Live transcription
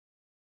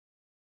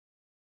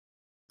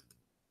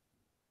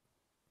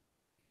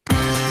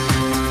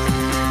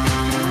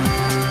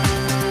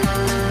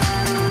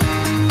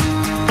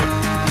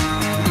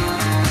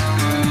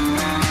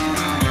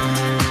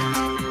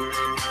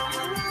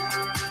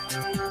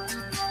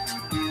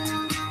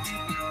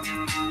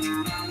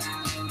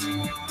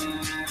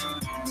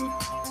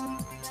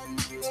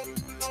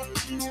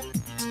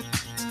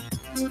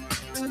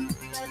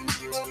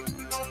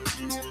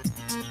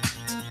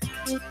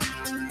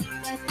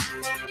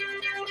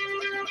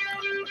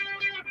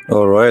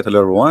All right,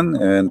 hello everyone,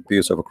 and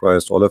peace of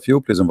Christ, all of you.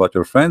 Please invite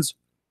your friends.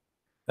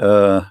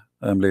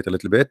 I'm late a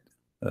little bit.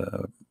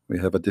 We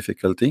have a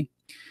difficulty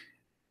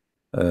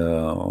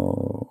uh,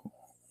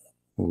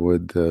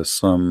 with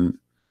some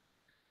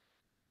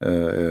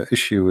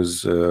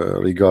issues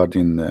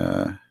regarding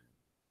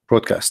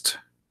broadcast.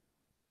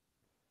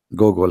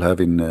 Google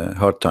having a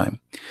hard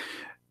time.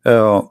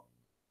 Uh,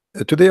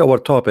 Today, our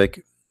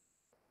topic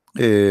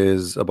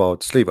is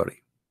about slavery.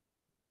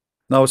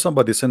 Now,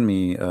 somebody sent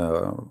me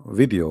a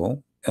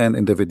video, and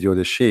in the video,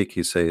 the Sheikh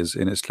he says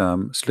in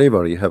Islam,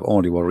 slavery have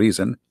only one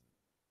reason,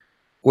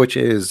 which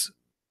is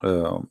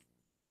uh,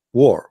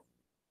 war.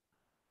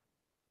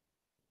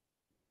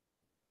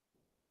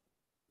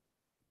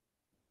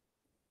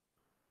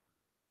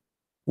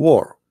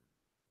 War.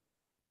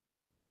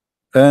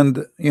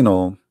 And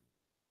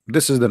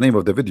this is the name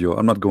of the video.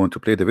 I'm not going to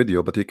play the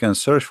video, but you can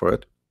search for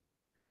it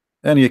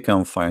and you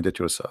can find it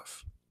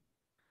yourself.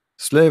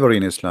 Slavery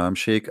in Islam,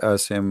 Sheikh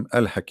Assim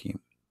Al Hakeem.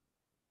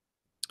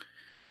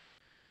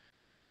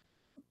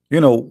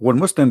 When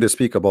Muslims they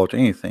speak about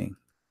anything,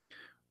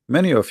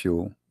 many of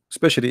you,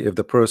 especially if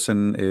the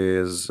person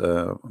is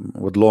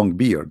with long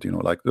beard,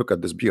 like look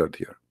at this beard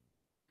here.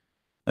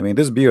 I mean,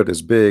 this beard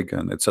is big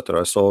and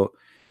etc. So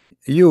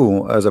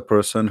you, as a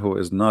person who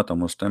is not a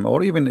Muslim,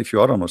 or even if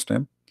you are a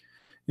Muslim,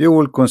 you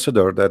will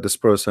consider that this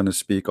person is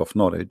speak of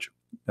knowledge,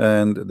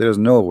 and there is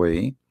no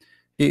way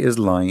he is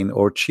lying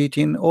or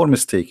cheating or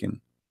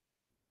mistaken.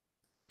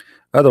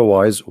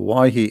 Otherwise,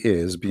 why he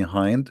is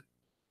behind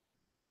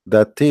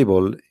that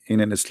table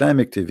in an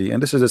Islamic TV?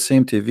 And this is the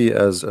same TV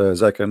as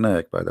Zakir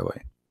Naik, by the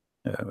way,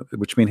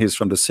 which means he's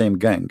from the same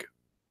gang.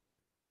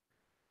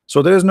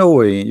 So there is no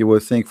way you will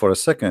think for a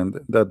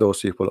second that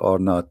those people are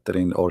not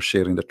telling or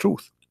sharing the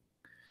truth.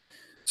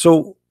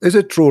 So is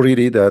it true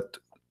really that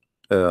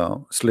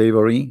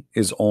slavery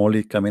is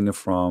only coming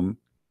from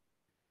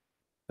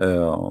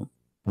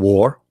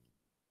war?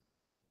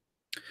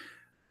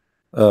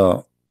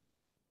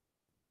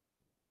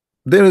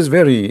 There is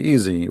very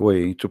easy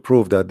way to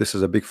prove that this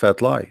is a big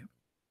fat lie.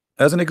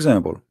 As an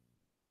example,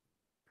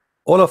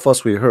 all of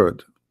us we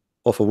heard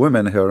of a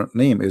woman, her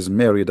name is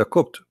Mary the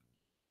Copt,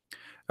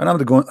 and I'm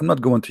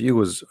not going to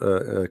use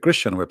a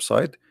Christian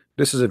website.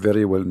 This is a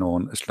very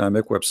well-known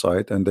Islamic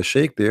website, and the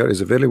sheikh there is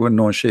a very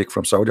well-known sheikh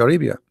from Saudi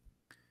Arabia.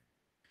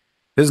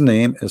 His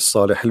name is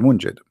Salih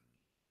al-Munjid.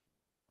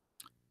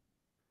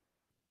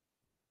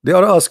 They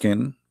are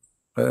asking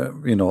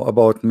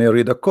about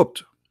Mary the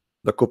Copt,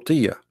 the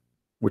Coptia,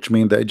 which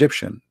means the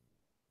Egyptian.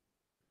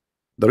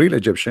 The real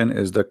Egyptian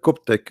is the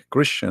Coptic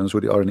Christians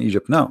who are in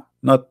Egypt now,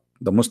 not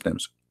the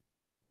Muslims.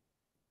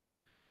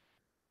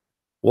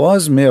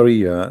 Was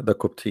Maria the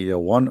Coptia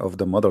one of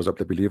the mothers of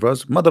the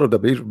believers? Mother of the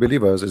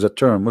believers is a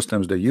term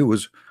Muslims they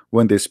use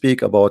when they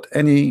speak about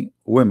any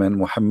women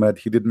Muhammad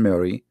he did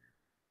marry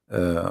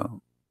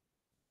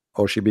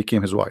or she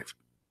became his wife.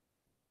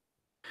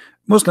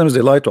 Muslims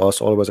they lie to us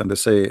always and they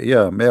say,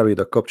 yeah, Mary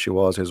the Copt, she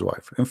was his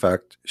wife. In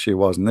fact, she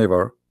was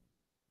never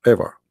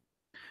ever.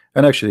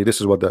 And actually, this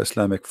is what the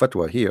Islamic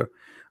fatwa here,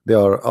 they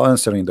are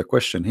answering the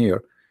question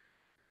here,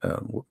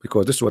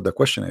 because this is what the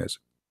question is.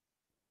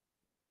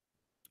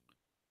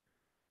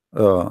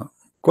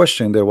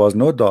 Question: there was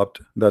no doubt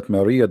that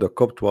Maria the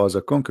Copt was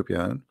a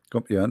concubine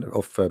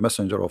of a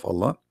messenger of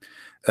Allah,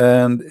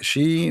 and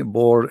she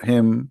bore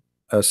him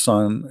a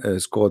son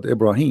is called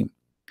Ibrahim.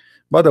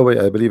 By the way,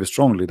 I believe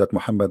strongly that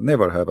Muhammad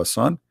never have a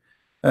son,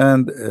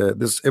 and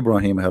this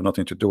Ibrahim have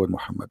nothing to do with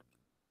Muhammad.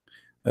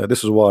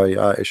 This is why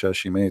Aisha,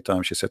 she many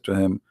times she said to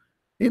him,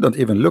 he don't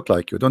even look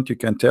like you, don't you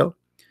can tell?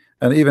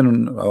 And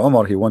even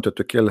Omar, he wanted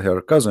to kill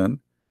her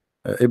cousin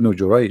Ibn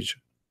Jurayj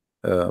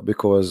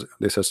because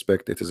they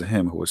suspect it is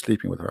him who was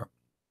sleeping with her.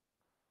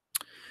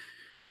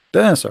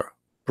 The answer: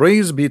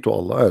 praise be to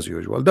Allah, as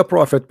usual. The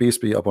Prophet, peace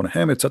be upon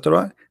him,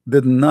 etc.,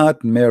 did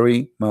not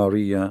marry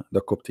Maria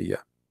the Coptia.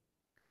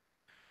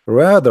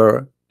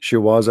 Rather, she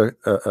was a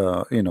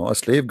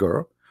slave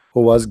girl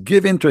who was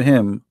given to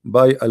him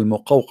by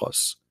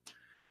Al-Muqawqas,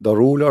 the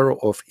ruler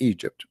of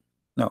Egypt.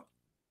 Now,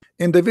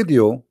 in the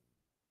video,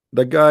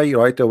 the guy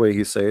right away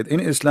he said,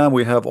 in Islam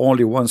we have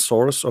only one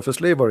source of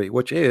slavery,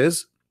 which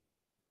is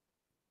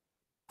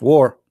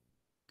war.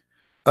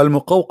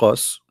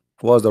 Al-Muqawqas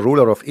was the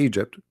ruler of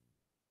Egypt.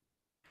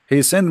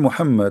 He sent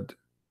Muhammad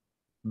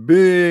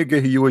big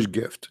huge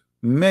gift,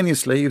 many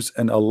slaves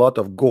and a lot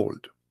of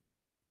gold.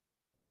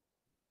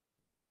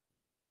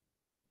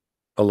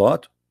 A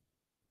lot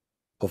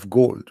of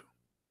gold.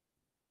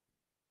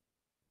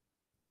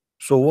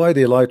 So why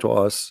they lie to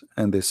us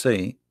and they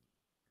say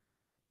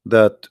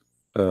that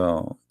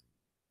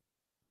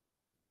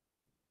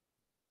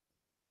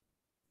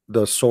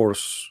the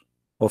source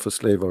of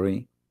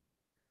slavery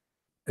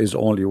is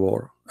only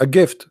war? A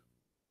gift.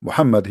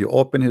 Muhammad, he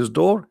opened his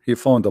door, he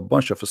found a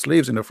bunch of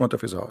slaves in the front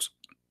of his house.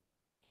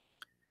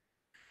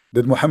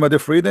 Did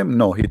Muhammad free them?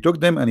 No, he took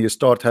them and he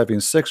started having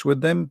sex with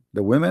them,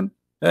 the women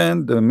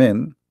and the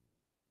men.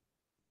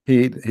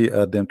 He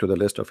added them to the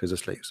list of his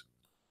slaves.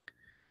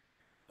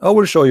 I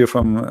will show you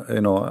from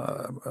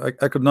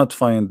I could not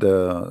find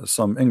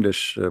some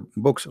English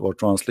books or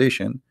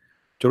translation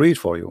to read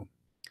for you.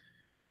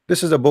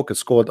 This is a book.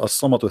 It's called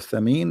الصمت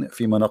الثمين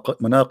في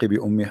مناقب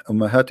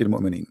أمهات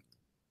المؤمنين.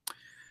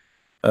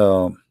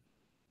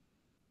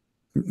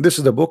 This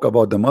is the book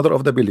about the mother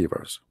of the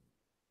believers.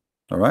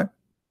 All right,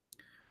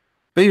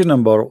 page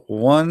number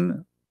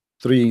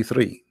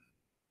 133.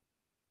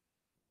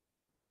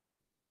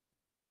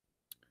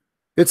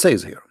 It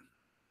says here,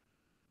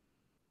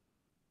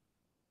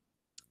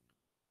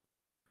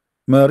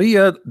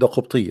 Maria the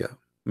Qibtiyya,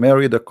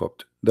 Mary the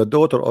Copt, the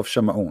daughter of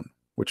Shamaun,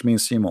 which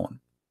means Simon.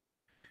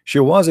 She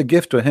was a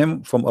gift to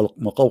him from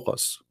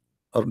Al-Muqawqas,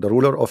 the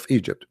ruler of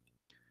Egypt,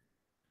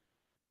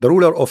 the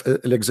ruler of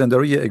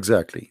Alexandria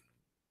exactly.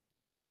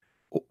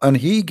 And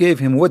he gave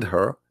him with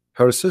her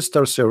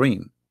sister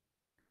Serene,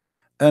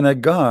 and a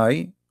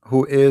guy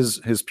who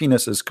is his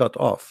penis is cut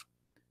off,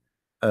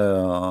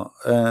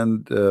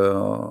 and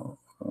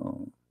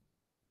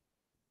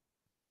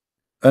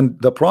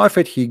the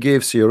prophet, he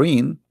gave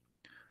Serene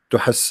to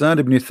Hassan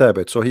ibn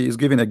Thabit. So he is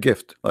giving a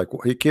gift, like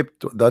he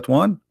kept that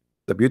one,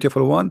 the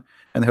beautiful one,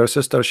 and her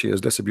sister, she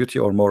is less beauty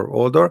or more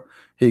older,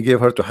 he gave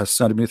her to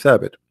Hassan ibn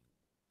Thabit.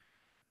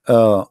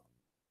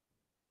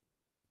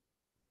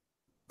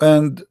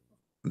 And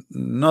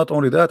not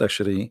only that,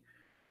 actually,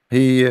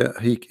 he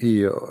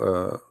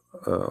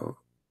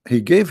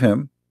gave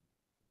him.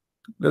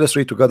 Let us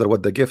read together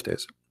what the gift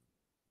is.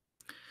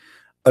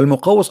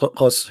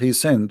 Al-Muqawqas, he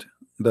sent,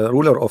 the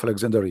ruler of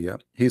Alexandria,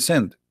 he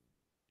sent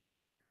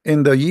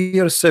in the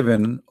year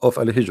 7 of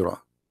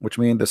Al-Hijrah, which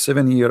means the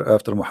 7th year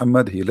after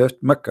Muhammad, he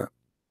left Mecca,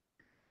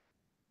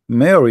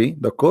 Mary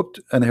the Copt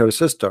and her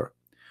sister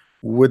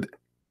with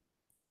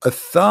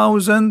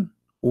 1,000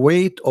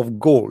 weight of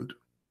gold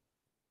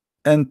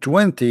and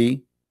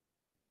 20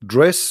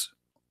 dress,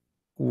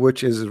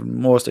 which is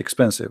most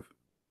expensive.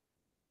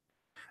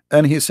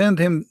 And he sent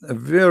him a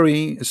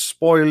very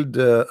spoiled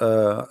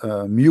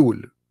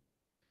mule,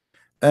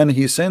 and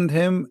he sent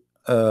him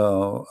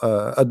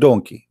a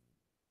donkey,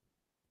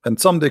 and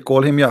some they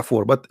call him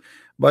Ya'fur. But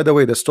by the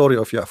way, the story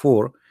of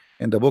Ya'fur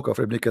in the book of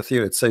Ibn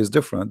Kathir, it says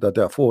different, that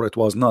Ya'fur, it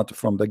was not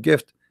from the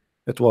gift,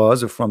 it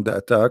was from the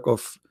attack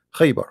of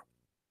Khaybar.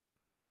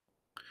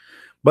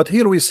 But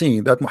here we see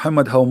that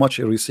Muhammad, how much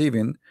he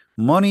receiving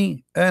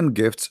money and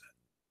gifts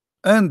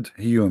and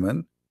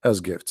human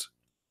as gifts.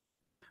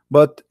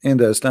 But in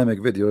the Islamic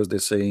videos, they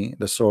say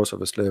the source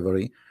of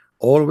slavery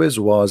always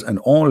was and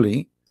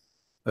only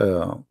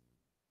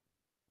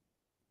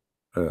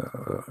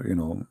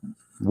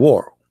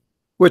war,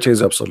 which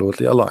is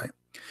absolutely a lie.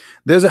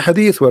 There's a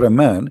hadith where a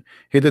man,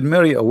 he did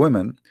marry a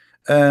woman,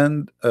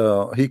 and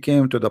he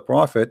came to the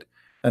prophet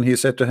and he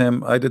said to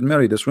him, I did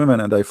marry this woman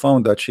and I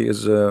found that she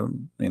is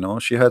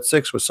she had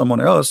sex with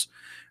someone else,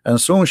 and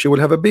soon she will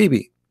have a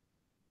baby.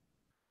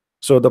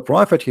 So the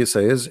prophet, he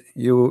says,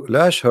 you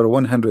lash her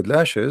 100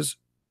 lashes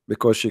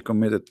because she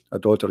committed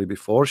adultery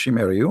before she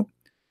married you,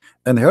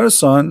 and her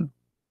son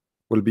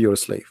will be your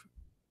slave.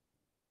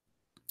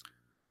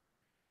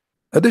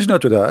 Additional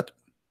to that,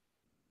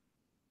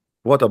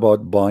 what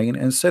about buying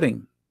and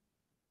selling?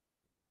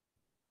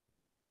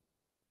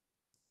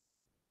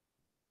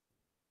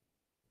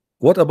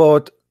 What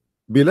about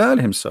Bilal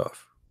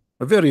himself?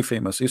 Very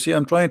famous. You see,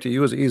 I'm trying to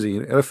use easy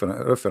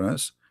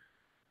reference.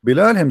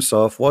 Bilal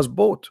himself was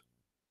bought.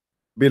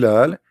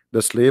 Bilal,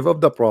 the slave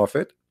of the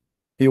prophet,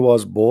 he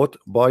was bought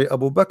by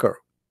Abu Bakr.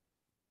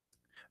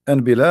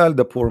 And Bilal,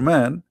 the poor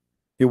man,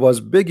 he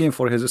was begging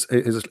for his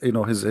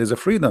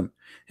freedom.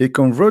 He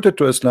converted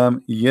to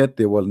Islam, yet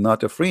they will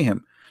not free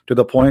him. To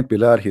the point,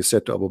 Bilal, he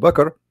said to Abu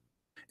Bakr,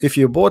 if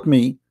you bought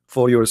me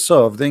for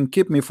yourself, then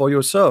keep me for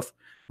yourself.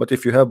 But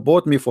if you have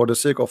bought me for the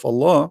sake of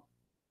Allah,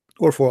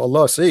 or for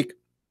Allah's sake,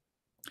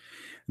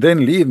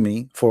 then leave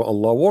me for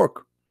Allah's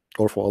work,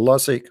 or for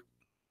Allah's sake.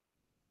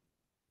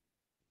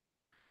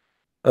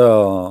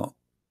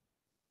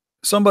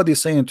 Somebody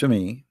saying to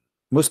me,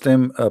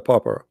 Muslim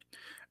pauper,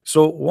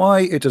 so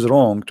why it is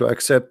wrong to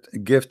accept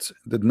gifts?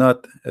 Did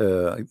not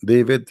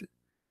David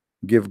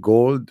give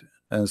gold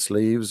and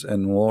slaves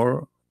and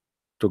more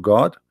to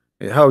God?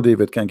 How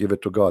David can give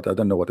it to God? I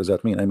don't know, what does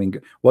that mean? I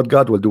mean, what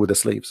God will do with the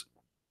slaves?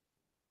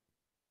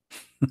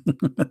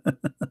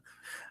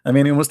 I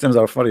mean, you Muslims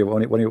are funny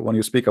when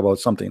you speak about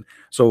something.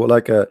 So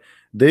like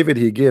David,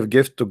 he gave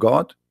gift to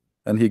God,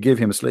 and he gave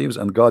him slaves,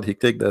 and God, he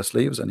take the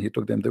slaves and he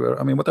took them to.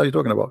 I mean, what are you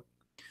talking about?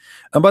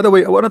 And by the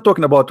way, we're not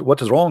talking about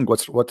what is wrong,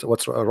 what's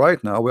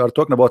right now. We are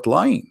talking about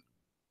lying.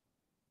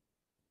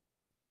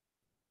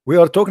 We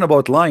are talking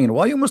about lying.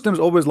 Why you Muslims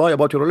always lie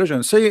about your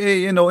religion? Say,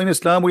 hey, in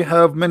Islam we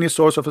have many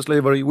sources of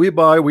slavery. We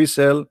buy, we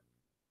sell,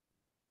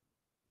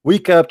 we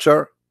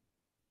capture.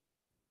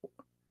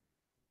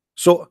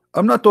 So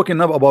I'm not talking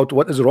now about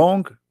what is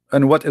wrong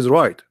and what is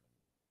right.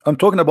 I'm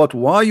talking about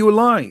why you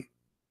lie.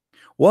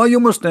 Why you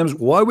Muslims,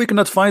 why we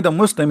cannot find a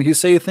Muslim, he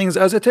say things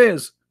as it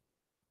is.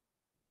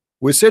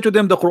 We say to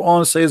them, the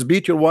Quran says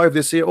beat your wife.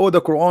 They say, oh,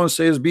 the Quran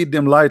says beat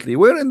them lightly.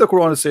 Where in the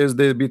Quran says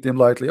they beat them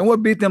lightly? And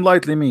what beat them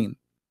lightly mean?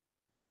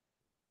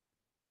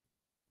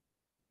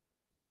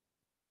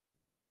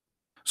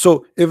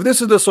 So if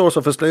this is the source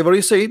of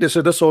slavery, say this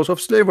is the source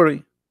of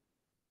slavery.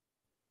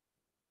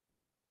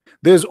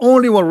 There's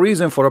only one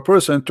reason for a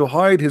person to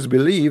hide his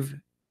belief,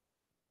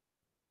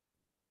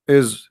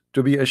 is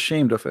to be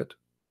ashamed of it.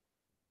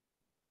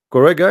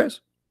 Correct,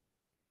 guys?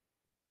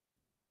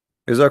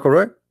 Is that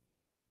correct?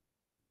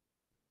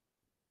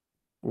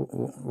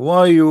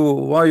 Why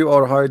you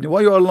are hiding?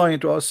 Why you are lying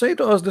to us? Say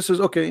to us, this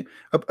is okay.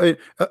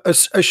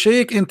 A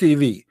sheikh in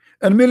TV,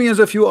 and millions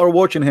of you are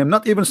watching him.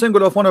 Not even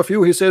single of one of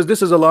you. He says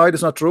this is a lie.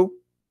 It's not true.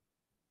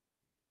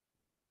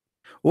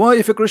 Why,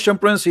 if a Christian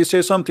prince he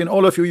says something,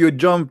 all of you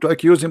jump to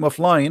accuse him of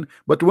lying?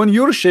 But when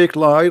your sheikh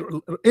lie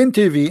in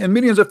TV and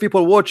millions of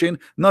people watching,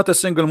 not a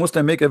single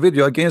Muslim make a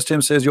video against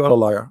him, says you are a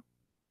liar.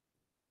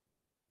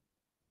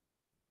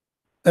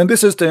 And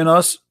this is telling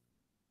us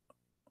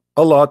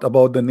a lot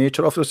about the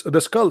nature of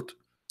this cult.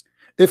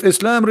 If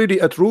Islam really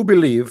a true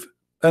belief,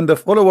 and the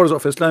followers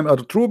of Islam are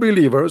true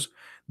believers,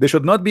 they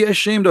should not be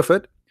ashamed of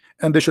it,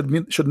 and they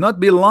should not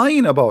be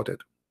lying about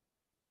it.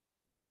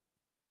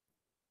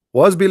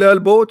 Was Bilal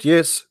bought?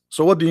 Yes.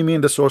 So what do you mean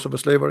the source of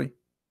slavery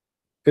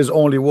is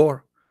only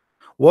war?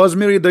 Was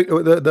Mary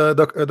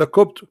the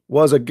Copt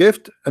was a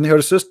gift, and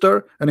her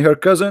sister and her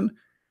cousin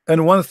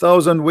and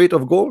 1,000 weight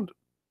of gold?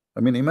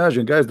 I mean,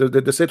 imagine, guys,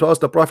 they say to us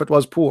the prophet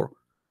was poor.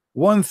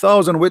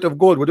 1,000 weight of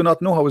gold. We do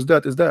not know how is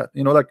that,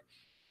 you know, like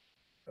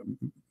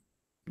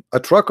a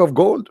truck of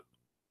gold.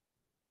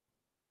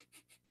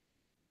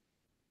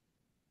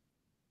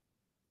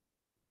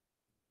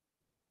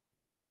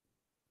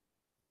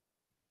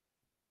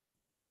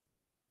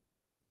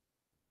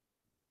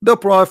 The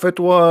prophet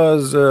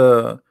was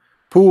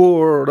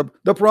poor.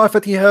 The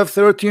prophet, he have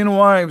 13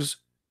 wives.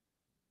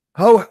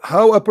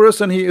 How a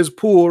person he is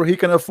poor, he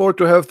can afford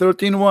to have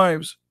 13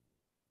 wives?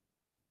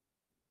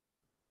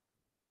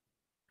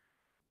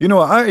 You know,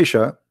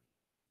 Aisha,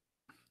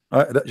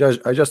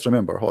 I just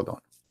remember, hold on.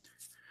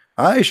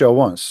 Aisha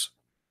once,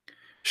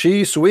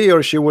 she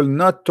swear she will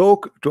not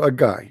talk to a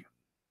guy,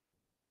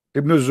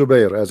 Ibn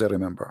Zubayr, as I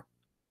remember.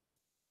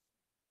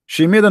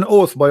 She made an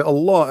oath by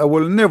Allah, I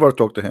will never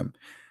talk to him.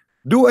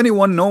 Do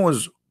anyone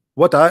knows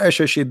what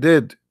Aisha she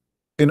did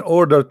in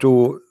order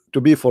to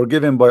be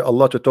forgiven by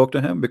Allah to talk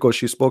to him, because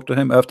she spoke to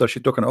him after she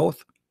took an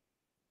oath?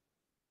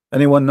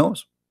 Anyone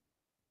knows?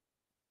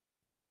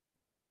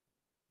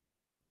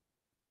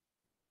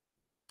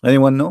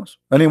 Anyone knows?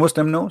 Any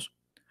Muslim knows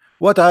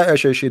what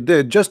Aisha she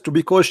did just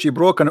because she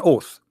broke an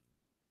oath?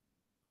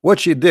 What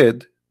she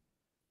did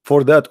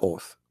for that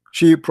oath?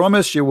 She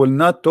promised she will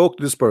not talk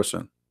to this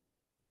person.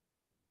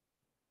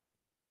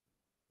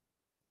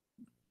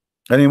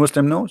 Any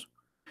Muslim knows?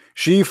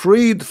 She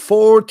freed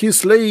 40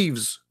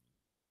 slaves.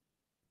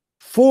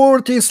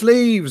 40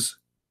 slaves.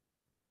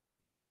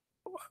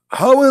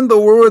 How in the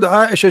world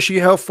Aisha she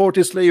have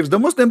 40 slaves? The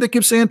Muslim, they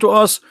keep saying to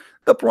us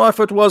the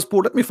prophet was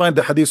poor. Let me find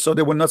the hadith so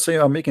they will not say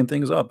I'm making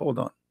things up. Hold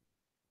on.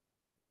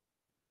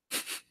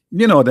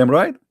 You know them,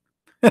 right?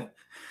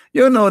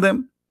 You know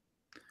them.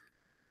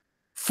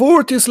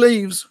 40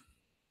 slaves.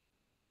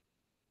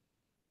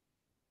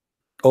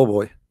 Oh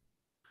boy.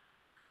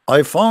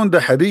 I found the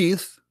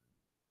hadith.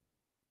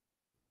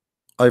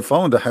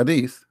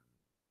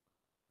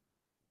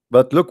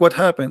 But look what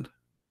happened.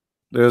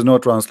 There is no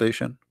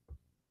translation.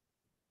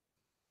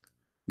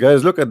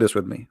 Guys, look at this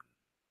with me.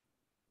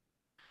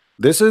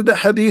 This is the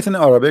hadith in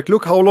Arabic.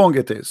 Look how long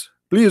it is.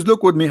 Please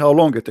look with me how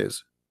long it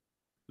is.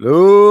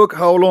 Look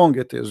how long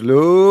it is.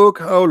 Look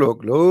how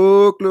look.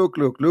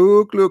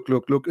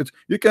 It's,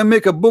 you can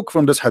make a book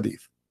from this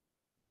hadith.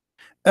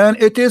 And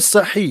it is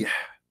sahih.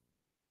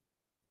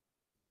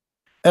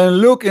 And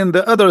look in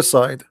the other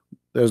side.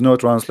 There's no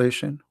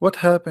translation. What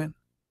happened?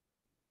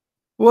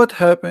 What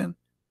happened?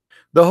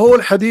 The whole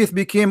hadith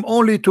became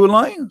only 2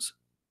 lines.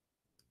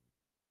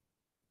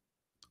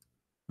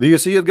 Do you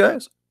see it,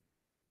 guys?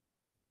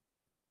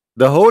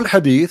 The whole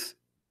hadith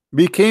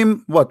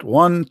became what?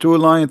 1, 2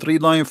 line, 3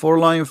 line, 4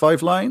 line,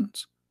 5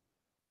 lines.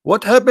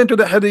 What happened to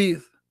the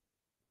hadith?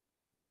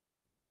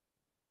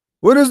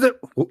 Where is the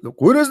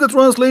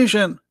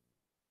translation?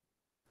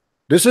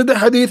 This is the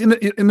hadith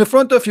in the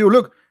front of you.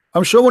 Look,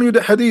 I'm showing you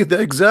the hadith,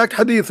 the exact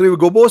hadith. Here we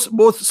go,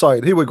 both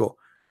side. Here we go.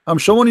 I'm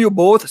showing you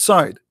both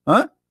side.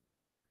 Huh?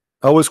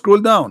 I will scroll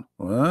down.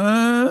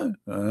 What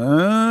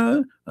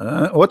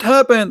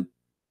happened?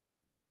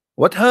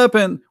 What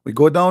happened? We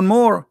go down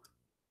more.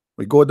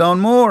 We go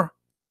down more.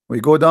 We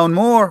go down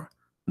more.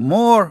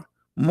 More.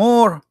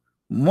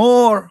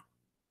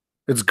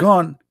 It's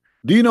gone.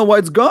 Do you know why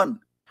it's gone?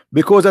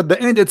 Because at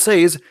the end it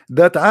says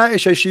that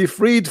Aisha she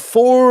freed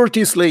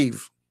 40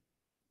 slaves.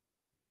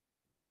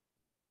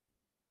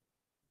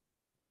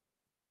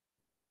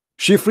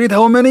 She freed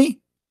how many?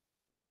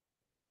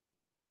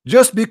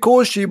 Just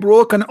because she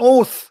broke an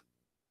oath.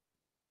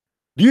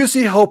 Do you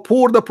see how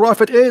poor the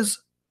prophet is?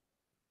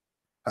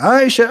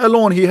 Aisha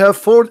alone, he have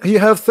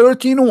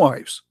 13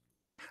 wives.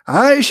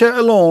 Aisha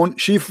alone,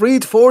 she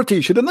freed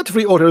 40. She did not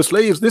free all her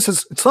slaves. This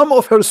is some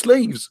of her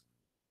slaves.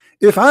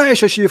 If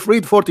Aisha she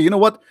freed 40, you know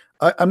what?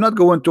 I'm not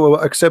going to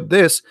accept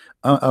this.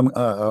 I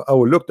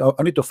will look.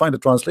 I need to find the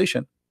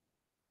translation.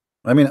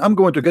 I mean, I'm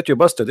going to get you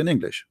busted in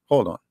English.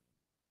 Hold on.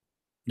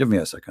 Give me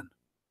a second.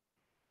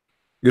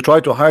 You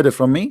try to hide it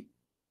from me?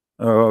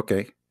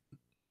 Okay.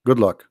 Good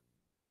luck.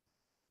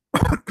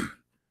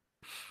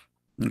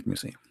 Let me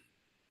see.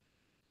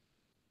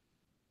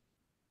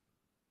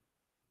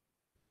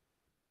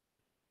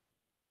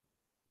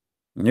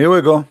 Here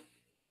we go.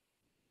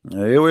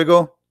 Here we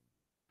go.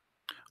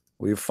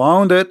 We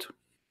found it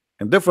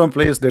in different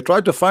place. They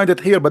tried to find it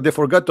here, but they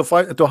forgot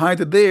to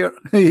hide it there.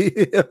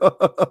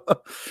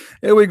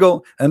 Here we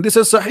go. And this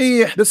is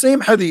Sahih, the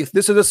same hadith.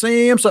 This is the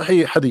same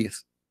Sahih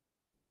hadith.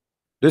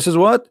 This is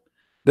what?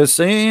 The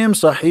same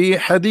Sahih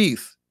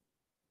hadith.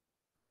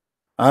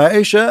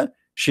 Aisha,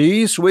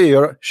 she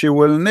swear she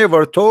will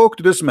never talk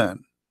to this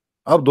man,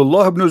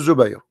 Abdullah ibn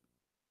Zubayr.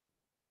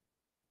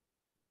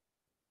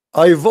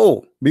 I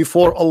vow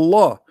before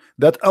Allah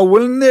that I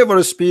will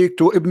never speak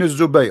to Ibn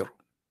Zubayr.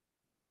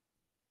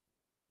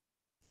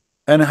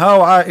 And how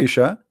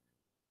Aisha,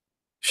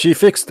 she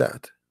fixed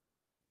that.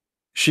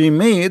 She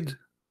made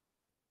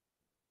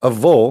a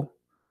vow,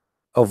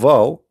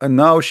 and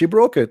now she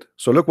broke it.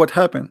 So look what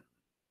happened.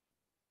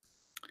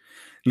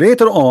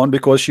 Later on,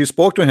 because she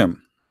spoke to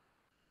him,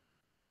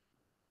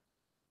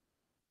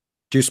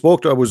 she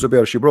spoke to Abu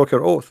Zubair, she broke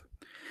her oath,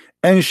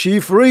 and she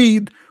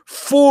freed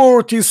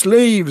 40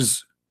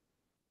 slaves,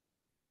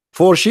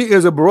 for she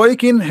is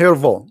breaking her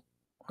vow.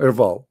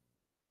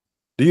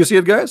 Do you see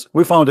it, guys?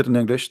 We found it in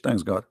English,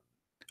 thanks God.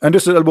 And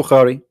this is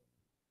Al-Bukhari,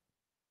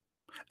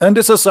 and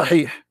this is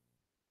Sahih.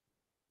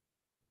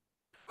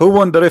 Who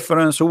won the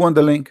reference? Who won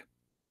the link?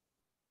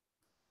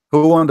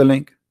 Who won the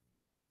link?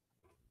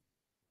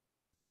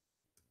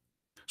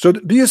 So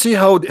do you see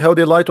how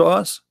they lie to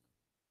us?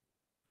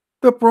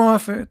 The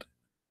Prophet.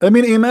 I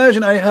mean,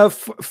 imagine I have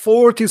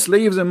 40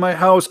 slaves in my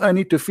house. I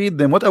need to feed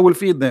them. What I will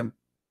feed them?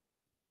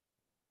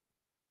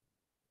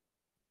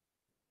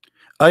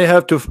 I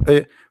have to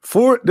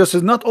this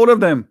is not all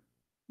of them.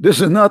 This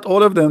is not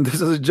all of them.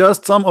 This is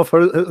just some of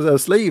her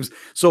slaves.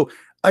 So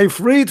I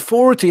freed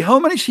 40. How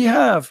many she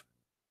have?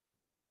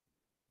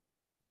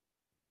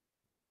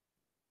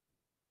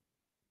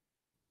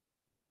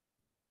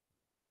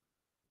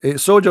 A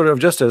soldier of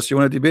justice, you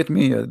want to debate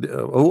me?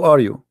 Who are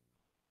you?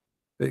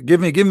 Give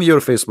me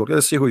your Facebook.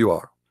 Let's see who you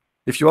are.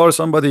 If you are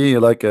somebody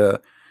like you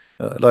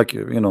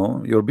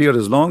know, your beard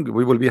is long,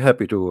 we will be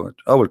happy to.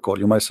 I will call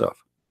you myself.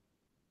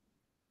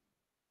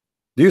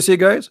 Do you see,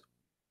 guys?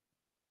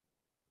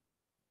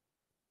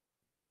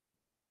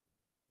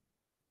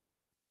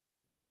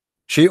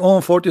 She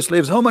owned 40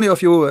 slaves. How many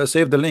of you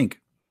saved the link?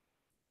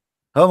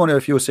 How many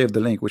of you saved the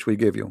link which we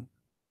gave you?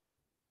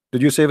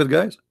 Did you save it,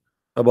 guys?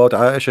 About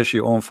Aisha, she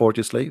owned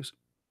 40 slaves.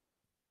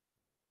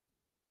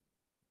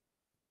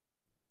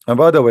 And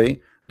by the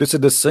way, this is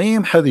the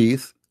same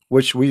hadith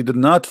which we did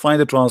not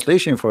find a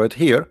translation for it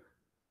here.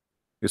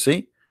 You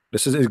see,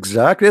 this is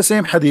exactly the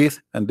same hadith,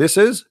 and this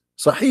is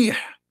Sahih.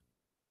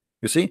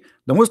 You see,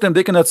 the Muslim,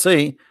 they cannot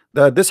say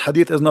that this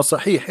hadith is not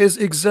Sahih. It's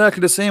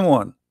exactly the same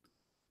one.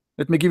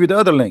 Let me give you the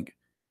other link.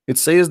 It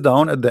says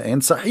down at the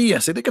end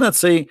Sahih. So they cannot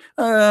say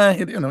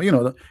you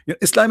know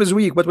Islam is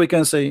weak, but we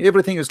can say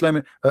everything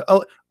Islam.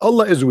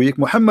 Allah is weak,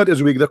 Muhammad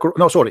is weak,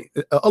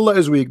 Allah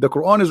is weak, the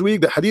Quran is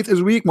weak, the hadith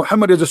is weak,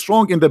 Muhammad is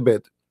strong in the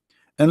bed.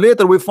 And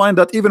later we find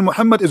that even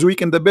Muhammad is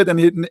weak in the bed, and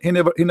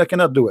he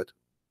cannot do it.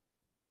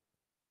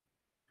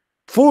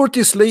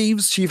 40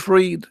 slaves she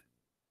freed.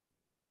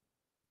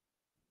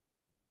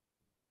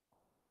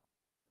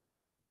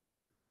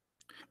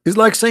 It's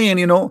like saying,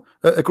 you know,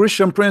 a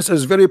Christian prince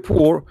is very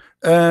poor,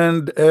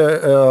 and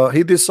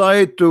he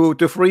decided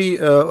to free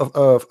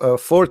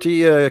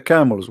 40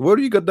 camels. Where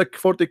do you get the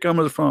 40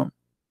 camels from?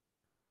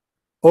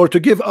 Or to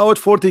give out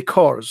 40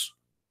 cars.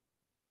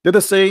 Let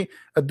us say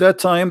at that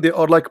time they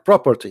are like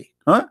property.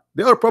 Huh?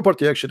 They are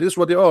property, actually. This is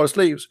what they are,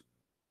 slaves.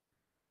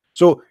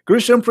 So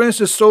Christian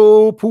prince is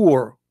so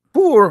poor,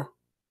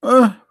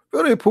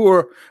 very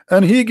poor,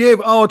 and he gave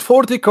out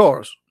 40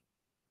 cars.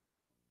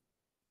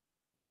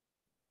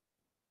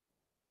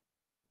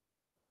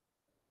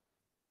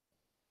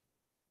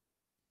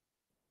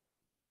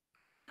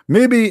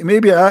 Maybe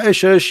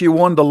Aisha, she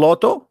won the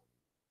lotto.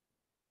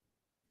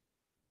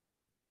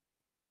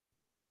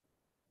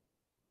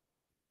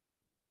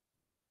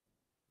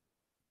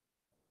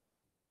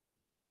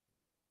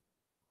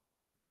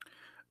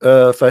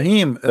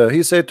 Fahim,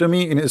 he said to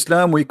me, in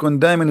Islam we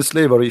condemn in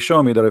slavery.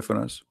 Show me the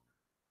reference.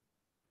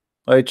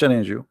 I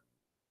challenge you.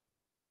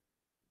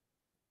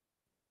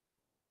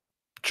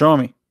 Show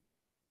me.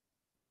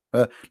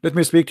 Let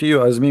me speak to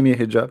you as Mimi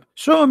Hijab.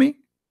 Show me.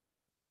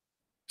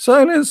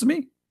 Silence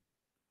me.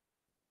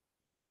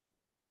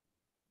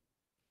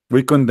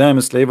 We condemn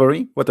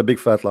slavery. What a big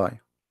fat lie.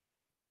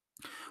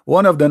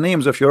 One of the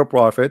names of your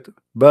prophet,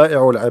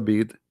 Ba'i'ul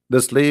Abid, the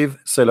slave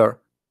seller.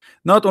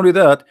 Not only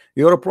that,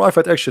 your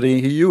prophet actually,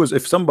 he used,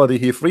 if somebody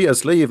he free a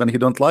slave and he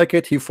don't like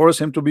it, he force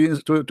him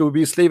to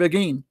be slave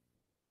again.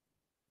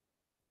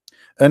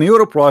 And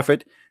your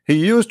prophet, he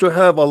used to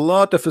have a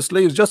lot of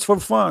slaves just for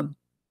fun,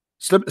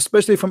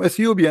 especially from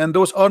Ethiopia, and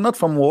those are not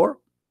from war.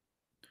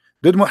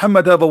 Did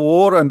Muhammad have a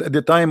war and at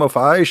the time of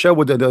Aisha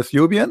with the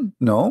Ethiopian?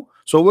 No.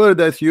 So where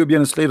the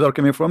Ethiopian slaves are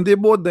coming from? They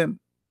bought them.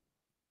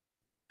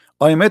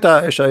 I met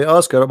Aisha. I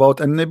asked her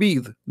about an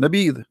nabid,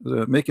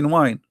 making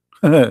wine.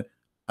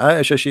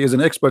 Aisha, she is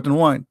an expert in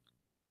wine.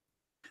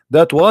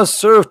 That was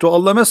served to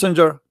Allah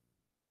Messenger.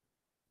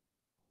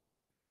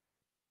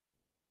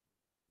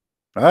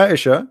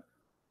 Aisha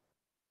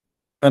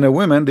and a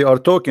woman, they are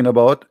talking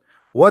about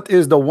what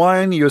is the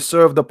wine you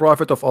serve the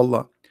Prophet of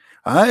Allah.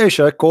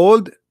 Aisha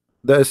called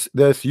the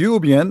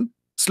Ethiopian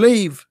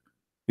slave.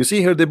 You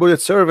see here they put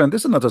it servant.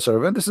 This is not a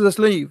servant, this is a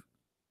slave,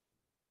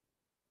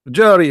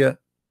 Jariya,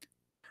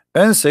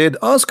 and said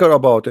ask her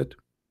about it,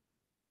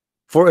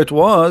 for it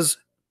was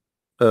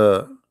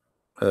uh,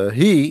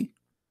 he,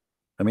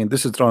 I mean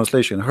this is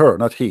translation, her,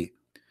 not he,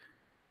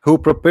 who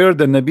prepared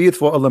the nabith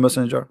for Allah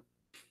Messenger.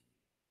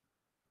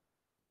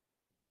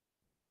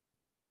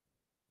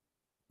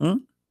 Hmm?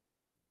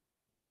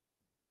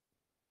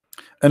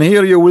 And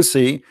here you will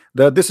see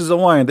that this is a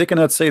wine. They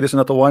cannot say this is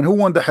not a wine. Who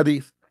won the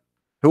hadith?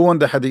 Who won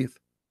the hadith?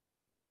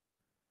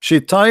 She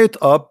tied it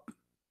up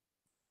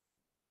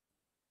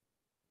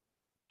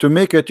to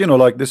make it, you know,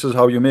 like this is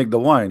how you make the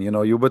wine. You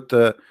know, you put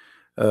uh,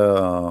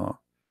 uh,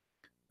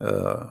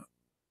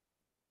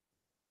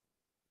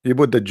 you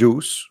put the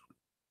juice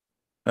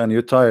and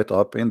you tie it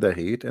up in the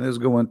heat, and it's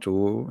going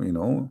to, you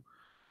know,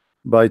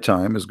 by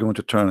time is going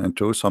to turn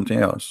into something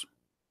else.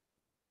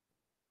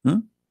 Hmm?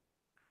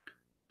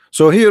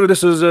 So here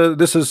this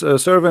is a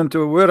servant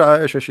where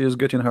Aisha she is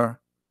getting her.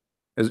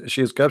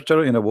 She is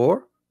captured in a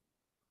war.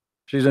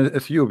 She's an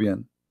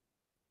Ethiopian.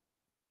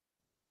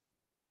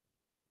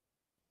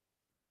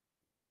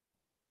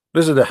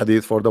 This is the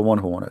hadith for the one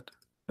who won it.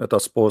 Let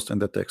us post in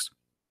the text.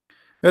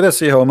 Let us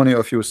see how many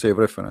of you save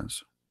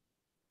reference.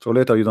 So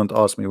later you don't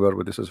ask me where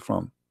this is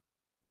from.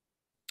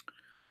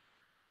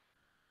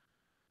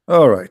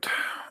 All right.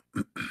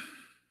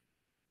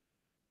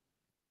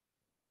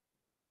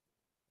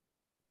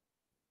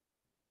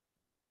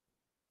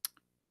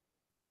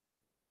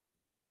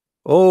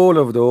 All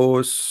of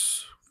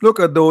those. Look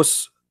at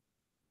those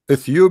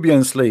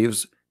Ethiopian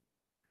slaves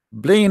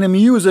playing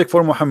music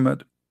for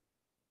Muhammad.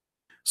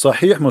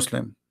 Sahih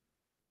Muslim.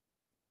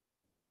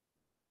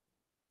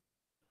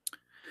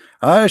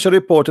 Aisha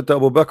reported that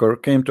Abu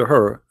Bakr came to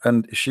her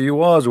and she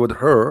was with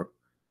her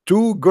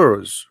two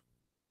girls.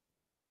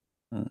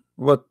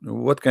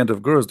 What kind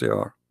of girls they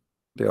are?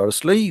 They are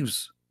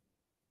slaves.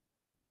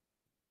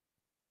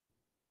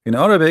 In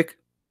Arabic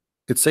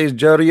it says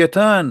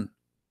jariyatan.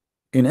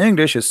 In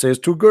English it says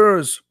two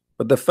girls,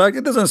 but the fact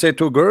it doesn't say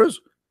two girls,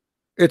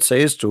 it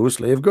says two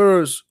slave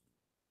girls.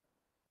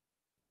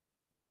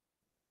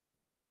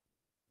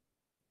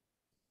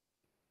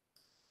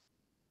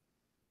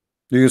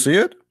 Do you see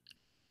it?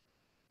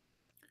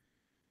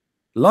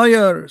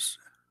 Liars,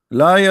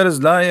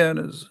 liars,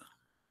 liars.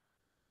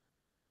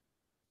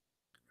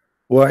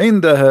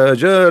 وعندها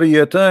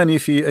جاريتان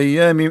في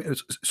أيام.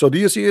 So do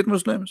you see it,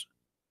 Muslims?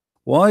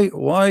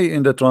 Why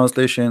in the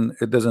translation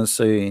it doesn't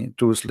say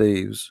two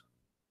slaves?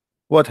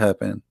 What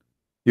happened?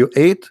 You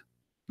ate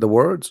the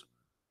words?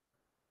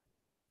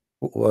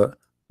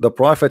 The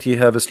Prophet, he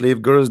have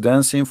slave girls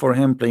dancing for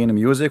him, playing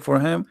music for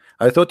him.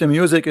 I thought the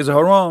music is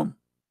haram.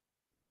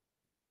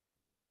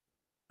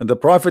 And the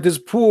Prophet is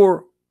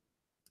poor.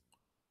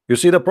 You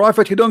see, the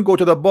Prophet, he don't go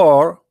to the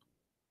bar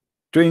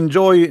to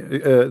enjoy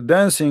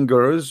dancing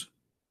girls.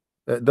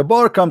 The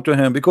bar come to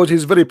him because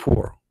he's very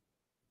poor.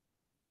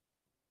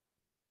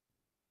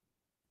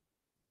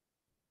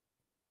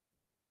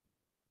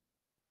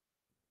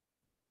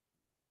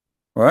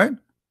 Right?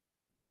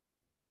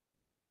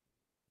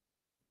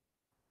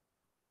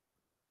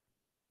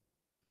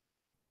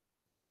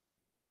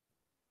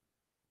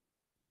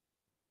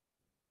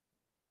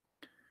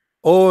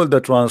 All the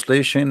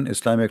translation,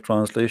 Islamic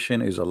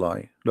translation, is a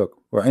lie.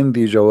 Look,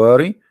 وعندي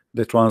جواري,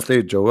 they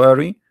translate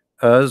jawari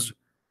as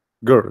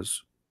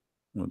girls.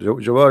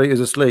 Jawari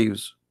is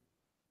slaves.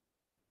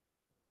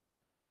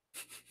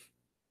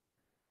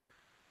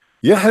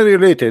 Yahya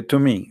related to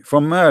me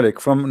from Malik,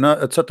 from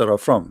etc.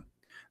 from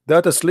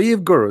that the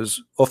slave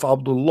girls of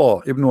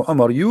Abdullah ibn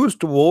Umar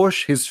used to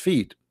wash his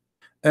feet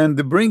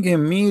and bring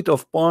him meat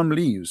of palm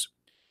leaves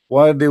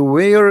while they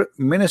were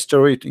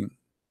ministrating.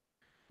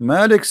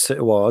 Malik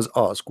was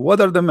asked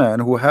whether the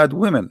man who had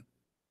women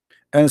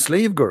and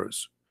slave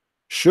girls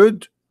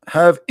should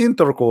have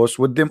intercourse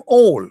with them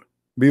all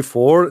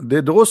before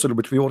the ghusl,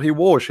 before he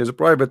wash his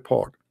private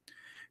part.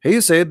 He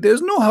said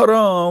there's no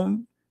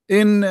haram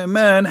in a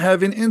man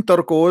having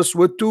intercourse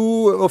with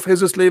two of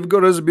his slave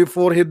girls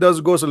before he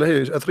does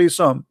ghusl, a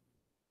threesome.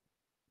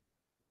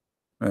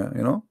 You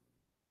know,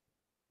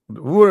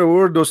 where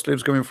are those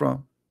slaves coming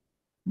from?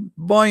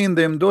 Buying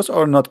them, those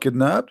are not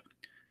kidnapped.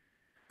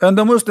 And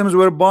the Muslims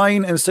were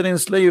buying and selling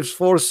slaves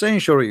for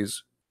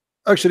centuries.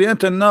 Actually,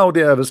 until now,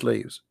 they have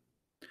slaves.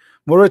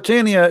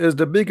 Mauritania is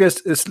the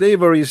biggest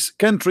slavery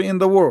country in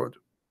the world.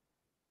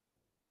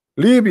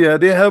 Libya,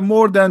 they have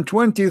more than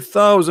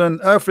 20,000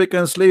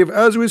 African slaves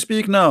as we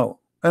speak now,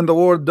 and the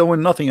world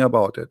doing nothing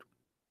about it.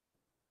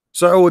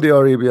 Saudi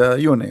Arabia,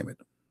 you name it.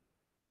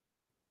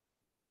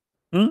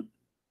 Hmm?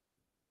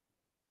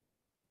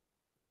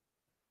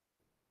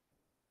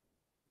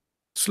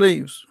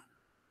 Slaves,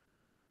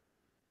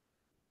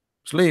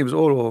 slaves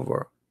all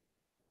over.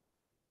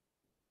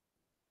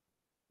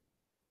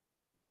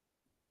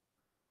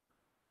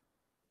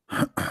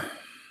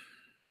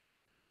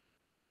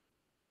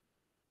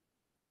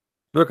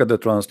 Look at the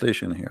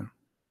translation here.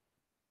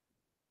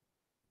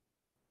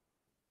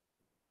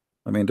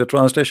 I mean, the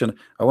translation.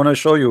 I want to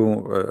show you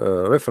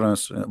a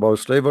reference about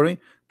slavery.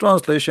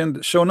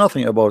 Translation show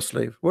nothing about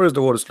slave. Where is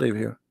the word slave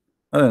here?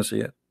 I don't see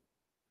it.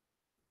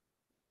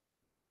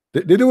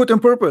 They do it on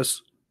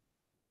purpose.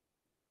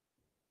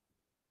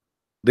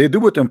 They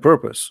do it on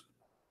purpose.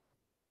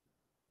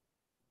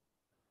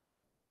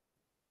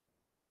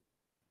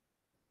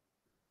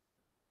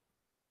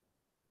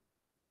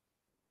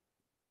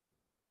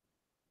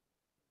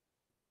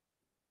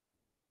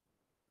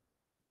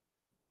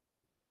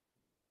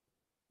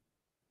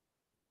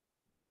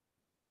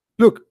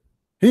 Look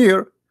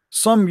here,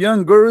 some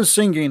young girls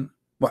singing.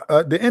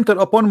 They entered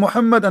upon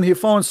Muhammad and he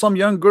found some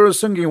young girls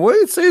singing.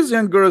 Where it says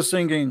young girls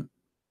singing?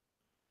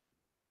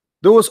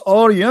 Those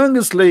are young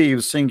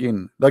slaves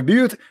singing. Like,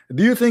 do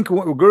you think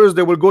girls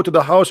they will go to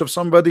the house of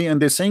somebody and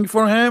they sing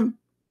for him?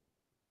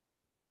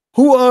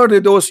 Who are they,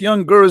 those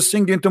young girls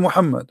singing to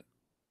Muhammad?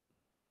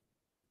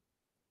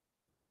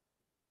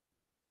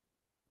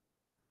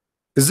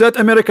 Is that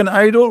American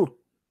Idol?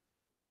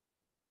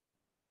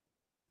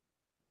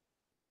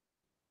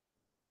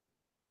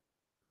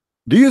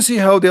 Do you see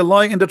how they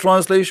lie in the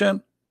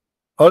translation?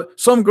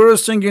 Some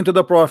girls singing to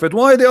the Prophet.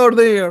 Why they are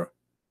there?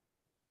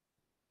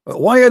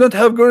 Why I don't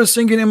have girls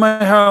singing in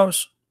my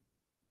house?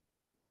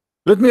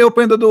 Let me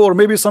open the door.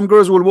 Maybe some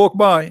girls will walk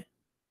by.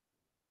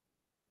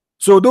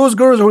 So those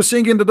girls who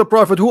singing to the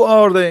Prophet, who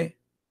are they?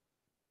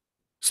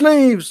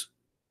 Slaves.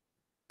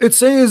 It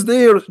says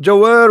there,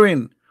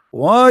 Jawarin.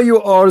 Why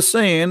you are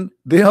saying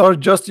they are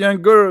just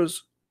young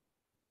girls?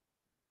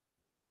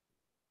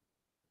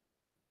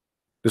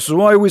 This is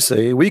why we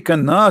say we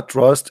cannot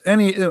trust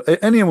any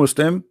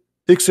Muslim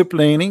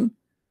explaining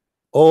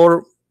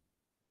or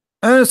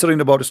answering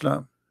about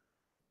Islam.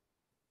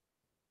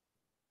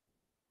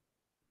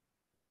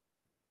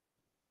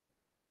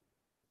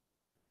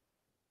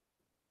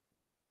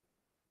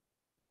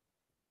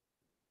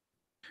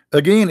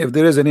 Again, if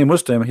there is any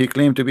Muslim, he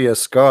claimed to be a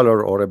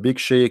scholar or a big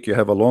sheikh, you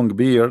have a long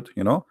beard,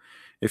 you know.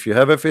 If you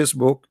have a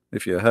Facebook,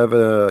 if you have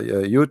a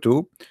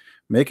YouTube,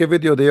 make a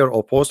video there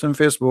or post on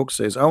Facebook,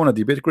 says, I want to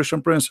debate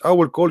Christian Prince, I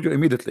will call you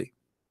immediately.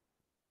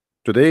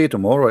 Today,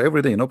 tomorrow,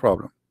 every day, no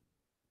problem.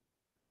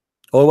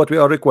 All what we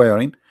are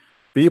requiring,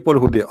 people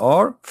who they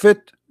are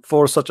fit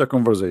for such a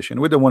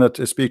conversation. We don't want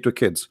to speak to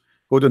kids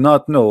who do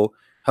not know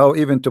how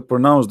even to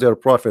pronounce their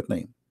prophet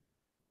name.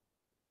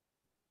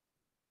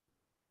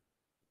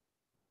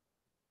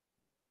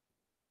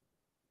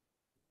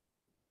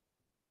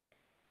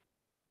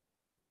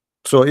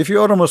 So if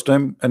you are a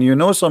Muslim and you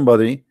know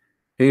somebody,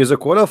 he is a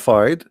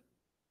qualified,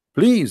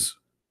 please,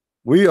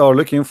 we are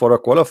looking for a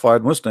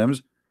qualified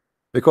Muslims,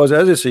 because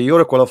as you see, you're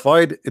a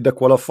qualified, the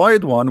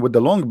qualified one with the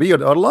long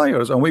beard are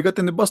liars, and we got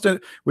them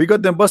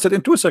busted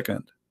in 2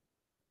 seconds.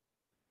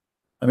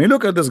 I mean,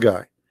 look at this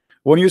guy.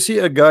 When you see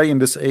a guy in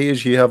this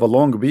age, he have a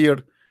long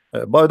beard.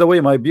 By the way,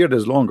 my beard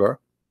is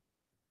longer.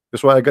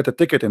 That's why I got a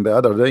ticket in the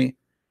other day.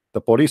 The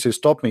police he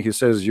stopped me. He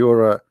says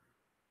your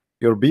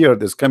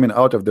beard is coming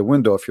out of the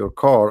window of your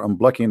car and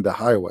blocking the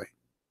highway.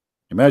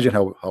 Imagine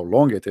how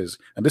long it is.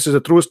 And this is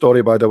a true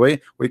story, by the way.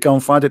 We can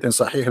find it in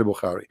Sahih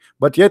al-Bukhari,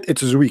 but yet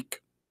it is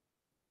weak.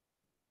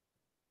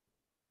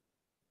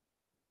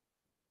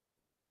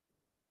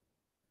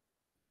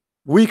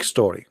 Weak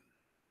story.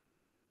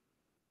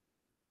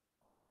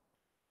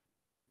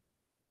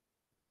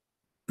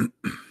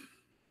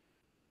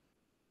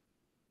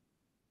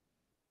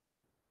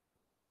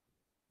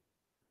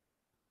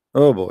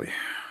 Oh boy.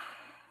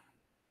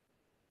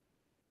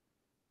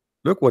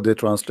 Look what the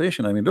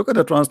translation. I mean, look at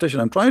the translation.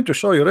 I'm trying to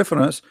show you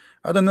reference.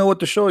 I don't know what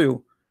to show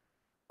you.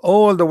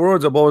 All the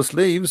words about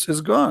slaves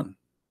is gone.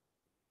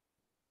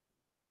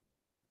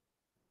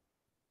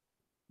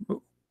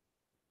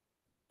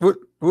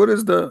 What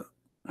is the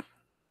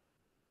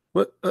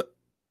what?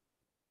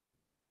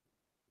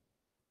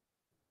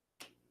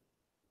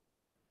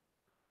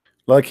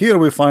 Like here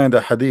we find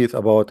a hadith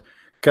about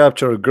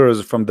capture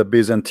girls from the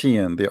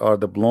Byzantine. They are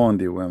the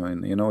blondie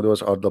women. You know,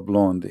 those are the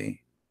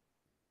blondie.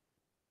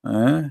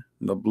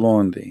 The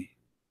blondie.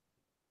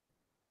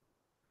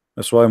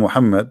 That's why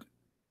Muhammad,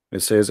 it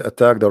says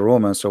attack the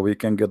Romans so we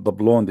can get the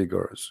blondie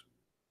girls.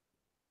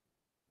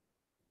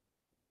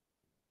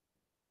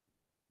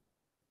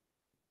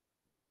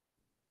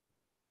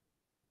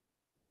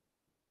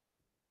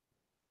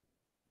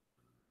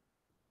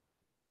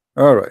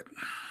 All right.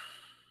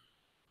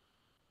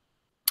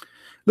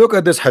 Look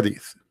at this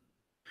hadith.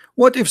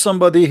 What if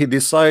somebody he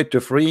decide to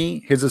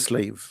free his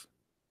slave?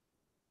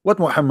 What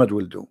Muhammad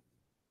will do?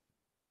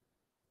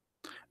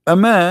 A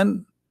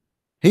man,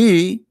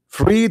 he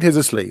freed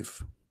his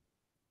slave,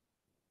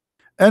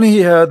 and he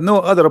had no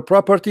other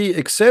property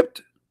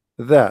except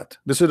that.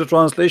 This is the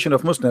translation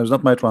of Muslims,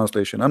 not my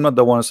translation. I'm not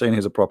the one saying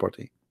he's a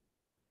property.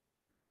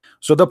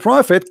 So the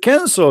Prophet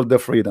canceled the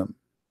freedom.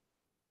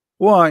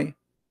 Why?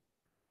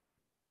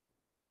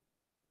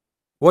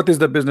 What is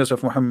the business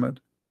of Muhammad?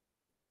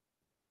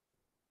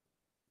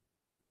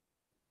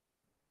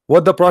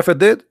 What the Prophet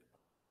did?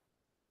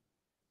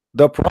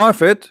 The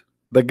Prophet,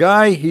 the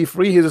guy, he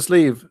free his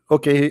slave.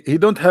 Okay, he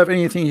don't have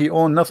anything, he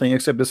own nothing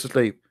except the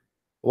slave.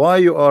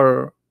 Why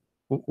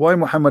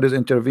Muhammad is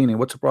intervening?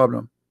 What's the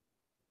problem?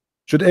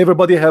 Should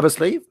everybody have a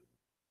slave?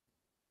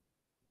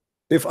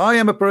 If I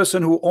am a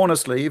person who own a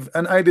slave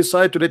and I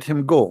decide to let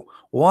him go,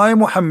 why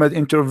Muhammad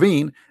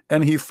intervene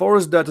and he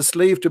forced that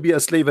slave to be a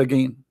slave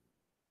again?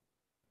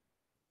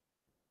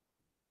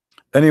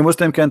 Any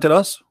Muslim can tell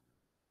us?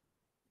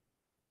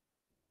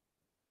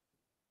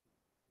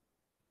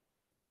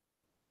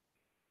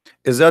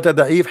 Is that a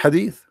da'if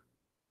hadith?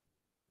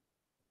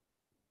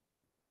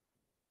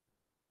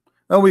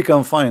 And we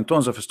can find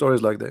tons of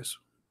stories like this.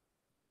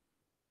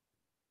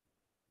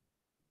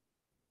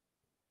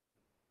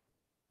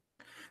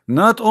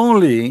 Not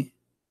only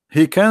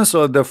he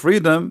canceled the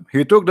freedom,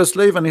 he took the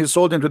slave and he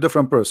sold him to a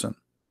different person.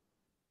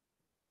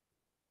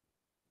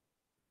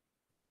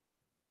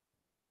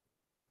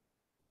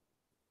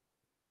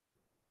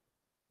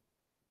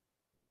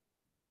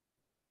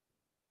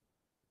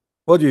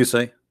 What do you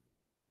say?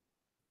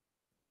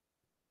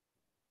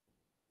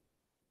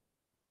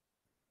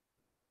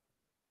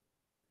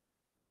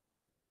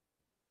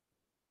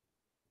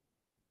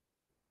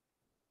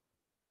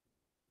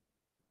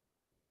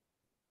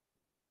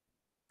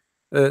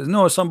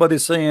 No,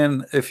 somebody's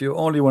saying if you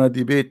only want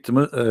to debate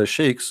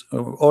sheikhs,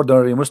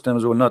 ordinary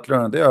Muslims will not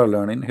learn. They are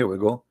learning. Here we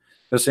go.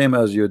 The same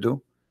as you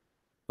do.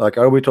 Like,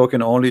 are we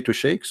talking only to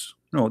sheikhs?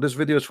 No, this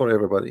video is for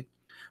everybody.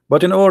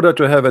 But in order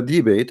to have a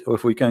debate, or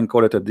if we can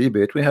call it a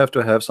debate, we have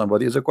to have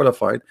somebody is a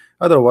qualified.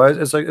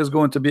 Otherwise, it's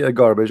going to be a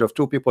garbage of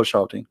two people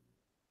shouting.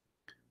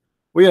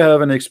 We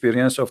have an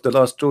experience of the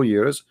last 2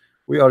 years.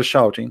 We are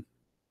shouting.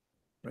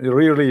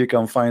 Rarely you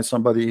can find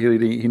somebody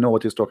he know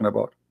what he's talking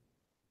about.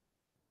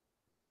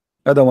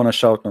 I don't want to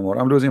shout no more.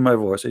 I'm losing my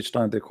voice each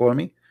time they call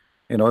me.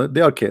 You know,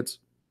 they are kids.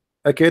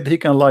 A kid, he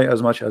can lie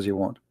as much as he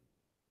want.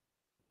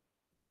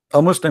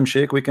 A Muslim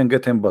sheikh, we can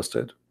get him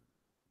busted.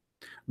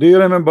 Do you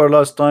remember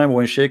last time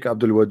when Sheikh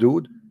Abdul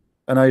Wadud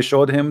and I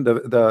showed him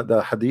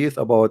the hadith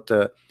about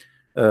the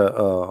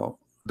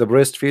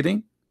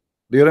breastfeeding?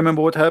 Do you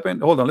remember what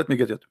happened? Hold on, let me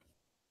get it.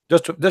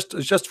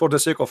 Just for the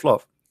sake of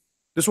love.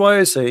 This is why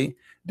I say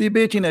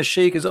debating a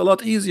sheikh is a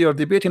lot easier.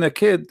 Debating a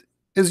kid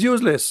is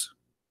useless.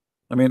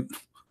 I mean,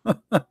 let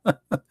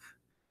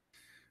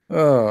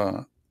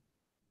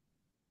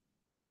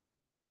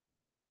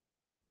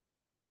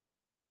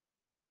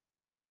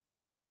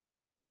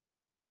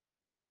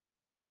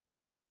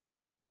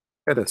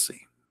us see.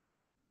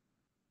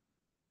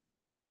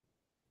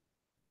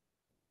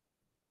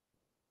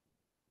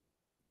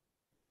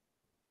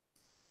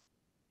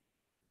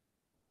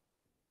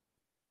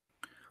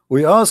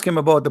 We asked him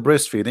about the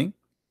breastfeeding,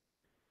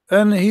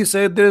 and he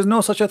said there is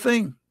no such a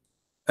thing,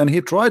 and he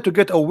tried to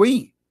get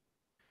away,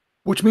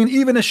 which means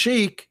even a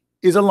sheikh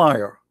is a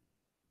liar,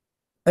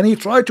 and he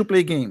tried to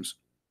play games.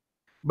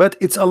 But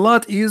it's a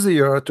lot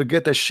easier to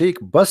get a sheikh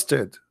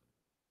busted.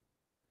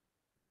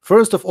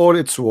 First of all,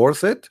 it's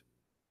worth it.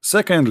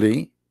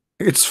 Secondly,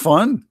 it's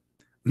fun.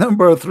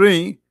 Number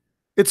three,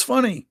 it's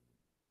funny.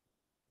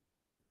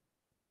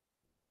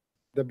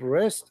 The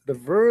verses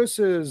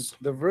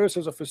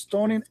of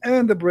stoning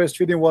and the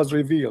breastfeeding was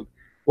revealed.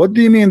 What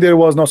do you mean there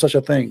was no such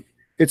a thing?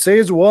 It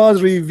says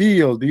was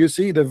revealed. Do you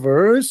see the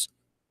verse?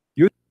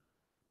 You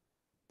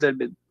A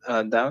bit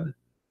down.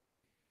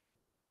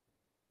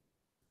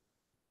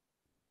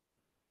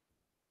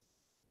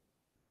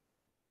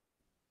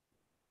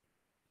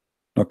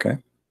 okay.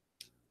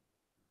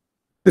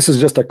 This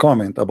is just a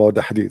comment about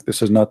the hadith.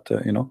 This is not,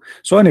 you know.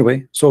 So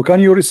anyway, so can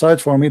you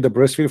recite for me the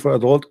breastfeed for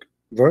adult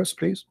verse,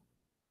 please?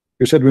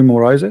 You said we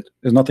memorize it.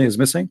 There's nothing is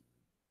missing.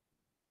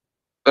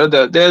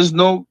 There's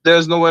no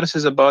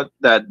verses about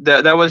that.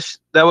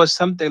 That was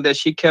something that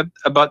she kept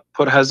about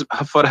for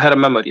her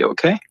memory.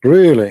 Okay.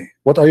 Really?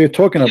 What are you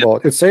talking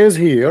about? It says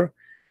here,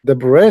 the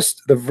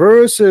verses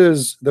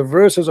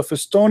of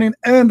stoning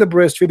and the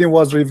breastfeeding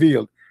was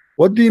revealed.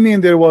 What do you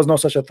mean there was no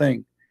such a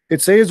thing?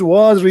 It says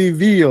was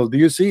revealed. Do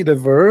you see the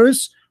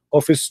verse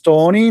of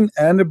stoning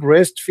and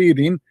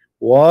breastfeeding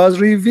was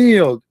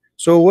revealed?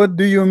 So what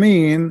do you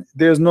mean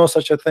there's no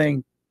such a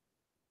thing?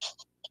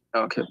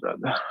 Okay,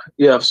 brother.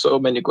 You have so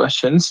many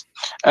questions,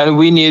 and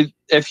we need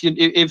if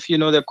you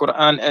know the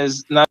Quran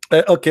is not.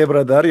 Okay,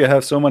 brother, you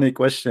have so many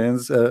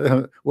questions.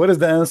 What is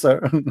the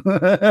answer?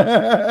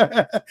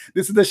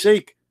 This is the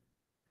sheikh.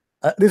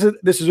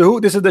 This is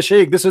who? This is the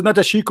sheikh. This is not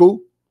a shiku.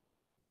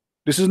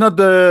 This is not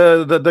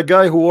the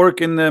guy who work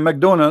in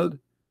McDonald's.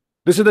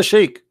 This is the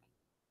sheikh.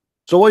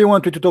 So why you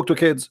want me to talk to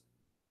kids?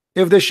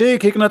 If the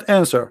sheikh he cannot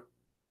answer.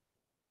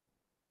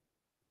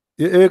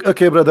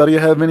 Okay, brother, you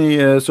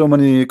have so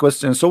many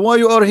questions. So why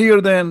you are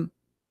here then?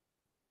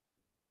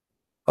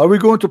 Are we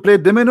going to play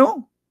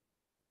domino?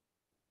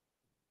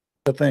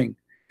 The thing.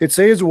 It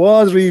says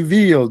was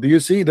revealed. Do you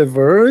see the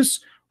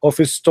verse of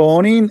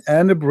stoning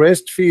and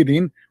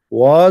breastfeeding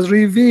was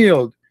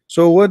revealed?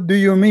 So what do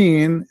you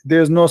mean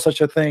there's no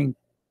such a thing?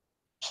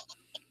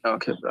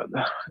 Okay,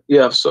 brother. You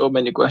have so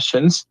many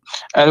questions,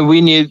 and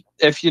we need,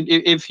 if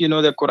you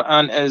know the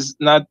Quran is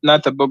not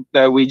a book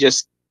that we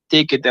just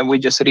take it and we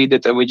just read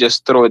it and we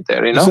just throw it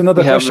there. This is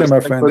another We have question, my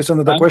respect friend. for This is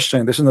another Quran.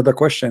 question. This is another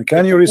question.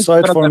 Can you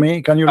recite for Brother,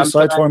 me? Can you I'm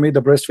recite trying. for me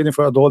the breastfeeding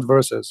for adult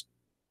verses?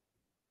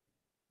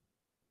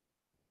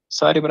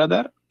 Sorry,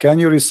 brother. Can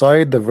you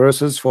recite the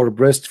verses for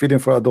breastfeeding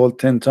for adult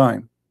 10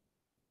 times?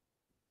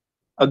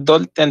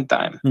 Adult 10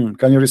 times.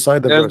 Can you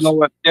recite the verse?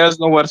 There's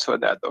no words for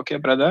that. Okay,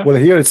 brother. Well,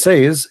 here it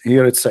says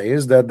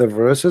that the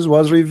verses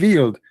was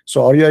revealed.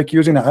 So are you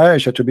accusing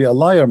Aisha to be a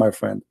liar, my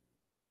friend?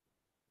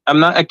 I'm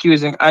not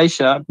accusing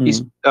Aisha,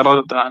 peace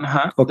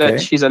anha, that Okay.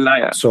 she's a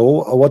liar. So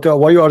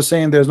why you are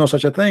saying there's no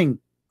such a thing?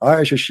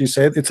 Aisha, she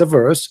said it's a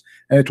verse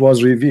and it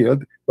was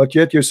revealed, but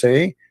yet you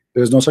say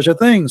there's no such a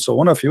thing. So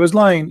one of you is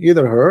lying,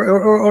 either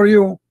her or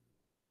you.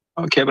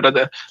 Okay,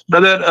 brother.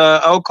 Brother,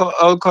 I'll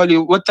call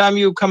you. What time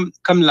you come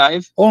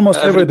live? Almost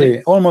every every day?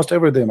 day. Almost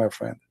every day, my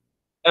friend.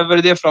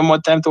 Every day from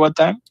what time to what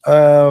time?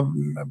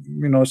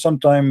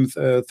 Sometimes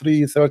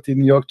 3:30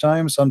 New York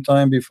time,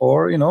 sometime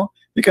before.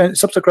 You can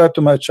subscribe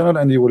to my channel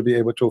and you will be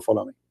able to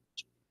follow me.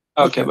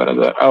 Okay,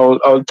 brother.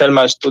 I'll tell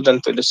my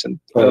student to listen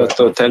All right,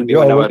 to tell me you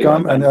are whenever you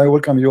welcome, want. and I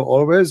welcome you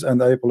always.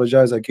 And I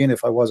apologize again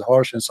if I was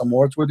harsh in some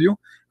words with you.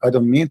 I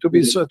don't mean to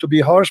be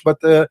harsh, but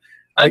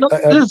I know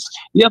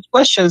you have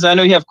questions. I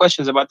know you have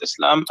questions about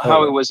Islam,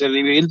 how it was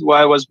revealed,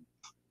 why was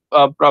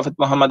Prophet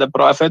Muhammad a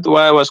prophet,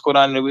 why was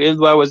Quran revealed,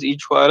 why was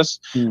each verse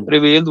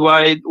revealed,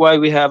 why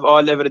we have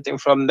everything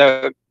from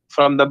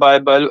the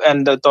Bible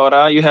and the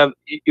Torah.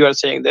 You are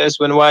saying this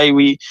when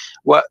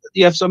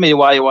you have so many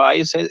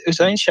why. So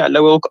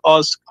inshallah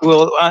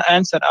we'll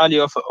answer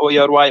all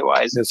your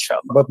whys. Yes,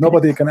 but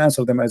nobody can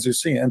answer them, as you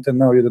see. Until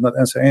now, you did not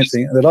answer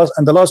anything.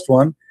 And the last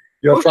one,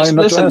 you are trying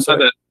not to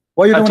answer.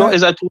 Why you don't?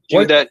 I told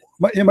you that,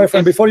 my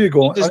friend. Before you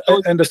go,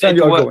 I understand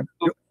you are going.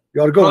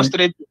 You are going.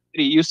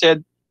 You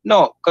said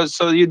no, because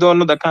so you don't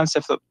know the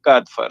concept of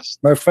God first.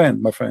 My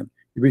friend,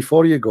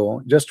 before you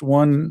go, just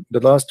the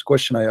last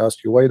question I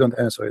asked you, why you don't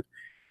answer it?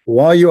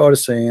 Why you are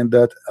saying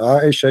that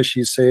Aisha,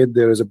 she said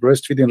there is a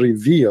breastfeeding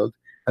revealed,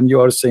 and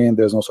you are saying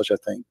there's no such a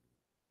thing?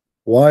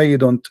 Why you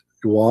don't?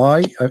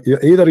 Why?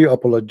 Either you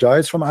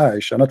apologize from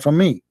Aisha, not from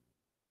me,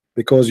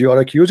 because you are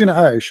accusing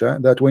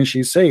Aisha that when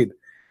she said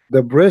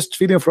the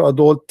breastfeeding for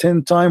adult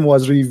 10 times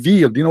was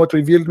revealed. Do you know what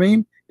revealed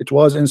mean? It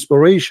was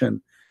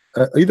inspiration.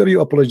 Either you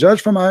apologize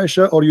from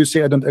Aisha or you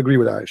say I don't agree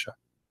with Aisha.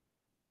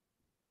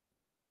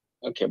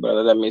 Okay,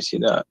 brother, let me see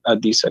the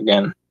hadith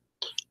again.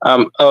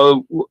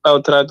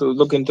 I'll try to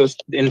look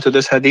into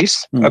this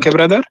hadith. Okay,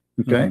 brother.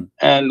 Okay.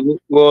 And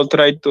we'll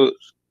try to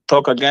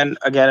talk again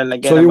and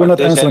again. So you will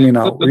not answer me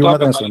now. You will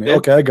not answer me.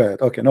 Okay, I got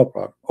it. Okay, no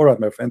problem. All right,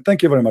 my friend.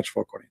 Thank you very much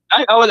for calling.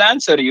 I will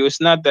answer you.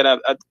 It's not that I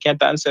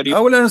can't answer you. I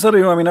will answer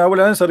you. I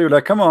will answer you.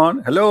 Like, come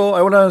on. Hello,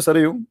 I will answer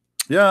you.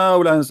 Yeah, I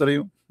will answer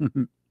you.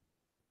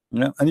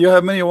 Yeah, and you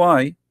have many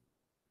why.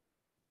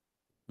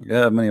 You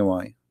have many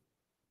why.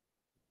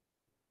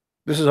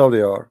 This is how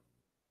they are.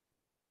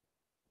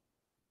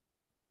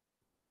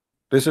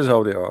 This is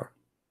how they are.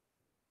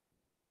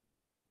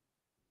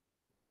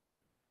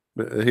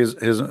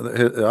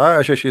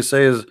 Aisha, she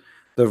says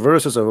the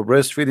verses of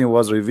breastfeeding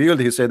was revealed.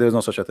 He said there's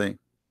no such a thing.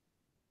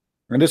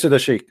 And this is the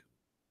Sheikh.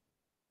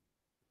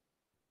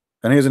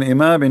 And he's an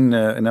imam in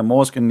a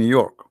mosque in New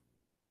York.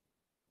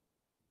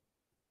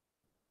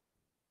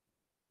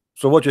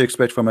 So what do you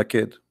expect from a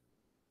kid?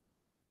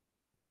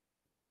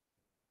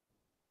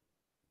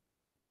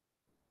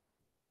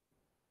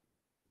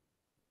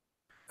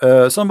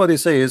 Somebody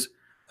says,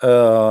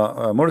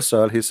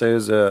 Mursal, he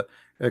says, a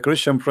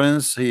Christian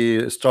prince,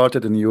 he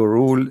started a new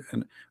rule.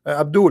 And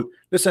Abdul,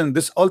 listen,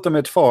 this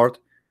ultimate fart,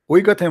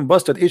 we got him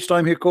busted each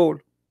time he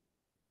called.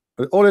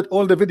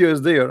 All the video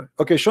is there.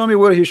 Okay, show me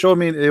where he showed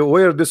me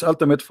where this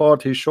ultimate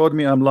fart he showed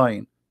me I'm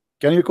lying.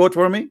 Can you quote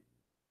for me?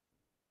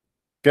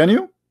 Can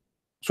you?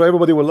 So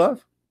everybody will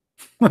laugh.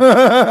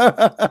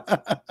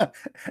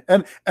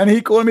 and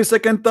he called me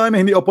second time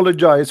and he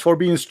apologized for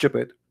being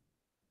stupid.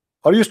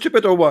 Are you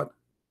stupid or what?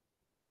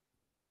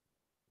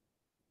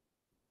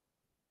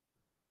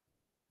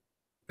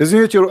 Isn't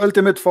it your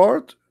ultimate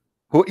fart?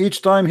 Who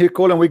each time he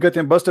called and we get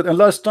him busted, and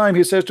last time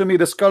he says to me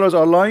the scholars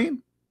are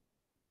lying.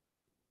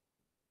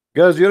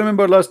 Guys, you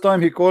remember last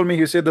time he called me,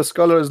 he said the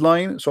scholar is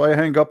lying, so I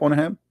hang up on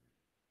him.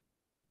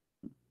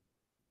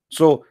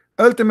 So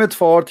ultimate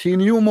fart, he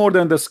knew more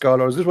than the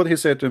scholars. This is what he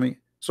said to me.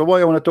 So why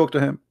I want to talk to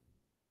him?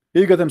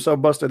 He got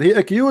himself busted. He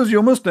accused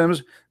you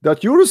Muslims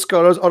that your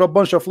scholars are a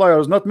bunch of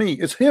liars, not me.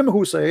 It's him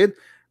who said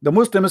the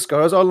Muslim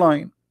scholars are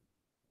lying.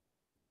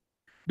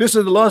 This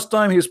is the last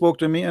time he spoke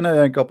to me, and I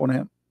hang up on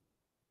him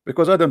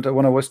because I don't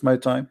want to waste my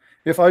time.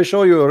 If I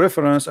show you a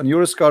reference and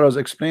your scholars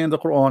explain the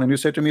Quran and you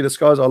say to me the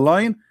scholars are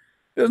lying,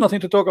 there's nothing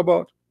to talk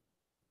about.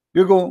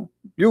 You go,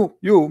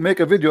 you make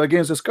a video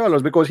against the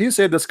scholars because he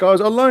said the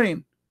scholars are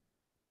lying.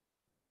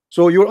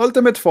 So your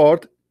ultimate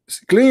fart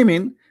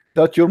claiming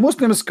that your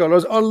Muslim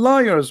scholars are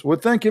liars. Well,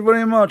 thank you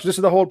very much. This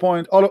is the whole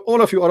point.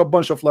 All of you are a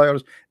bunch of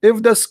liars.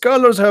 If the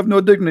scholars have no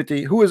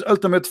dignity, who is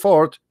ultimate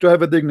fault to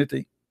have a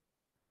dignity?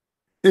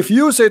 If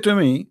you say to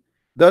me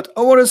that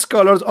our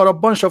scholars are a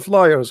bunch of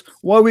liars,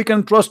 why we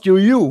can trust you,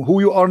 who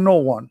you are no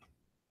one?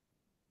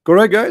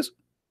 Correct, guys?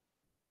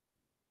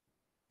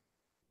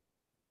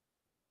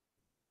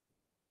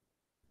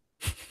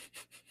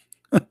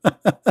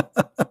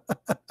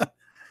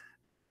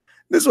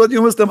 This is what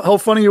you must have, how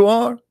funny you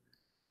are.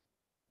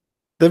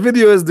 The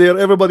video is there,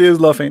 everybody is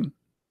laughing.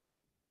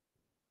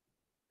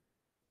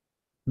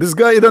 This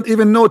guy don't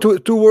even know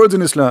two words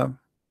in Islam.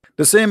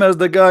 The same as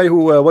the guy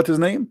who, what his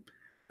name?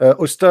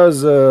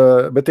 Ustaz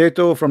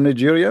Potato from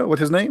Nigeria. What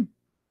his name?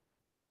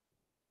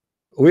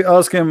 We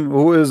ask him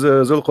who is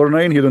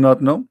Zulqarnain. He do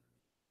not know.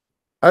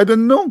 I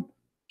don't know.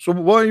 So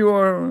why you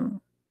are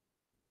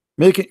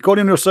making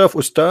calling yourself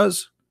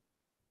Ustaz?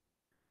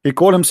 He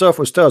called himself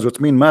Ustaz, which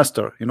means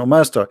master. You know,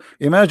 master.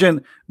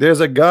 Imagine there's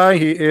a guy.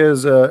 He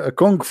is a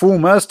kung fu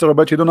master,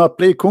 but you do not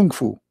play kung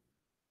fu.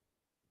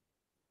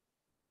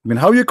 I mean,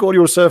 how you call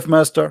yourself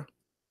master?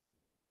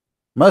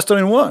 Master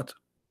in what?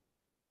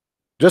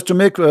 Just to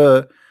make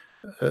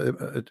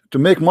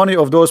money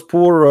of those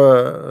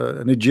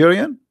poor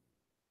Nigerian?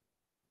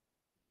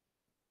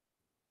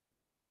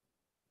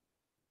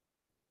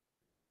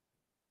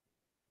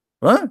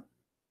 Right?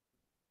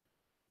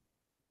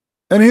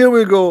 And here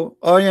we go.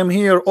 I am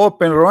here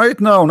open right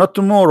now, not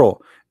tomorrow.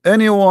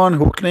 Anyone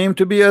who claim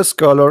to be a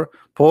scholar,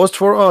 post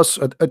for us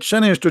a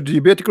challenge to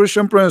debate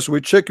Christian Prince. We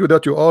check you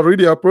that you are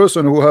really a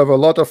person who have a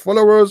lot of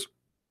followers,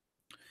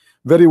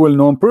 very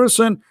well-known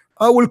person.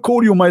 I will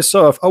call you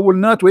myself. I will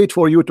not wait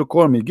for you to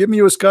call me. Give me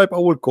your Skype. I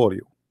will call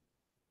you.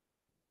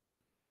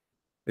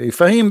 Hey,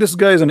 Fahim, this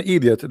guy is an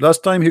idiot.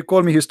 Last time he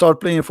called me, he started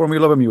playing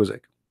Formula Love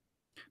music.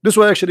 This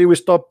way, actually, we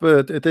stop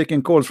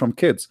taking calls from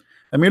kids.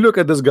 I mean, look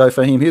at this guy,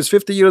 Fahim. He's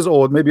 50 years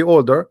old, maybe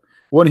older.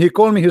 When he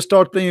called me, he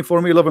started playing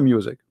Formula Love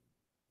music.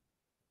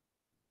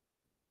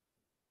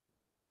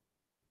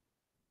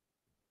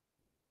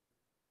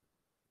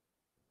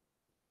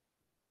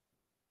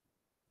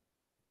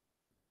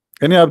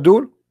 Any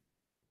Abdul?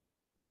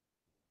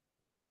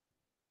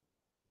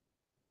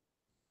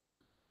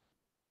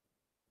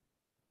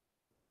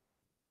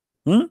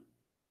 Hmm?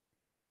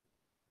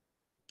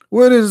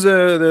 Where is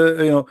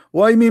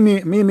why Mimi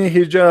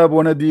Hijab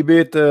wanna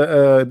debate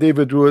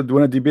David Wood,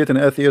 wanna debate an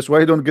atheist? Why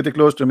he don't get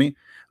close to me?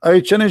 I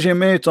challenge him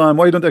many times.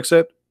 Why he don't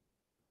accept?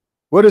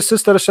 Where is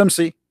Sister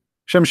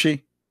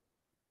Shamshi?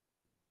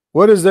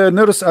 Where is the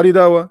nurse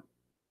Aridawa?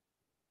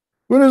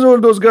 Where is all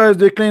those guys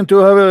they claim to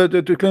have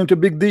to claim to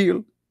big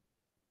deal?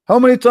 How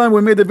many times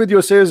we made a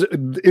video says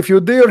if you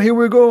dare, here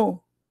we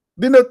go.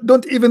 They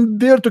don't even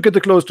dare to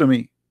get close to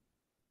me.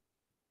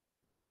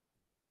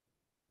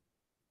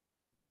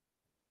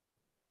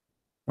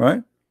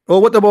 Right? Oh,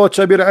 what about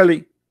Shabir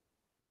Ali?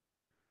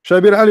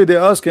 Shabir Ali, they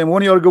ask him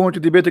when you are going to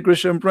debate a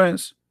Christian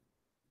Prince.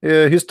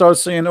 He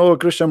starts saying, "Oh,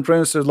 Christian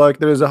Prince is like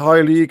there is a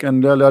high leak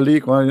and a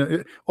leak."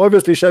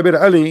 Obviously, Shabir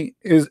Ali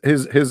is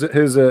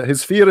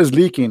his fear is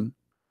leaking.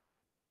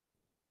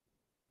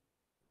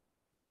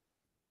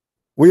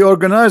 We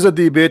organized a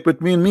debate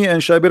between me and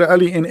Shabir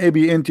Ali in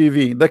ABN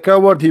TV. The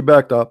coward, he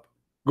backed up.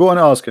 Go and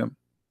ask him.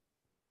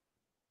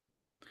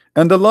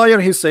 And the liar,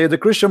 he said, the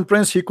Christian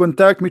Prince, he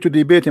contacted me to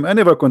debate him. I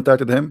never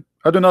contacted him.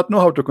 I do not know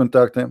how to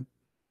contact him.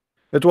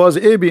 It was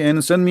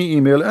ABN send me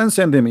email and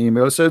send him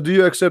email. Said, do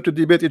you accept to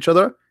debate each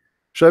other?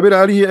 Shabir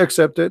Ali, he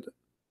accepted.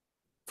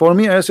 For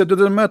me, I said, it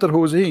doesn't matter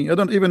who is he. I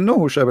don't even know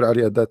who Shabir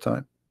Ali at that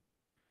time.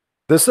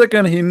 The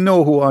second he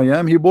know who I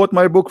am, he bought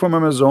my book from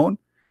Amazon.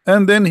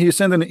 And then he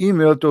sent an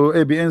email to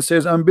ABN,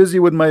 says, I'm busy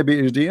with my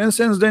PhD. And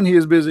since then, he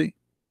is busy.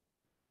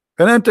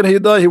 And until he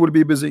die, he will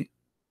be busy.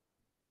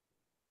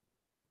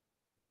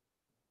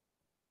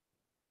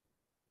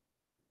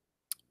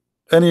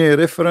 Any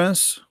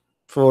reference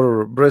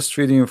for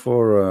breastfeeding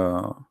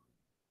for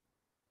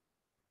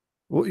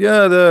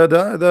yeah,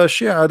 the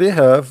Shia they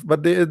have,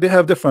 but they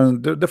have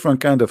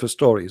different kind of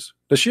stories.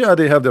 The Shia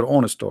they have their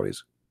own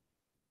stories.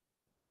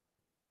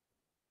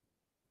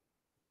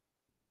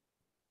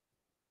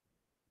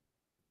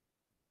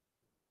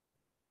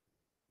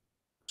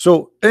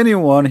 So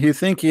anyone he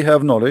think he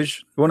have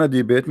knowledge wanna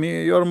debate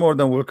me, you're more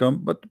than welcome,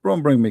 but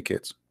don't bring me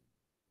kids.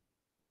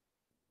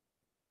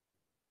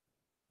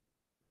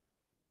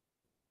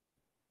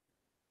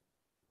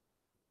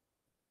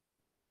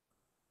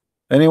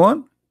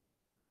 Anyone?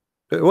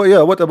 Well,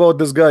 yeah, what about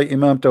this guy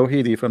Imam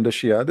Tawhidi from the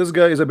Shia? This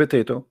guy is a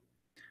potato.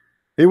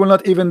 He will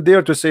not even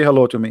dare to say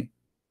hello to me.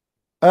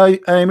 I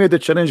made a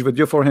challenge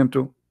video for him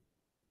too.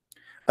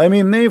 I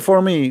mean, name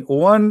for me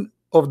one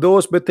of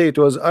those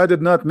potatoes I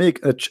did not make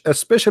a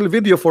special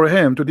video for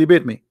him to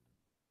debate me.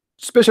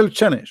 Special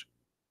challenge.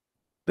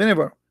 They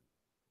never.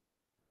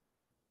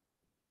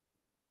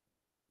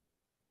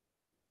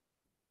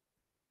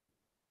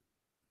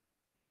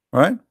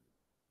 Right?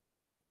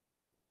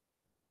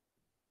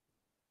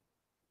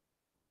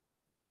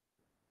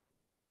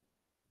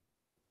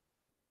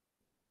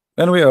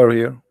 And we are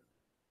here.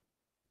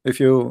 If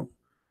you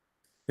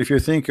If you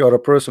think you are a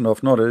person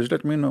of knowledge,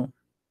 let me know.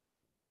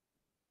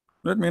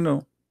 Let me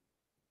know.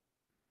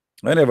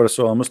 I never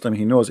saw a Muslim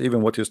he knows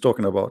even what he's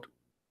talking about.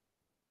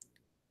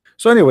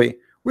 So anyway,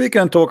 we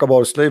can talk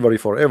about slavery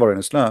forever in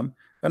Islam,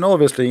 and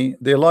obviously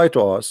they lie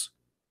to us,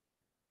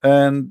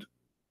 and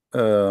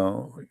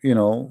you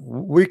know,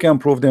 we can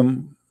prove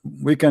them,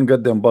 we can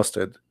get them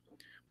busted.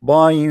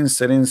 Buying,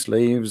 selling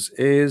slaves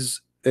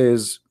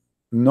is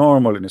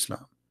normal in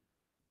Islam.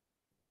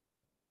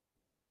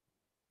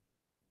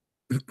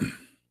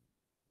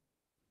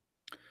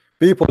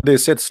 People they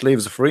set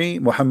slaves free.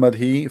 Muhammad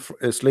he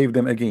enslaved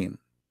them again.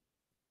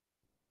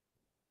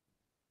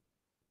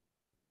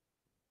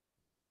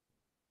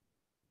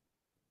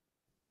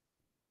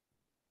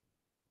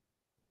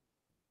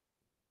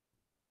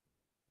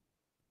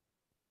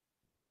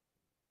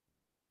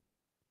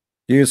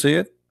 You see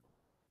it?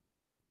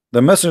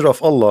 The messenger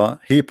of Allah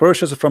he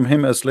purchased from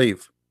him a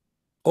slave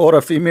or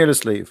a female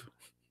slave.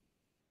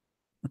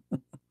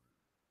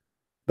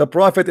 The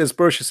prophet is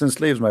purchasing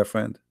slaves, my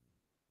friend.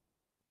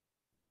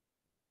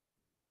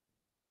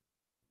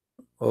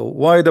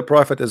 Why the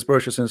prophet is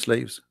purchasing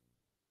slaves?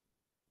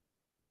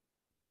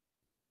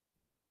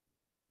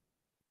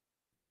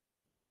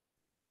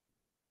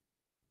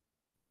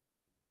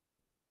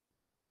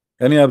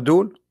 Any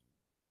Abdul?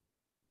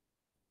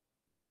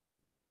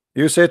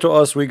 You say to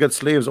us we get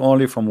slaves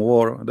only from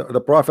war.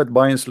 The prophet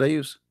buying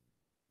slaves?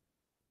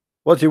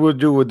 What he would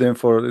do with them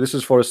for? This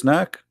is for a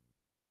snack?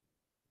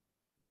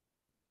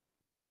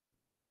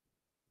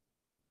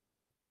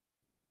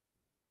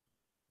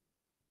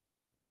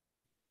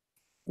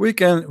 We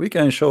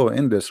can show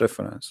in this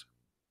reference.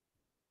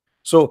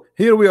 So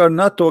here we are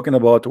not talking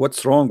about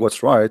what's wrong,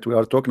 what's right. We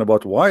are talking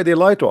about why they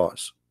lie to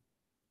us.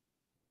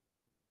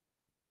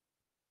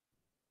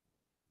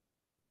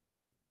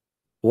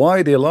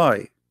 Why they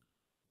lie.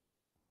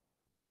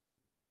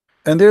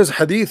 And there's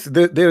hadith,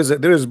 there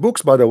is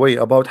books, by the way,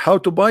 about how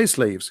to buy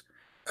slaves.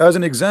 As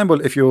an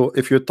example, if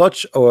you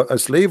touch a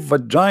slave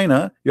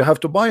vagina, you have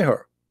to buy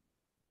her.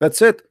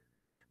 That's it.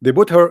 They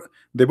put her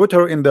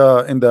in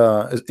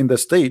the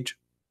stage.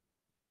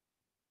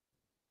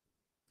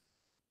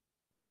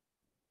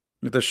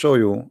 Let us show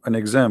you an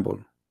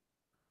example.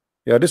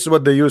 Yeah, this is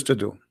what they used to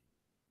do.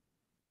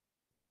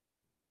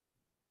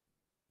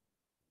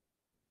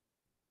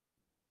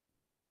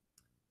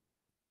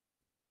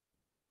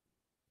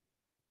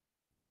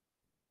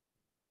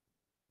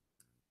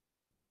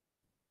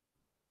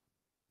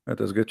 Let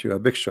us get you a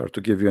picture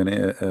to give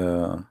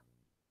you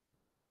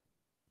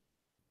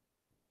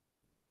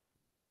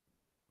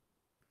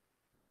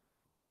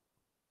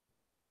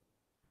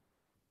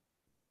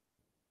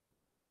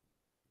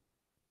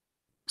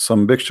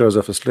some pictures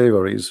of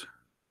slaveries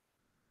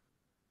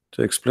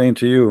to explain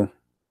to you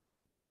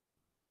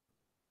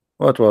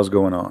what was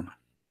going on.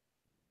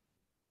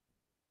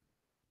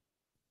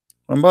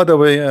 And by the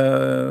way,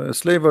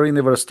 slavery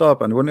never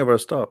stop and will never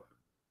stop.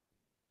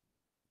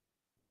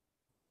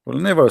 Will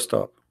never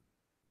stop.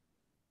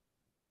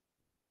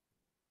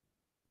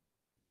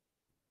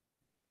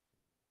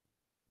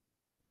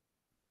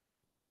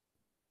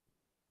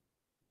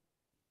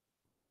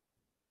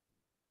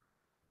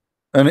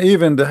 And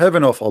even the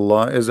heaven of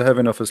Allah is the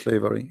heaven of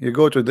slavery. You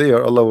go to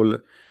there,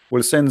 Allah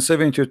will send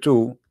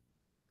 72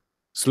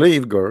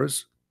 slave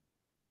girls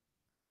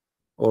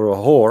or a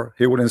whore.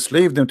 He will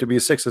enslave them to be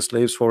sex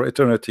slaves for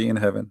eternity in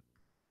heaven.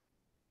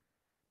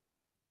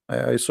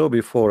 I saw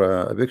before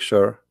a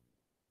picture.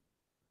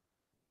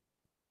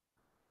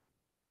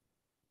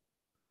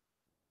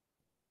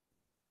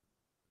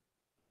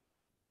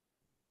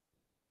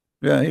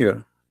 Yeah,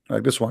 here,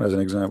 like this one as an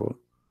example.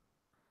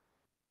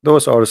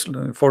 Those are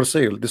for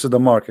sale. This is the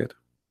market.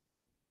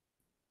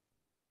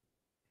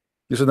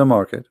 This is the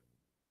market.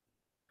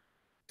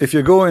 If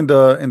you go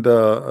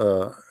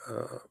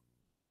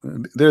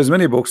there's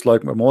many books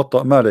like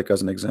Muwatta Malik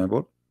as an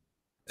example.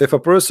 If a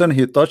person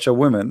he touch a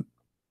woman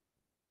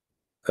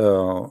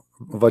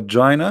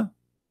vagina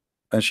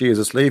and she is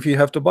a slave, you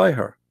have to buy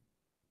her.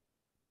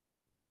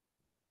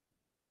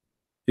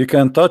 You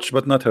can touch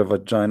but not her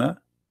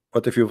vagina.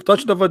 But if you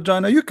touch the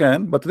vagina, you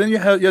can. But then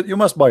you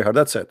must buy her.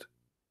 That's it.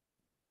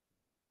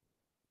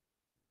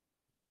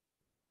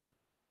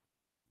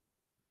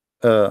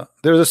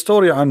 There's a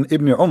story on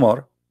Ibn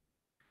Umar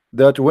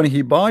that when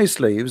he buys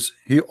slaves,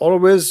 he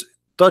always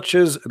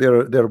touches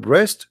their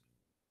breast.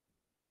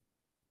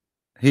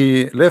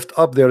 He lift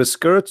up their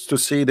skirts to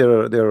see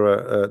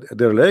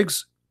their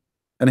legs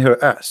and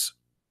her ass.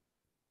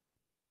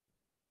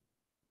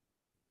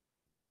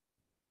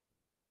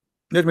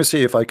 Let me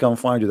see if I can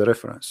find you the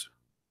reference.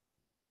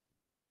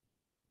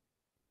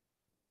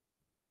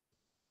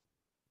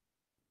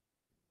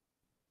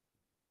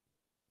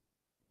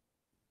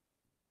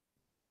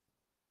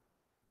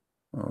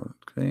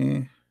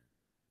 Okay.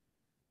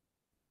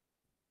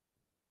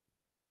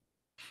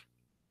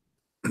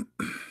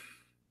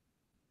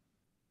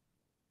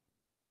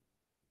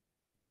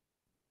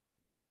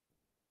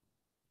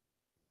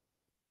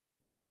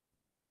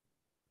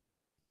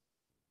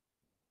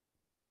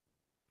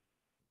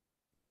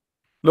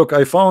 Look,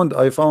 I found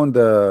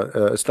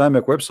the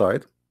Islamic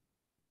website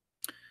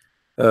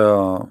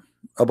uh,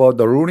 about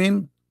the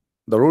ruling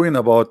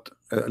about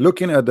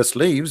looking at the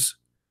slaves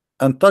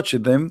and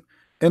touching them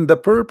in the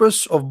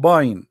purpose of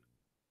buying.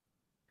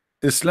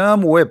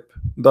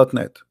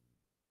 Islamweb.net.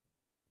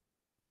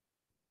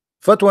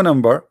 Fatwa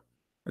number.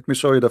 Let me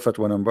show you the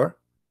fatwa number.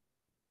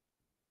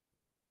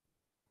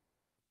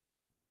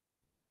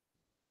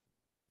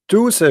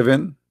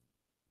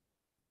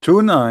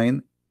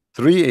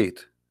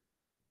 272938.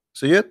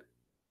 See it?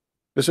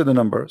 This is the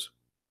numbers.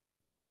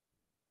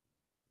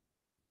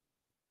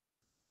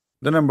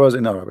 The numbers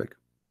in Arabic.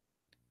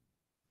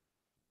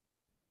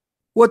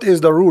 What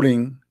is the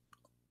ruling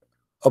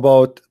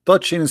about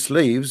touching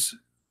slaves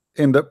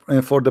in the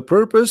for the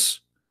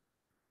purpose,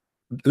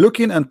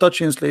 looking and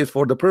touching slaves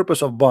for the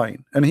purpose of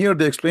buying? And here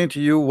they explain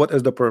to you what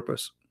is the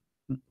purpose.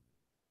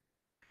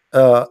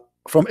 uh,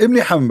 from Ibn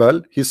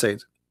Hanbal, he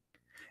says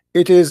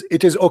it is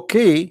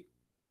okay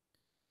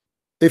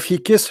if he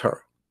kissed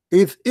her,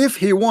 if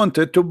he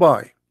wanted to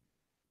buy.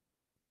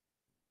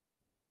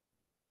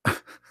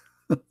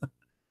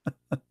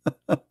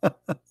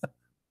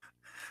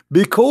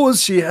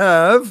 Because she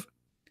have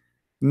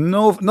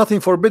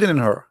nothing forbidden in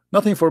her,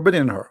 nothing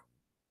forbidden in her.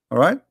 All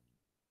right.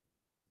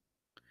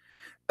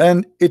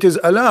 And it is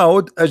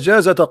allowed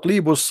أجاز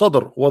تقليب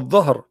الصدر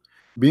والظهر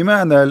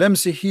بمعنى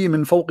لمسه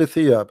من فوق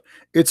الثياب.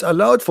 It's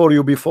allowed for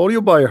you before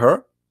you buy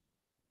her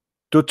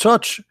to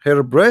touch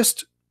her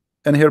breast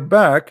and her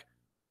back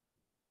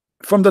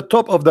from the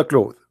top of the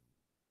cloth.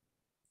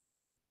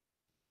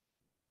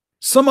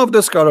 Some of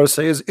the scholars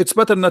says it's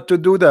better not to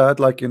do that,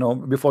 like,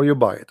 before you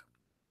buy it.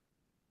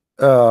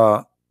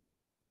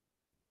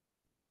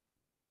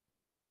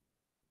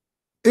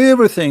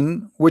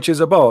 Everything which is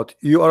about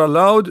you are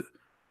allowed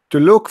to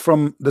look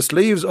from the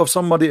sleeves of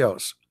somebody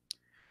else,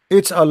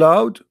 it's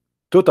allowed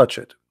to touch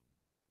it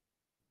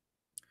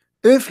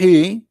if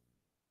he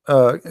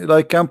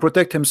like can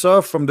protect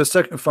himself from the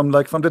from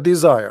the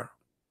desire,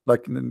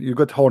 like you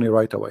get horny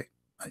right away,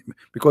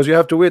 because you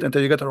have to wait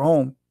until you get her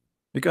home.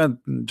 You can't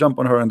jump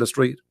on her in the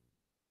street.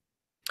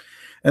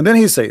 And then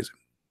he says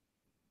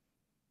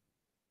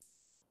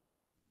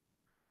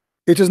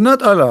it is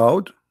not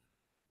allowed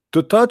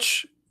to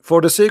touch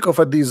for the sake of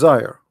a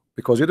desire,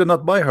 because you did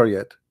not buy her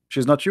yet.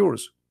 She's not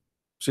yours.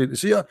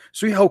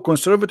 See how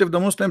conservative the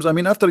Muslims. I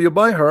mean, after you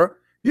buy her,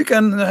 you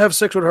can have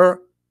sex with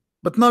her,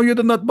 but now you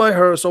did not buy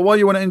her, so why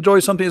you want to enjoy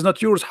something is not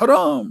yours?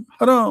 Haram,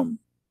 haram.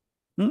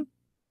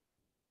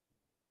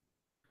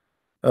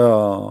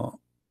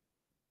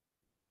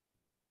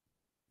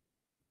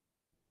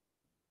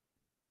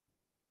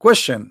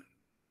 Question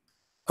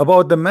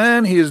about the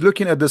man. He is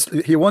looking at this.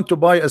 He want to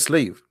buy a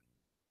slave.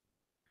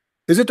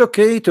 Is it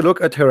okay to look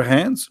at her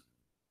hands?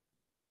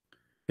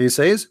 He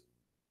says,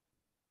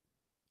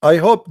 I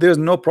hope there's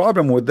no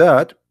problem with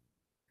that.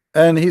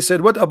 And he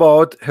said, what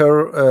about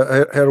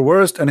her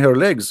waist and her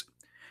legs?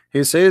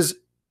 He says,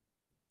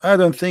 I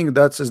don't think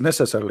that's as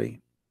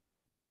necessarily.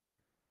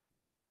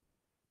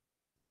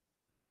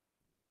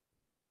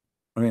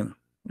 I mean,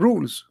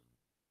 rules.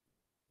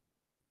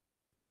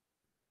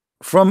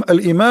 From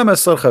Al-Imam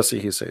Al-Sarkhasi,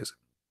 he says,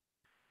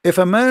 if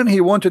a man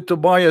he wanted to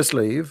buy a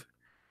slave,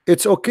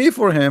 it's okay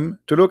for him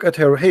to look at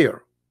her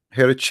hair,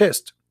 her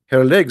chest,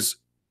 her legs,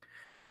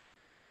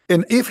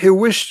 and if he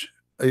wished,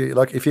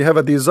 like if you have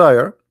a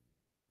desire,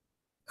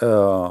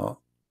 because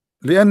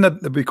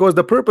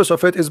the purpose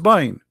of it is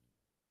buying,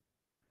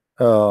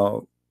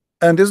 and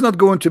it's not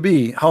going to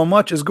be how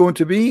much is going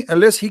to be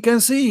unless he can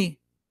see.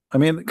 I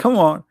mean, come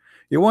on,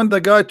 you want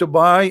the guy to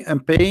buy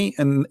and pay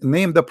and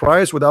name the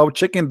price without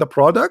checking the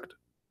product?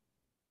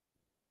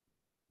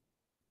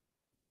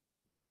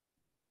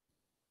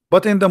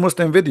 But in the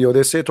Muslim video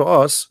they say to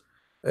us,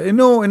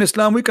 no, in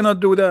Islam we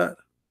cannot do that.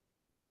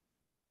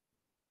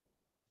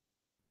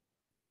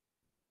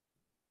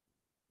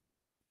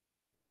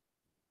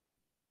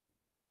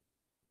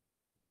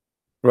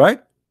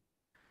 Right?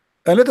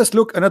 And let us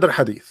look another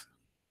hadith.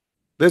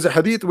 There's a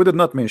hadith we did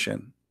not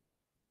mention.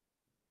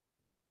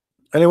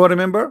 Anyone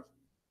remember?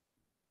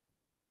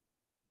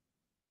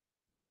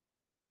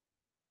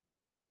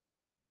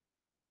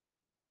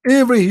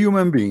 Every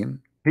human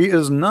being, he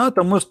is not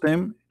a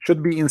Muslim,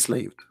 should be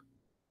enslaved.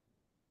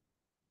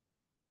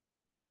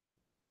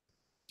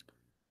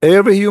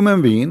 Every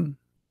human being,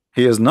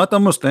 he is not a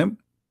Muslim,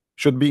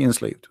 should be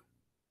enslaved.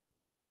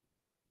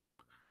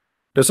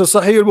 This is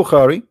Sahih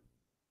al-Bukhari.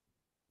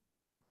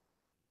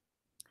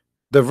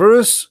 The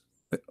verse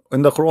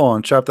in the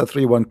Quran, chapter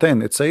 3,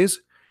 110, it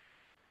says,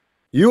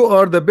 you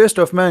are the best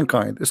of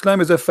mankind.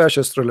 Islam is a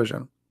fascist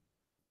religion.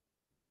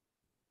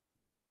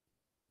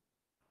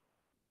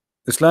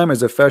 Islam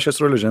is a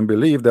fascist religion.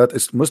 Believe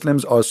that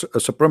Muslims are a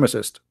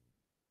supremacist.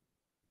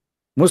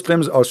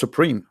 Muslims are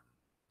supreme.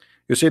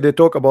 You see, they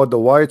talk about the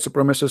white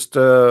supremacist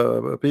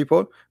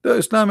people. The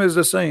Islam is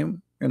the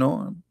same,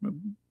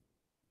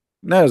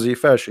 Nazi,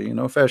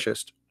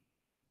 fascist.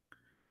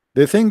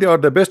 They think they are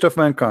the best of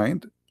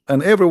mankind,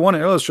 and everyone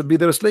else should be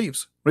their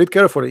slaves. Read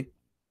carefully.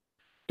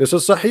 This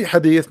is Sahih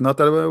hadith, not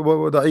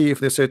da'if,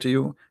 they say to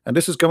you. And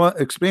this is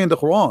explained in the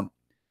Quran.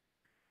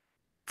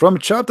 From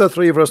chapter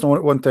 3, verse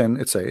 110,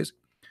 it says,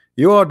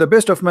 you are the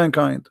best of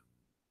mankind.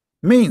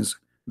 Means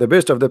the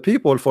best of the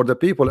people for the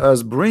people,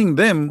 as bring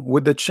them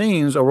with the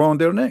chains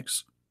around their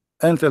necks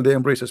until they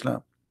embrace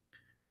Islam.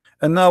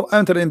 And now,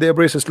 until they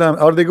embrace Islam,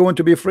 are they going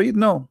to be freed?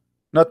 No,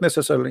 not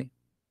necessarily.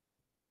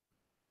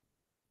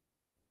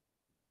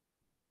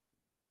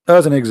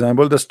 As an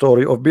example, the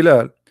story of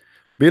Bilal.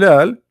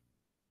 Bilal,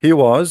 he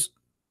was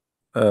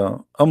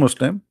a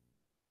Muslim.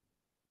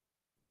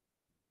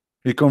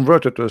 He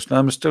converted to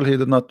Islam. Still,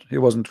 he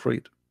wasn't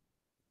freed.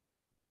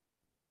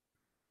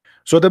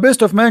 So the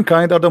best of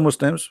mankind are the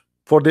Muslims,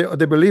 for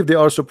they believe they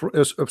are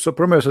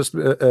supremacist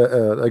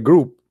a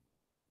group.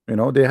 You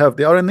know, they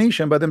are a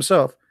nation by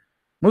themselves.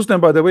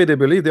 Muslim, by the way, they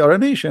believe they are a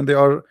nation. They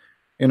are,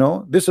 you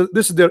know, this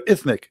is their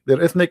ethnic.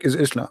 Their ethnic is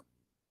Islam.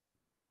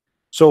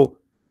 So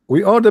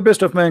we are the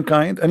best of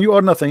mankind, and you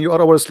are nothing. You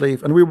are our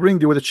slave, and we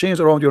bring you with the chains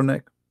around your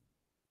neck.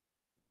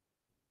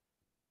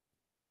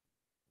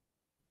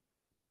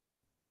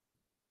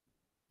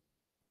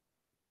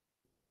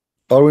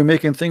 Are we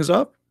making things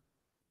up?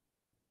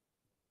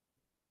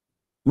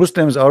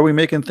 Muslims, are we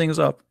making things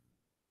up?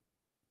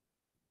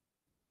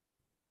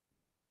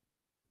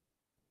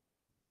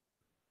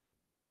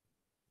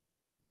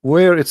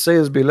 Where it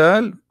says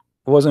Bilal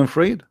wasn't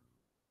freed?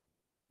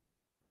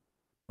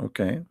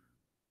 Okay.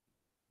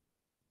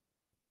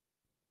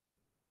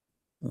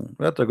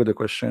 That's a good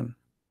question.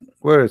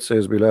 Where it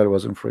says Bilal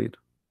wasn't freed?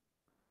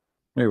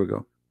 Here we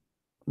go.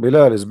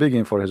 Bilal is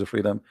begging for his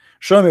freedom.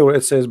 Show me where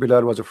it says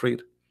Bilal was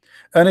freed.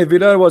 And if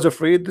Bilal was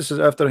freed, this is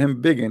after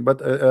him begging.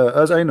 But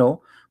as I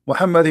know,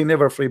 Muhammad, he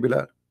never free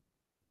Bilal.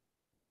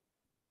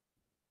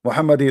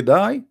 Muhammad, he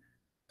died,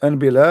 and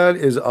Bilal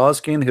is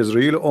asking his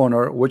real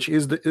owner, which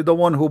is the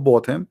one who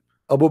bought him,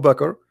 Abu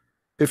Bakr,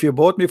 if you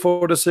bought me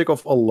for the sake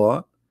of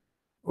Allah,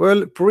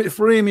 well,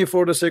 free me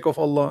for the sake of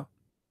Allah.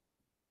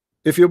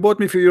 If you bought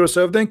me for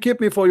yourself, then keep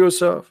me for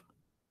yourself.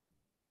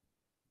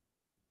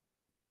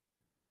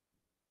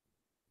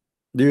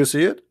 Do you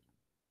see it?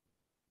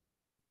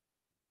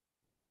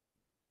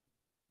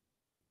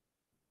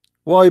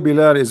 Why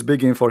Bilal is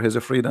begging for his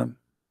freedom?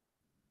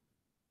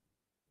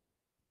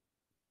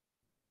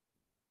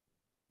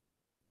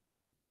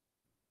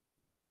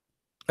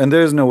 And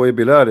there is no way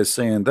Bilal is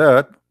saying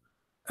that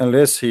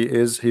unless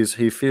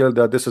he feel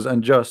that this is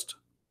unjust.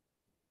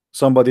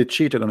 Somebody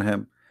cheated on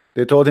him.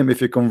 They told him, if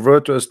you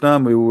convert to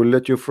Islam, we will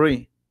let you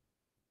free.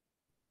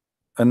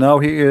 And now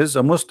he is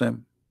a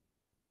Muslim.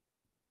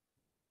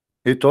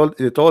 He told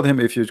him,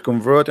 if you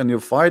convert and you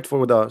fight for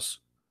with us.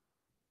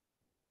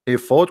 He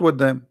fought with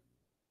them.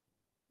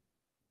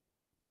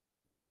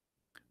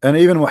 And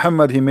even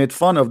Muhammad, he made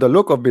fun of the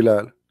look of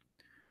Bilal.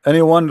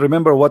 Anyone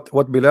remember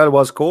what Bilal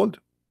was called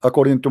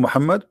according to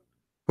Muhammad?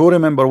 Who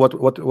remember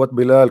what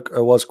Bilal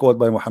was called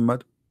by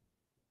Muhammad?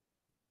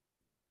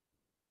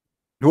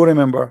 Who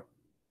remember?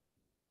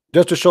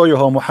 Just to show you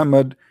how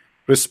Muhammad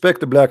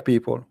respect black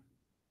people.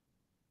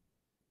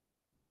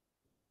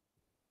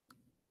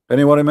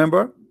 Anyone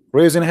remember?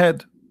 Raising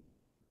head.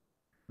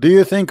 Do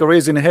you think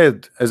raising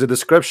head as a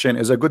description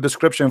is a good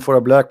description for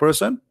a black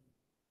person?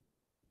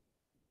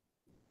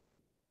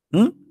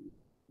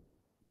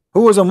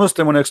 Who is a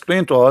Muslim and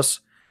explain to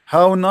us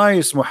how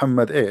nice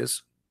Muhammad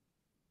is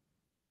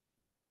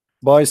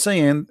by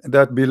saying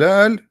that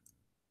Bilal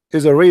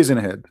is a raising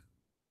head?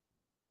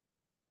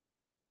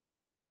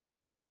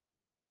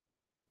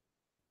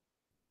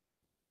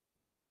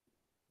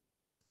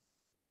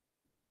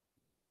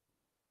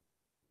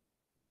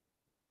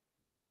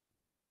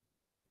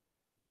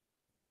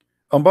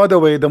 And by the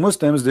way, the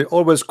Muslims, they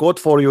always quote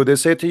for you. They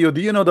say to you, do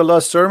you know the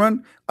last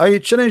sermon? I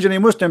challenge any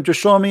Muslim to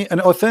show me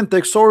an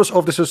authentic source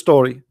of this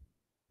story.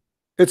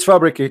 It's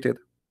fabricated.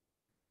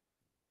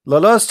 The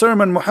last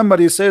sermon,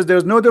 Muhammad, he says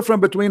there's no difference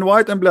between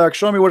white and black.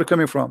 Show me where it's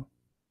coming from.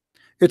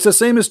 It's the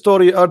same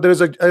story. There's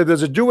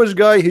a Jewish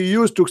guy who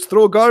used to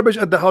throw garbage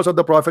at the house of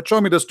the Prophet.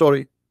 Show me the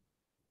story.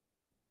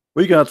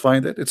 We cannot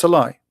find it. It's a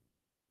lie.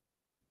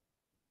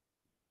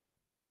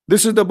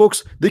 This is the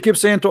books. They keep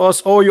saying to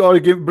us, oh, you are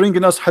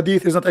bringing us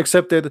hadith is not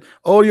accepted.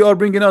 Oh, you are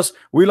bringing us,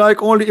 we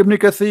like only Ibn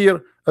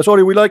Kathir.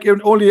 Sorry, we like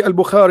only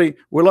Al-Bukhari.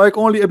 We like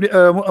only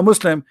a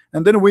Muslim.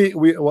 And then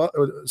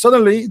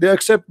suddenly they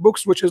accept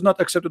books which is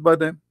not accepted by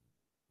them.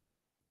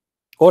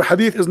 Or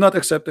hadith is not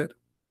accepted.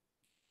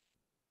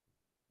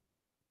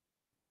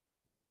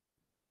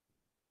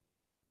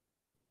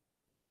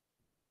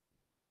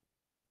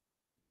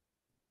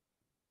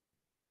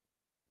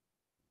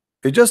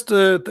 You just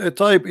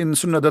type in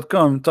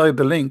sunnah.com, type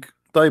the link,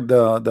 type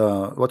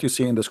the what you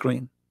see in the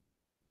screen.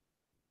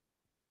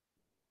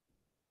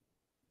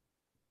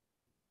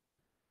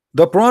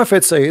 The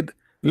Prophet said,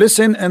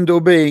 listen and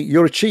obey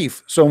your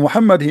chief. So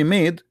Muhammad, he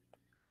made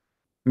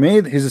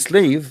his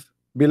slave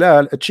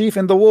Bilal a chief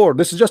in the war.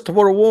 This is just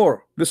for a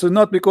war. This is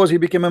not because he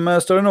became a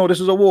master. No, this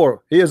is a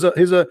war. He's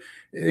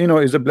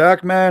a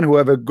black man who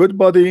have a good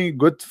body,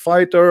 good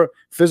fighter,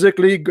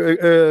 physically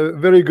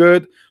very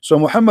good. So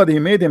Muhammad, he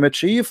made him a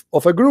chief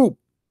of a group.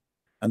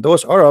 And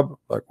those Arab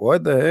like,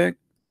 what the heck?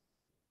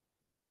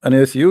 An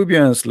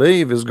Ethiopian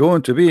slave is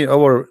going to be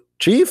our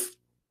chief?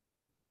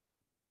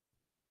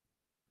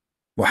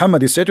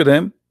 Muhammad, he said to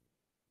them,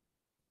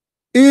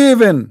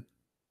 even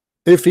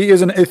if he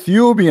is an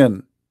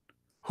Ethiopian,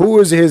 who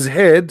is his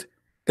head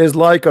is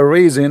like a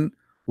raisin,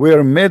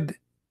 were made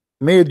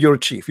your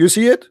chief. You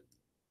see it?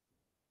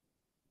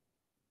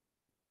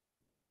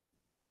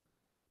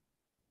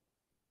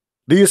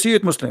 Do you see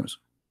it, Muslims?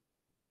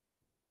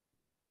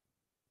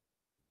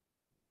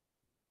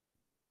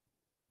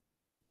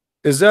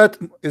 Is that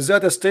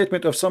a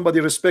statement of somebody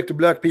respect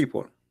black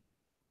people?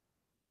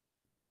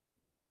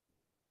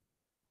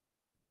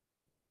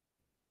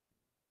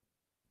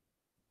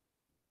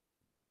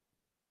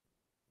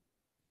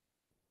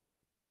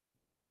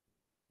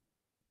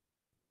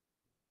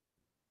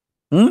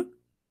 Hmm?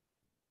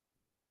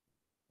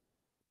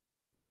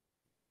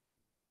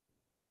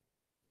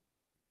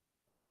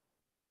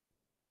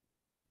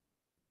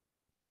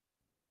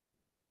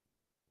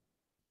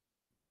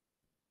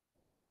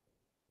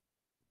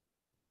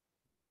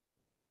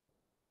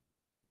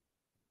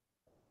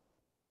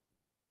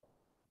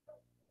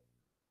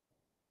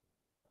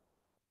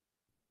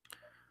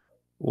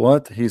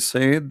 What he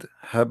said,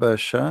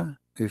 Habasha,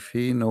 if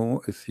he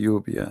know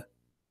Ethiopia.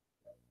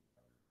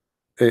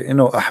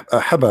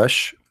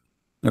 Habash.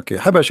 Okay,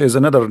 Habash is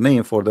another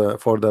name for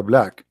the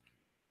black.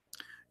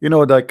 You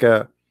know, like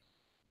uh,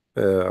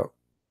 the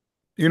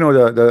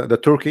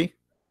turkey,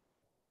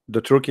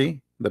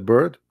 the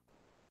bird.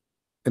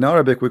 In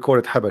Arabic, we call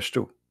it Habash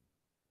too,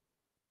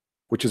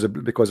 which is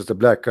because it's a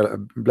black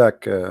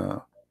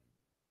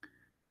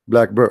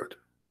bird.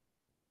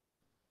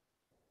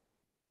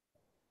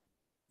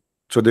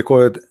 So they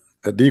call it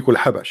a Dikul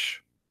Habash.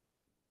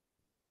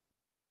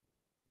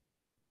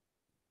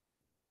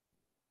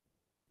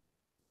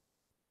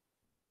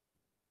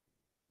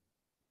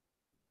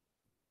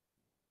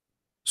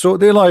 So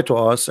they lie to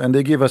us and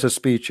they give us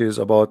speeches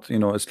about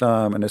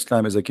Islam, and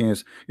Islam is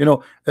against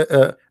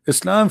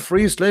Islam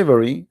free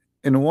slavery.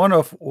 In one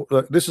of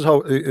this is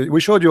how we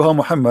showed you how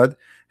Muhammad,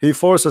 he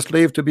forced a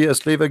slave to be a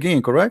slave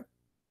again, correct?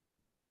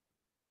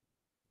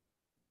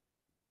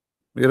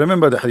 You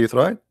remember the hadith,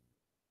 right?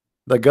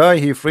 The guy,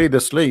 he freed the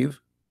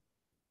slave.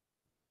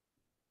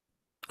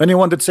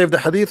 Anyone that saved the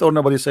hadith, or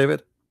nobody saved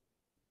it?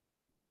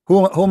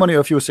 Who many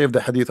of you saved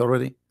the hadith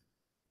already?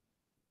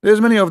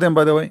 There's many of them,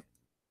 by the way.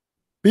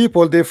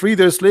 People, they free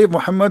their slave.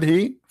 Muhammad,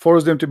 he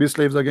forced them to be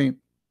slaves again.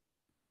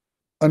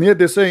 And yet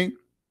they say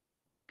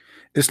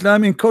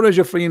Islam encourage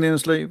a free and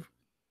slave.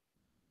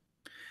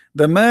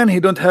 The man, he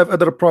don't have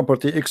other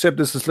property except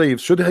this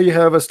slave. Should he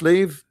have a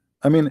slave?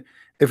 I mean,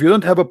 if you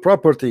don't have a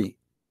property,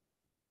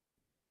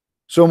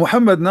 so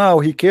Muhammad now,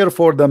 he care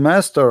for the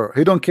master,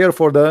 he don't care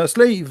for the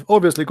slave,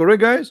 obviously,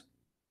 correct, guys?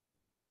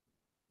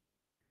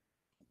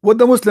 What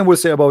the Muslim will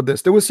say about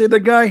this? They will say the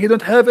guy, he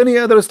don't have any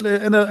other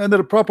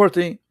other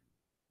property.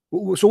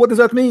 So what does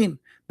that mean?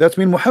 That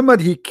means Muhammad,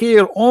 he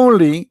care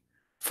only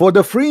for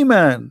the free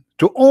man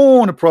to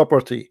own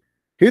property.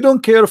 He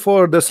don't care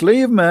for the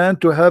slave man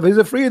to have his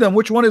freedom.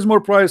 Which one is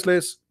more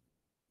priceless?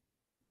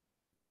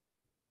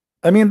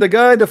 I mean, the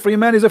guy, the free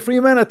man, is a free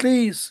man. At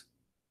least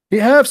he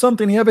have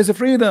something, he have his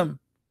freedom.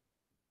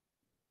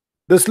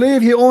 The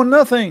slave, he own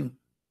nothing.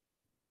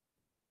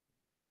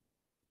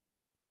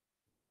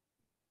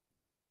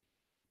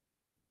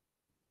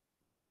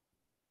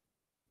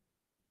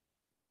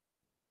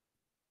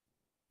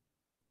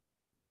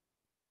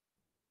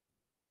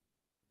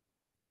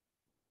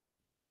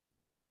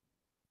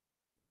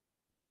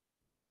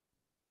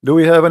 Do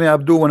we have any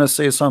Abdul want to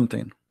say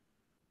something?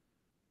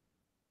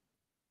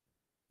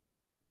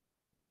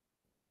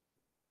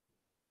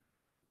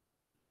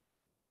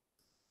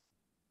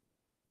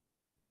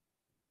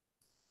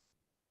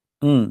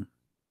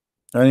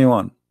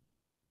 Anyone?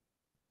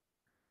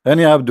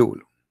 Any Abdul?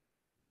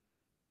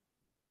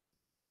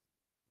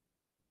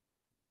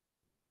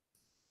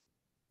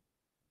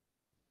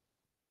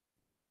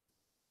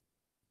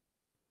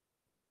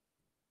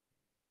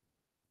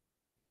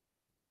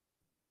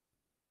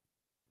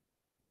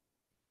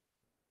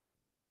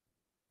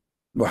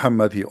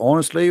 Muhammad, he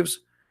owns slaves.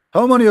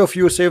 How many of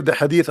you saved the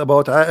hadith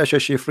about Aisha,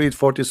 she freed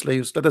 40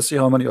 slaves? Let us see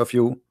how many of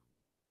you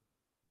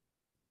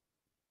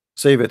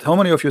save it. How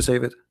many of you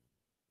save it?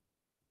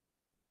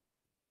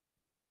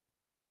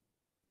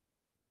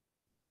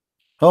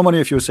 How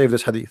many of you save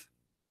this hadith?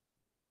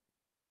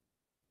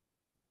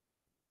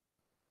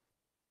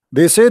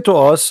 They say to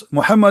us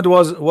Muhammad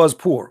was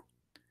poor.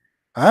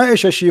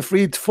 Aisha, she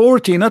freed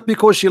 40, not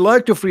because she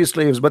liked to free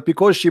slaves, but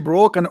because she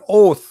broke an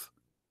oath.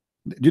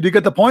 Did you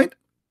get the point?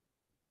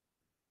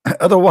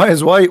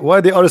 Otherwise,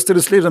 why they are still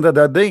slaves until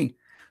that day?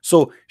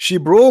 So she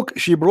broke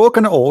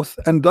an oath,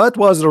 and that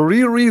was the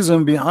real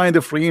reason behind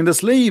the freeing the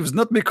slaves,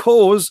 not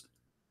because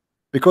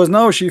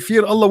now she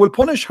feared Allah will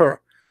punish her,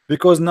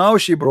 because now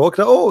she broke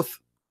the oath.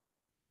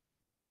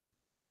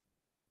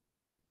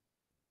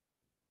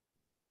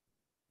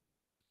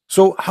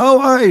 So how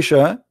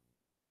Aisha,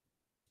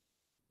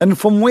 and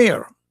from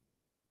where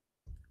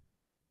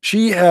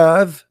she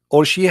had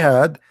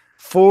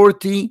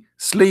 40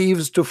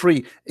 slaves to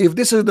free. If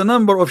this is the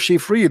number of she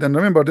freed, and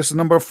remember this is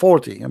number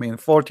 40. I mean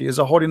 40 is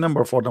a holy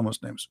number for the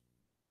Muslims.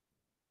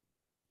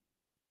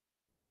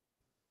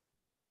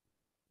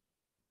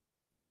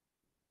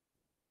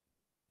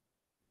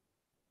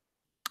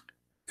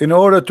 In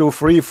order to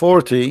free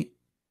 40,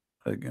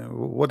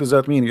 what does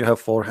that mean? You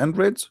have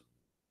 400s,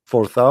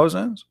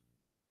 4,000s,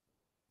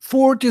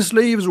 40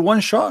 slaves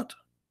one shot.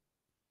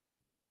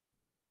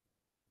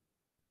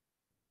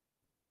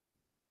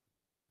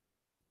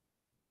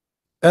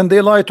 And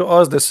they lie to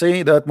us. They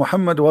say that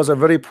Muhammad was a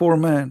very poor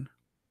man.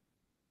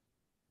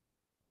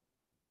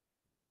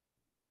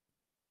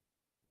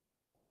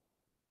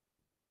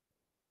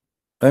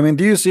 I mean,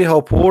 do you see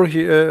how poor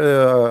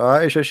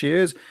Aisha she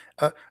is?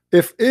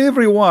 If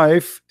every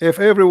wife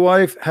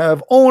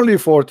have only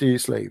 40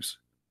 slaves,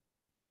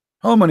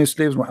 how many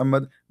slaves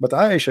Muhammad? But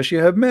Aisha she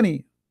have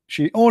many.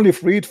 She only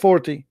freed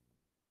 40.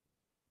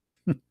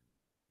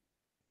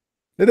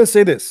 Let us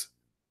say this.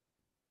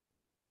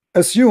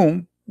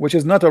 Assume, which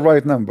is not a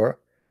right number,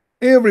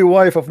 every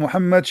wife of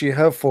Muhammad she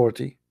have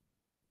 40.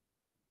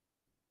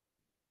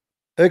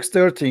 X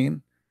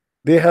 13.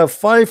 They have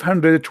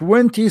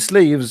 520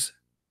 slaves.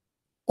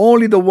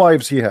 Only the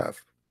wives he have.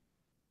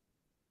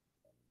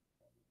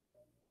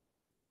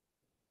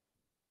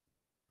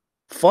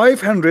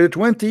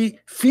 520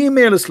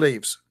 female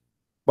slaves.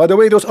 By the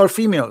way, those are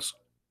females.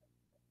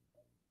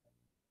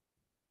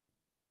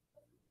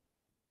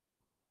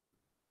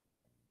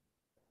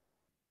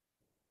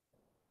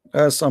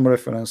 As some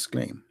reference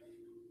claim.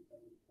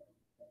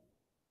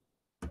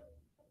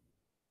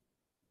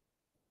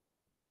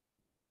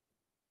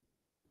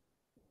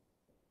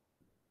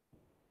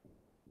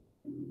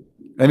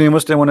 Any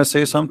Muslim want to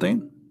say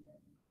something?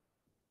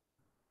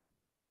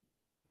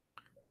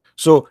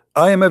 So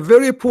I am a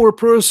very poor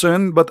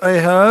person, but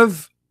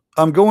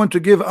I'm going to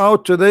give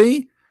out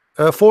today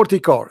 40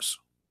 cars.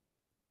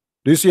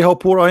 Do you see how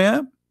poor I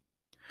am?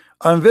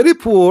 I'm very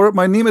poor.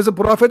 My name is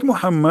Prophet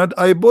Muhammad.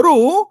 I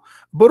borrow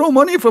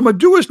money from a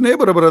Jewish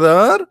neighbor,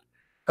 brother.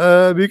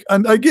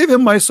 And I gave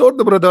him my sword,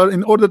 brother,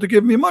 in order to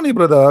give me money,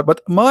 brother.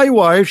 But my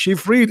wife, she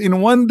freed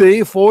in one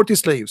day 40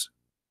 slaves.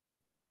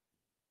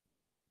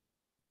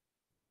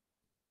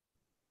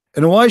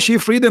 And why she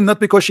freed them?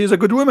 Not because she's a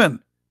good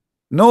woman.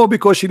 No,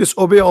 because she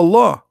disobey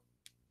Allah.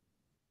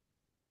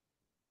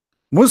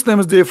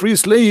 Muslims, they free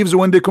slaves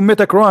when they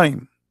commit a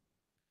crime.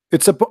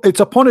 It's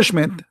a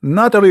punishment,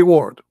 not a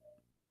reward.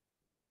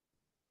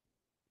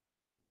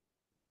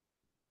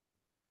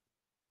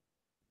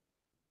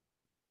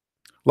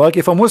 Like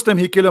if a Muslim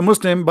he kill a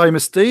Muslim by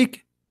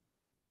mistake,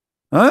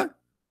 huh?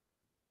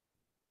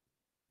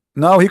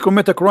 Now he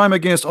commit a crime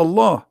against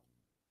Allah.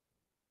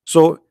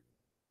 So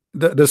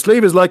the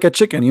slave is like a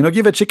chicken, you know,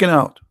 give a chicken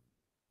out.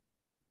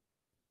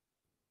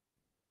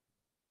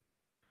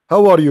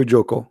 How are you,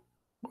 Joko?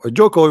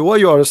 Joko, why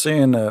you are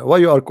saying why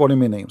you are calling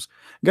me names?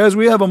 Guys,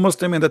 we have a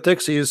Muslim in the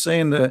text. He is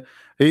saying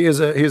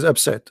he's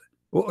upset.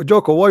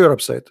 Joko, why you're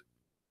upset?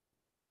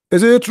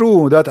 Is it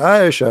true that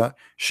Aisha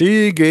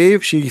she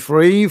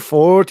freed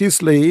 40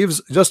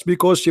 slaves just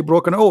because she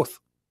broke an oath?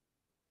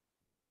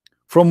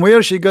 From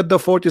where she got the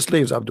 40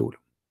 slaves, Abdul?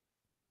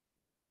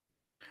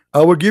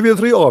 I will give you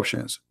three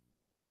options.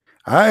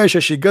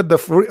 Aisha she got the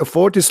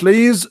 40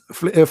 slaves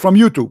from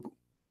YouTube.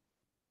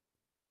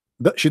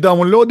 She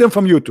downloaded them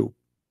from YouTube.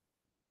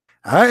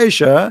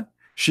 Aisha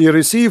she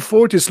received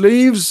 40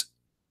 slaves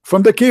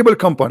from the cable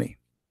company.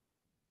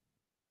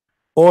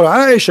 Or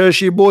Aisha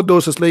she bought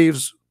those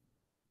slaves.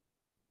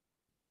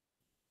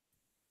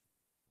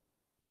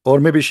 Or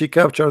maybe she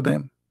captured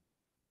them.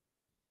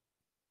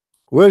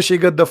 Where she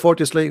got the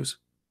 40 slaves?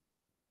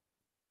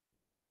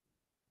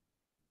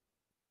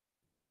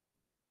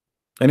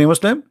 Any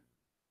Muslim?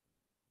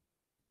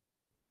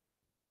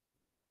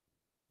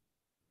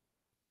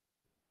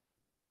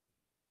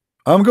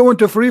 I'm going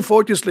to free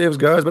 40 slaves,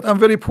 guys, but I'm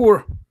very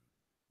poor.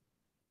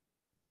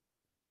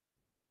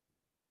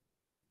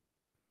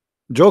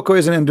 Joko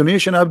is an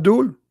Indonesian,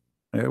 Abdul.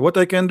 What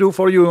I can do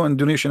for you,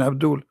 Indonesian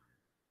Abdul?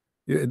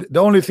 The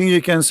only thing you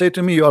can say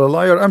to me, you are a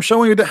liar. I'm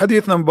showing you the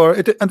hadith number,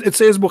 and it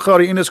says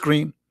Bukhari in the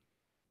screen,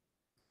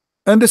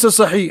 and this is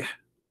Sahih.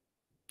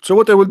 So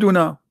what I will do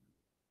now?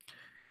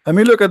 I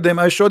mean, look at them.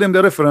 I show them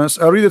the reference.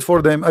 I read it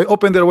for them. I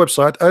open their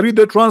website. I read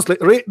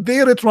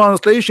their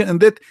translation, and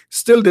that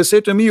still they say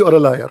to me, you are a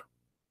liar.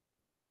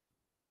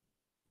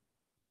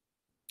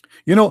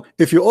 You know,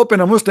 if you open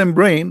a Muslim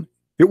brain,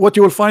 what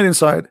you will find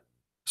inside,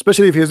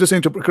 especially if he's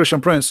listening to Christian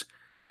Prince,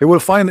 he will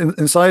find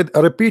inside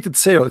a repeated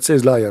sale. It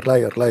says liar,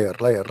 liar, liar,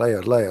 liar,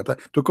 liar, liar,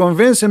 to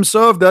convince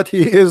himself that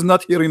he is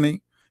not hearing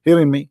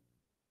me.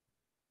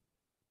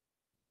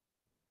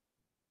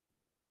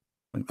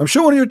 I'm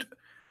showing you.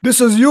 This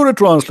is your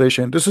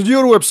translation. This is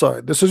your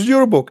website. This is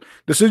your book.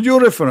 This is your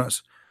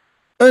reference.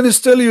 And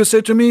still you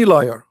say to me,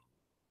 liar.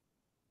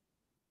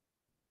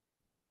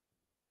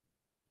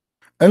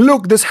 And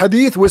look, this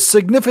hadith with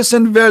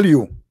significant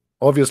value.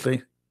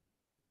 Obviously,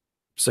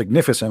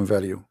 significant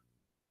value.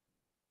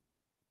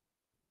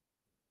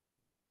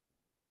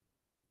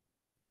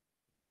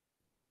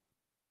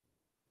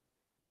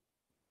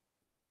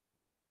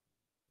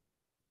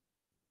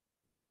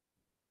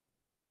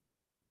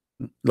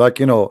 Like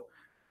uh,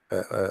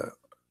 uh,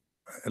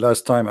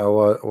 last time I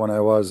was when I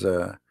was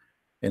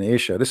in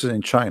Asia. This is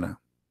in China.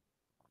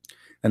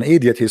 An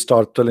idiot, he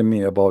started telling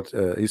me about.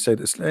 He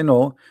said,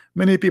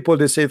 many people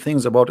they say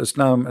things about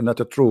Islam and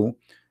not true,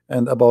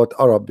 and about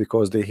Arab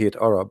because they hate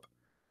Arab.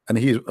 And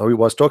he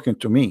was talking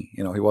to me.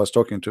 He was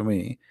talking to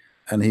me,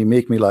 and he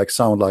make me like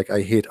sound like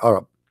I hate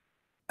Arab.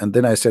 And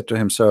then I said to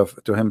him,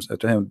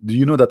 do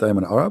you know that I am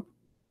an Arab?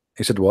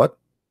 He said, what?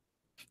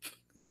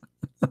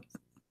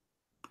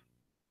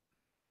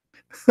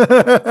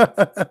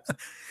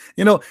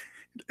 you know,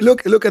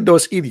 look at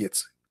those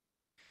idiots.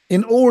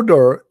 In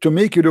order to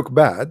make you look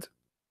bad,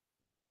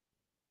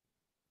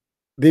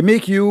 they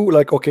make you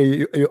like,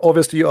 okay,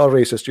 obviously you are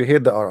racist, you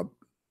hate the Arab.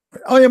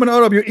 I am an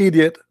Arab, you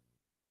idiot.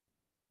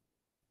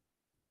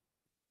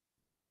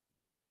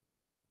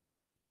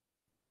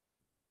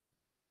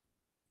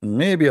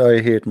 Maybe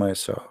I hate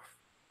myself.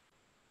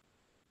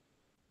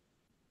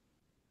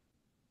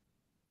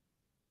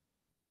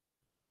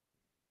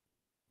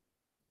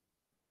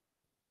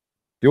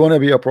 You want to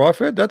be a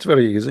prophet? That's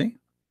very easy.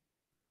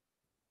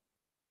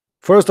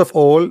 First of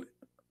all,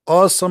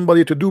 ask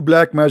somebody to do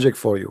black magic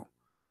for you.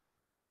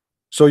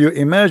 So you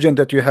imagine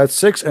that you had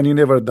sex and you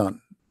never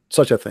done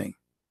such a thing.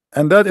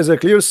 And that is a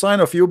clear sign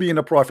of you being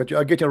a prophet. You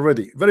are getting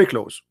ready, very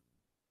close,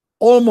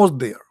 almost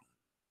there.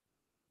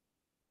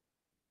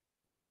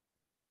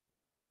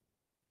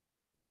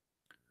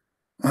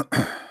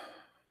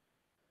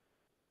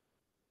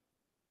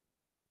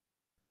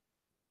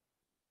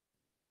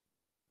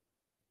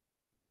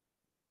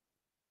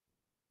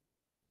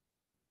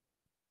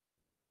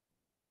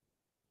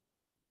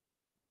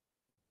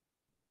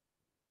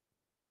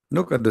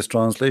 Look at this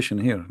translation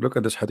here. Look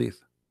at this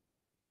hadith.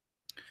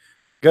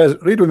 Guys,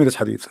 read with me this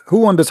hadith. Who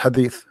won this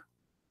hadith?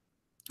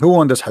 Who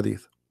won this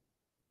hadith?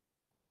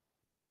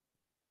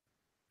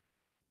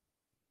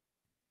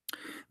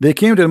 They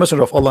came to the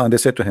Messenger of Allah and they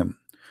said to him,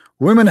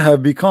 women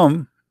have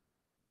become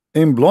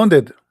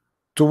emblonded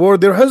toward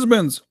their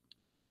husbands.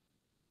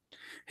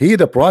 He,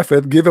 the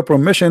prophet, gave a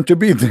permission to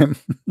beat them.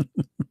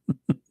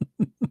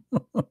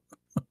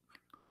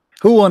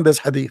 Who won this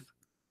hadith?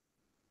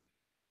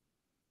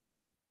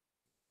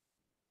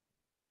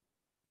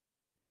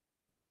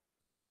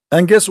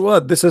 And guess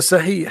what? This is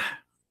sahih.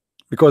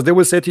 Because they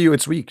will say to you,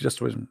 it's weak.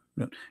 Just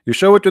you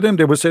show it to them,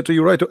 they will say to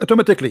you, right,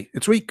 automatically,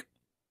 it's weak.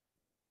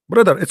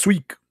 Brother, it's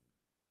weak.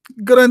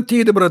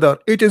 Guaranteed, brother,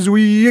 it is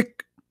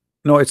weak.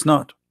 No, it's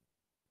not.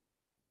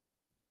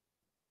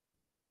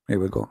 Here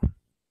we go.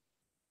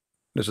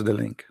 This is the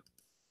link.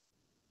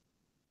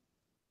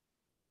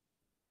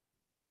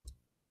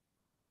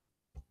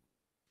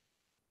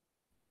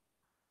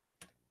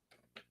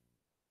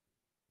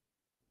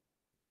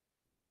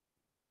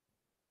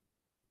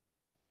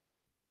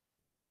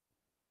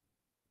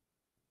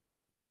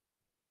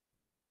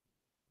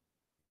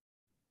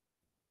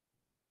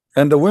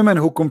 And the women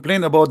who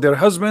complain about their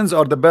husbands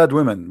are the bad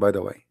women, by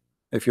the way,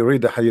 if you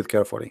read the hadith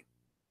carefully.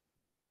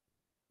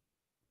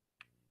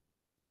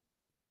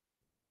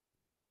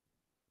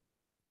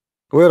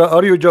 Where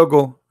are you,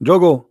 Jogo?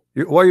 Jogo,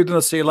 why you do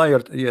not say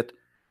liar yet?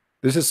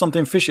 This is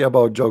something fishy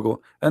about Jogo.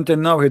 Until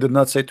now, he did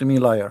not say to me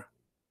liar.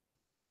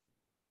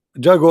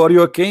 Jago, are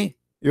you okay?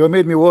 You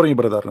made me worry,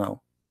 brother,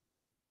 now.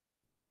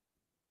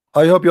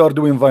 I hope you are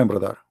doing fine,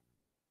 brother.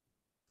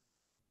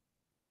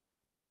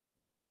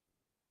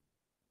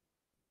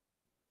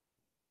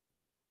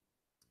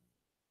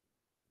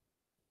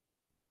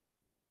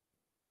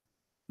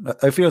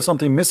 I feel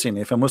something missing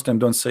if a Muslim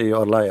don't say you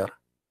are liar.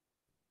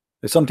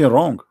 There's something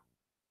wrong.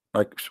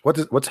 Like,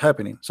 what's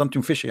happening?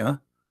 Something fishy, huh?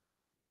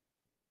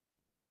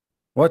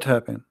 What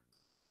happened?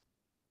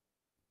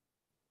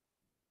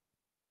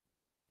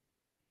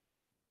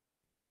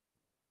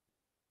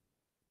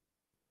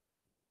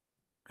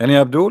 Any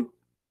Abdul?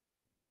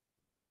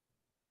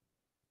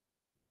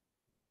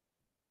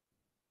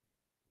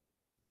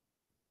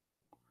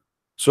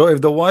 So if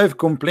the wife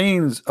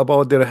complains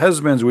about their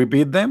husbands, we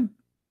beat them?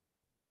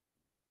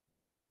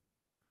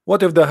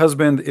 What if the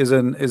husband is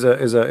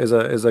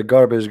a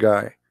garbage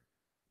guy?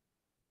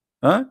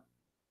 Huh?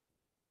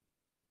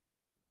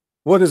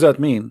 What does that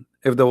mean?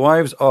 If the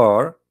wives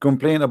are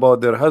complain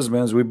about their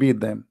husbands, we beat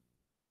them.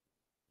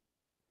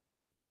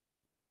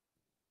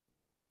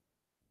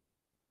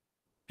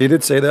 He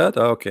did say that?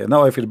 Okay,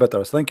 now I feel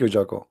better. Thank you,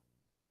 Jaco.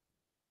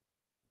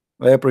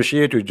 I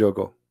appreciate you,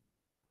 Jogo.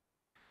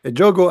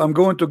 Jogo, I'm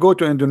going to go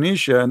to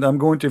Indonesia and I'm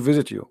going to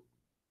visit you.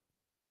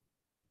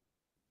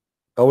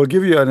 I will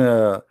give you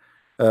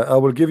I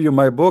will give you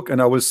my book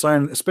and I will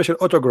sign a special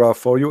autograph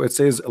for you. It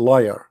says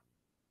liar.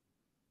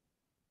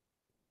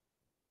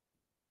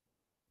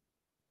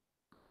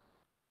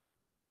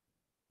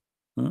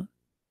 Hmm?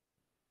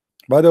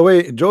 By the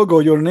way,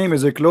 Jogo, your name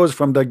is a close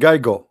from the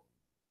Geigo.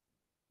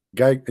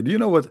 Do you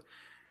know what?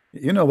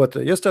 You know what?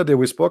 Yesterday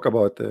we spoke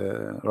about,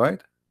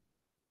 right?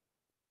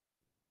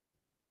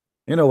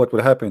 You know what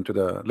will happen to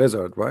the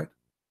lizard, right?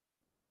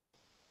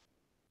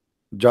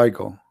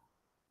 Gygo.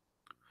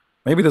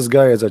 Maybe this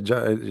guy is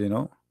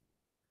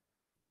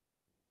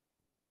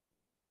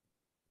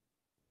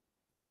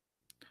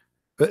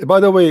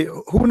By the way,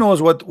 who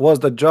knows what was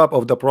the job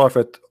of the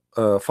prophet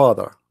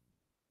father?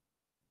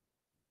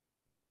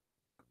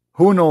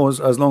 Who knows,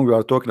 as long we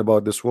are talking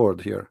about this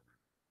word here,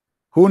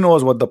 who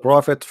knows what the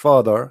prophet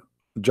father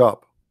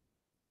job?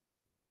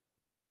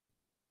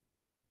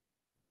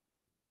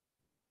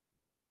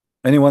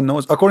 Anyone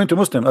knows? According to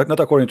Muslim, not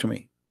according to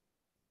me.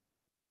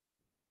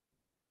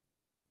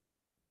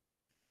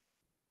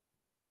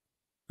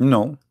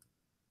 No,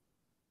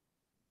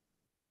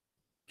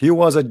 he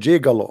was a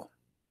gigolo.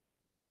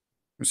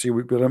 You see,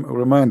 we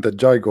remind the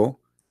Jigo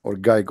or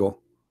Gaigo.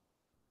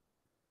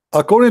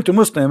 According to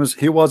Muslims,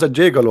 he was a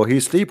gigolo. He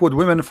sleep with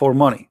women for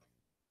money.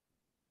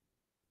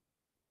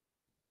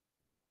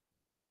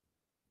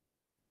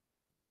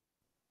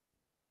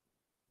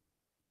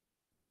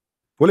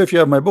 Well, if you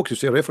have my book, you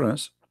see a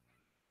reference.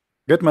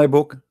 Get my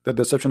book, The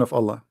Deception of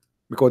Allah,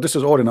 because this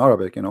is all in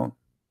Arabic, you know.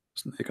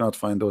 You cannot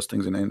find those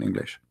things in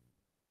English.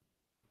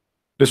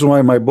 This is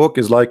why my book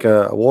is like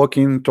a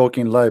walking,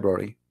 talking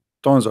library.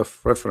 Tons of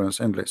reference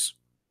endless.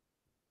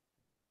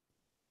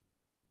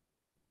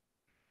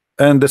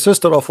 And the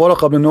sister of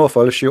Waraq bin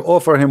Nawfal, she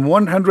offered him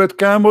 100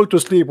 camel to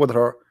sleep with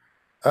her.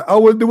 I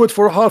will do it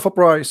for half a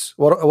price,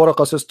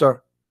 Waraqah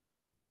sister.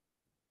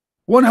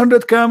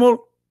 100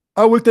 camel,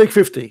 I will take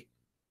 50.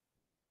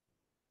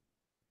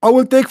 I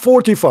will take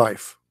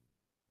 45.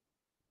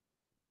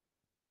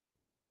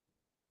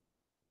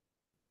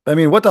 I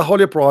mean, what a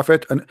holy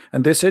prophet.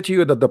 And they say to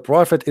you that the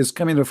prophet is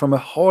coming from a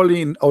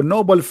holy or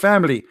noble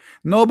family.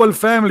 Noble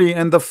family,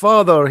 and the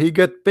father, he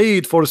get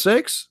paid for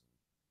sex?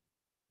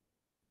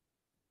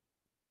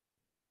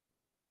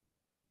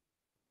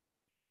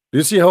 Do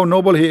you see how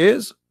noble he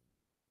is?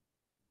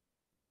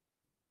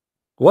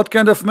 What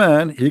kind of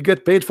man he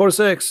get paid for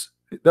sex?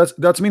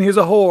 That's mean he's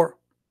a whore.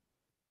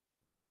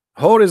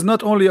 Whore is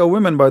not only a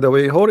woman, by the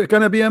way. Whore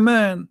can be a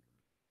man.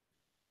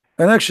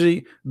 And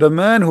actually, the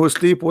man who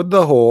sleep with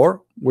the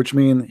whore, which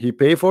mean he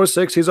pay for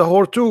sex, he's a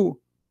whore too.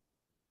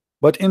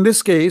 But in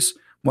this case,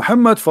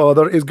 Muhammad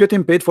father is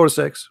getting paid for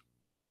sex.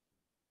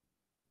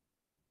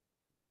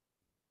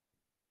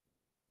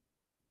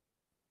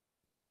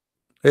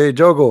 Hey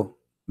Jogo,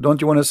 don't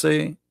you want to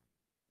say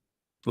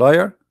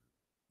liar?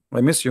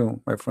 I miss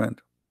you, my friend.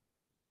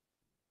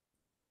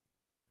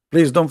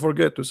 Please don't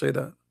forget to say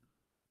that.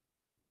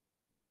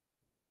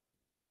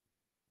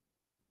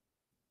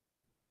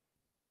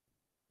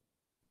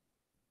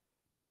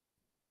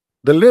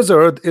 The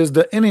lizard is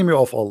the enemy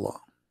of Allah.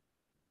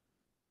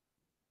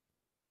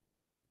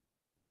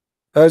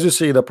 As you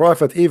see, the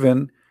prophet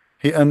even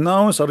he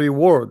announced a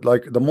reward,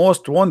 like the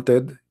most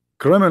wanted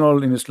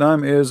criminal in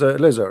Islam is a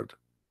lizard.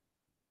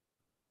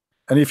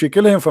 And if you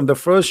kill him from the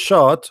first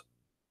shot,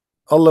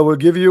 Allah will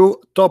give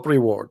you top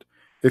reward.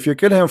 If you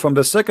kill him from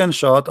the second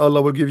shot,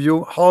 Allah will give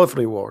you half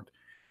reward.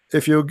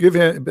 If you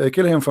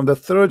kill him from the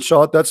third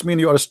shot, that's mean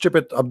you are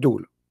stupid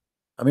Abdul.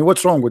 I mean,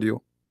 what's wrong with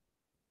you?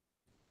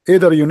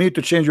 Either you need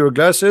to change your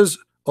glasses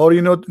or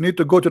you need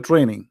to go to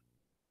training.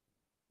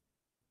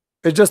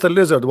 It's just a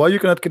lizard. Why you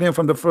cannot kill him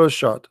from the first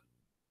shot?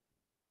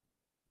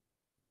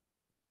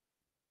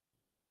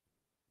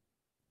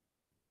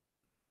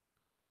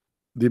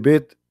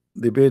 Debate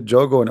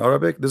Jogo in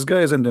Arabic. This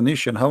guy is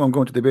Indonesian. How I'm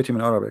going to debate him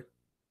in Arabic?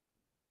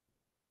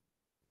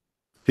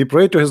 He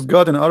prayed to his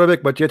God in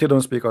Arabic, but yet he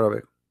don't speak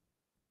Arabic.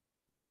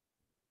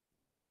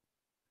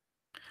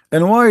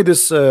 And why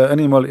this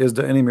animal is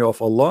the enemy of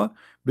Allah?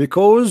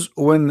 Because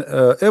when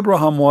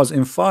Abraham was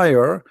in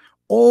fire,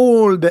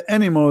 all the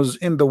animals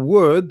in the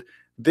wood,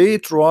 they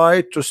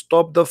tried to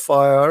stop the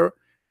fire,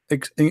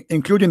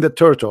 including the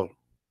turtle.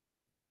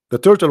 The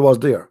turtle was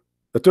there.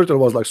 The turtle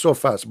was like so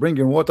fast,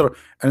 bringing water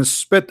and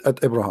spit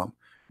at Abraham.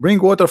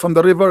 Bring water from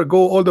the river,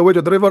 go all the way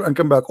to the river and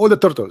come back. All the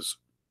turtles.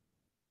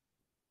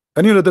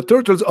 And you know, the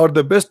turtles are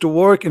the best to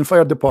work in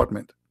fire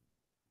department.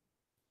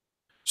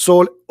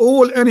 So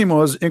all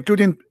animals,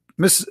 including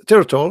Miss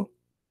Turtle,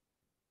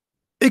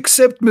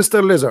 except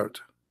Mr. Lizard.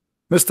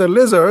 Mr.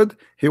 Lizard,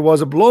 he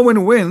was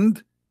blowing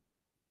wind,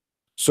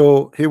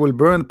 so he will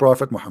burn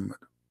Prophet Muhammad.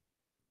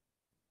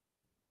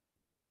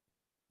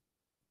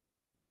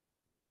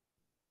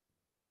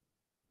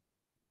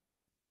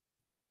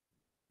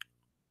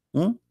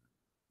 Hmm?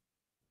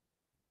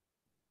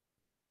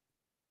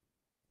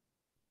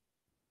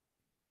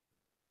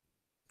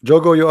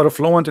 Jogo, you are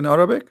fluent in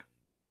Arabic?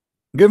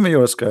 Give me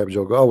your Skype,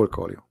 Jogo. I will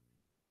call you.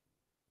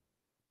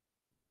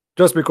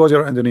 Just because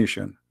you're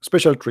Indonesian.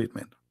 Special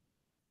treatment.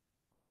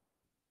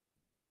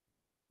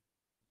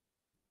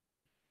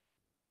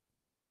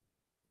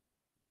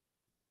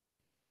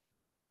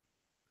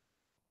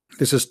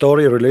 This is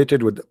story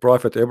related with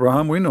Prophet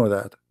Abraham. We know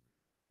that.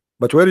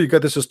 But where do you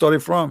get this story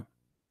from?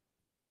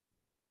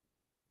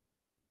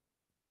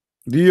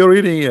 Do you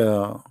really,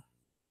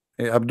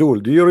 Abdul,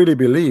 do you really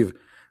believe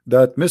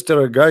that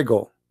Mr.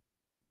 Gaigo,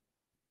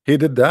 he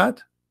did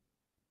that?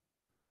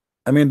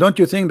 I mean, don't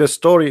you think the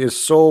story is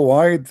so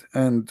wide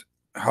and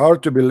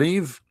hard to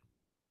believe?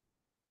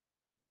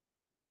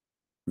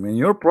 I mean,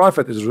 your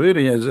prophet is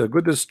really a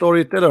good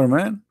storyteller,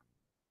 man.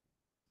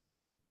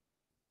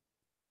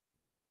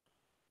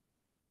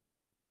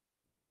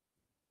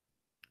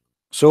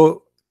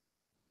 So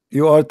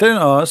you are telling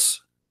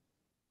us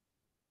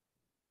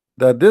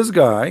that this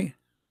guy,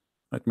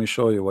 let me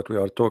show you what we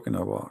are talking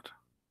about.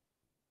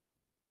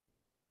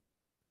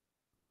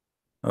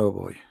 Oh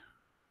boy.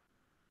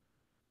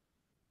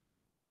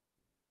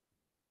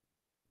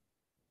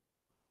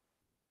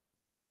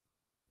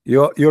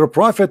 Your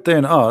prophet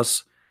telling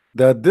us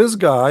that this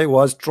guy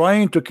was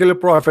trying to kill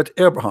Prophet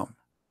Abraham.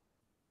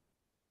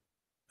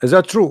 Is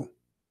that true?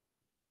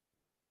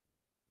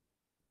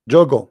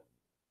 Jogo,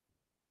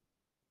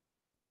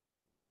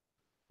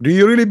 do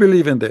you really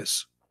believe in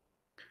this?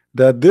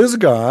 That this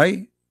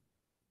guy,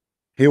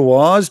 he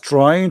was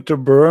trying to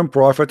burn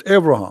Prophet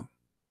Abraham.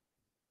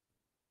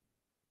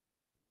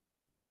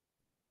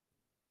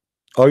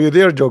 Are you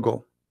there,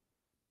 Jogo?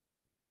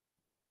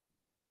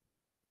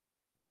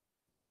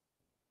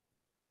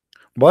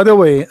 By the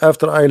way,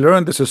 after I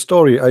learned this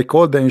story, I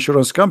called the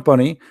insurance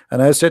company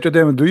and I said to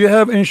them, do you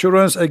have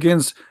insurance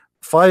against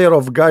fire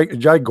of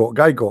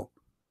Geigo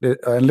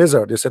and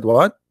lizard? They said,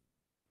 what?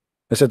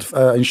 I said,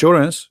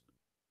 insurance,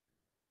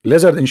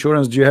 lizard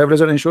insurance. Do you have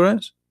lizard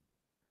insurance?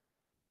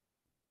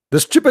 The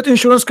stupid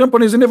insurance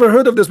companies, never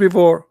heard of this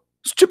before.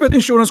 Stupid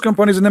insurance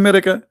companies in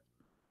America.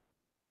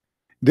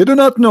 They do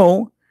not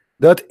know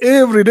that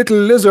every little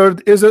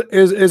lizard is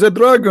a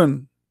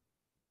dragon.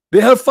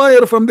 They have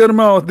fire from their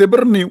mouth. They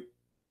burn you.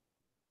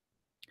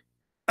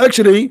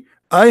 Actually,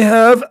 I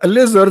have a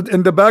lizard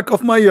in the back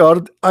of my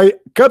yard. I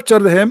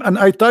captured him and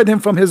I tied him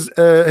from his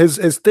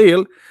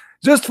tail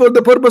just for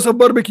the purpose of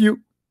barbecue.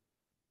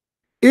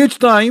 Each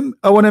time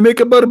I want to make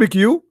a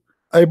barbecue,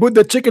 I put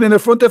the chicken in the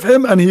front of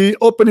him and he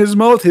open his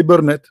mouth, he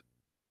burn it.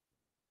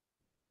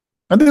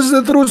 And this is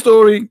a true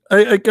story.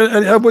 I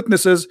have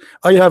witnesses.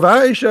 I have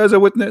Aisha as a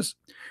witness.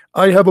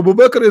 I have Abu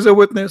Bakr as a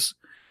witness.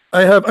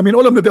 I mean,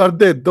 all of them, they are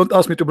dead. Don't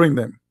ask me to bring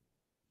them.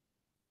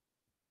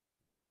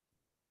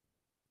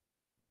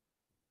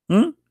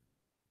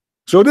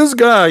 So this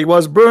guy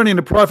was burning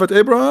the Prophet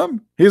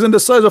Abraham. He's in the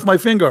size of my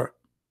finger.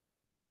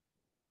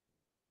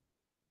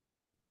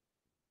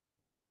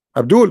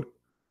 Abdul,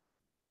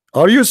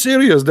 are you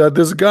serious that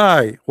this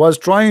guy was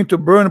trying to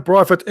burn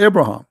Prophet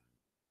Abraham?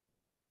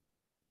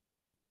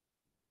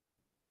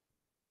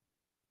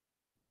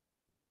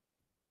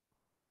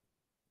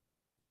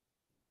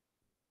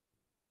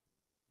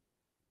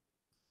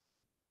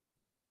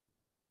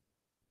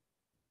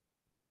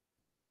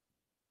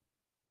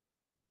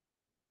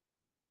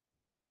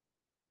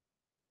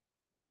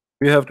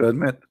 We have to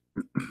admit.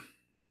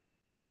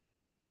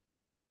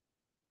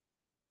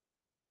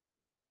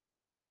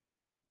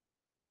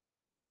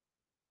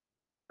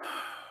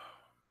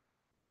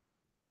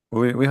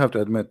 We have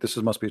to admit this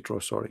must be true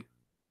story.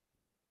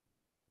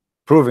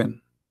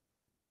 Proven.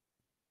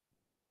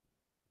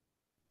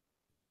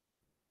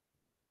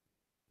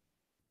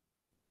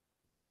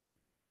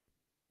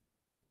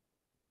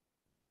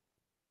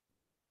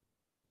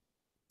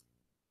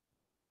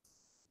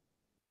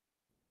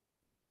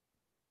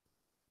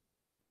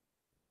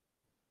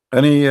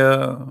 Any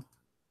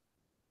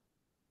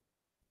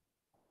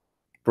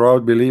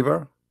proud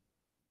believer?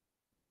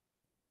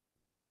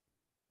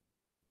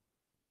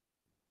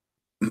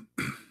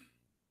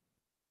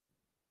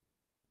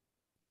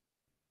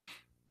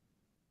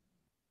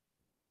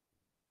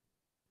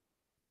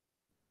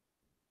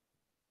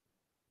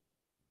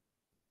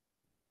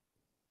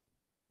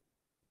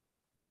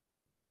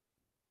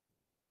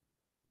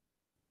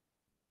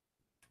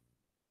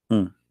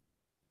 Hmm.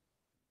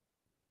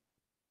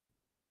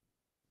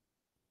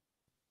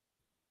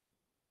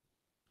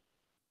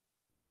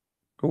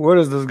 Where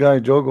is this guy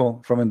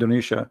Jogo from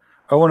Indonesia?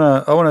 I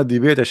wanna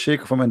debate a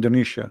sheikh from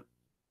Indonesia.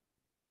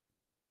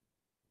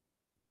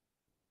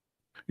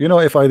 You know,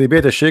 if I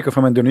debate a sheikh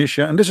from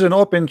Indonesia, and this is an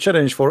open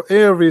challenge for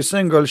every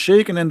single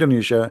sheikh in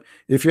Indonesia,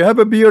 if you have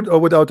a beard or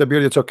without a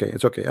beard, it's okay.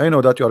 It's okay. I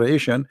know that you're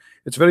Asian.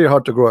 It's very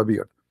hard to grow a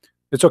beard.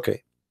 It's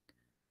okay.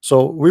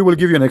 So we will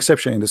give you an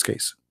exception in this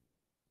case.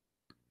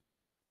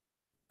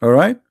 All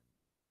right.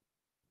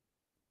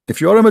 If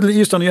you are a Middle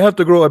Eastern, you have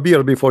to grow a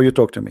beard before you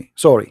talk to me.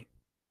 Sorry.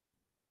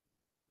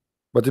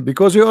 But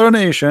because you are an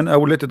Asian, I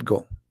will let it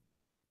go.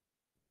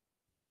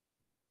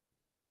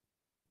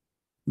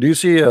 Do you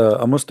see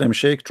a Muslim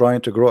sheikh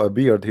trying to grow a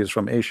beard? He's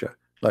from Asia.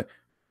 Like,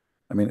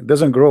 I mean, it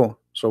doesn't grow.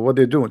 So what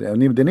they do? They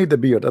need the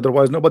beard.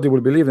 Otherwise, nobody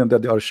will believe them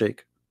that they are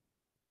sheikh.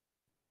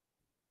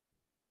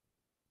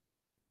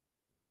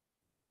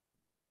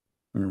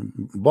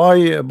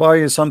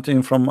 Buy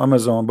something from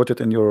Amazon. Put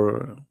it in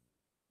your.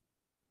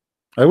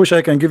 I wish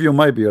I can give you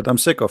my beard. I'm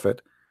sick of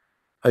it.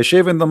 I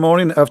shave in the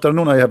morning.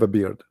 Afternoon, I have a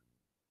beard.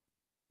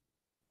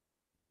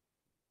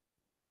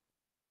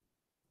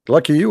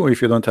 Lucky you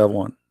if you don't have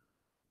one.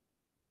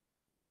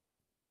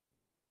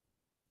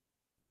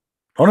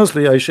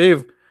 Honestly, I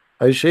shave.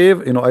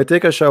 You know, I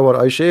take a shower,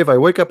 I shave, I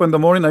wake up in the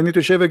morning, I need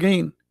to shave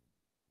again.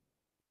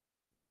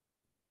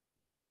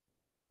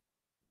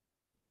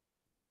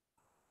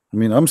 I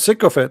mean, I'm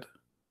sick of it.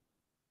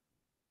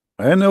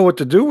 I don't know what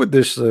to do with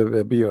this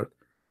beard.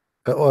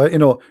 You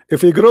know,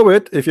 if you grow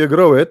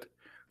it,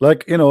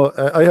 like, you know,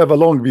 I have a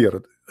long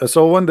beard.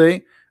 So one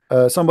day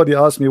somebody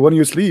asked me, when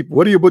you sleep,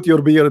 where do you put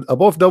your beard,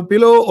 above the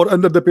pillow or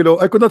under the pillow?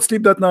 I could not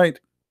sleep that night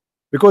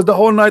because the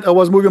whole night I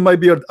was moving my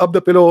beard up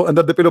the pillow,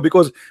 under the pillow,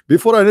 because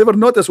before I never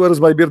noticed where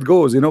my beard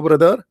goes, you know,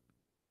 brother.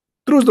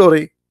 True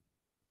story.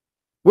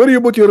 Where do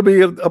you put your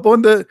beard?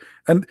 Upon the,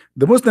 and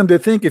the Muslim, they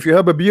think if you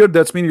have a beard,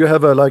 that's mean you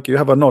have a, like, you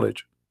have a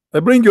knowledge.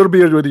 Bring your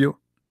beard with you.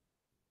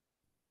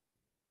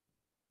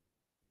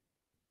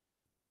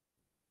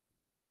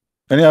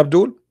 Any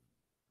Abdul?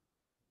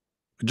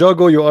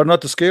 Jago, you are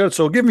not scared,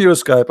 so give me your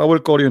Skype. I will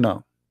call you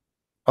now.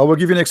 I will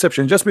give you an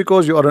exception just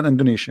because you are an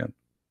Indonesian.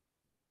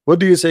 What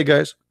do you say,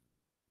 guys?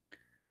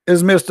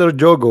 Is Mr.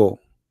 Jogo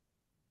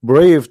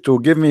brave to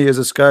give me his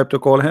Skype to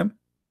call him?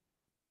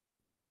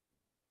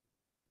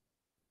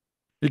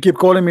 You keep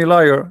calling me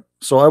liar,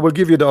 so I will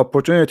give you the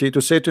opportunity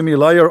to say to me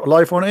liar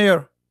live on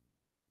air.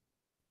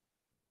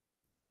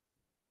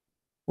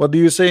 What do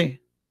you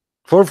say?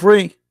 For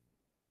free.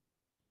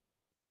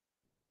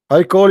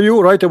 I call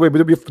you right away,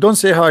 but don't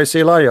say hi,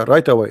 say liar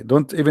right away.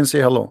 Don't even say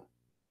hello.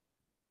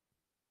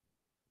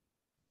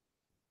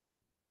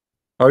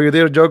 Are you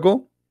there,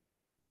 Jago?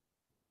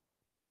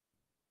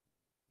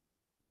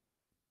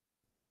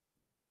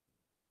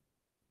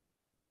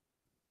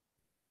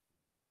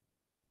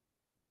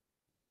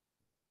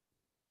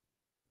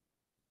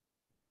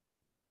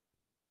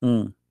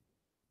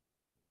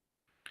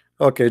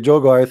 Okay,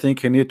 Jogo, I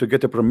think he need to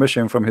get a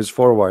permission from his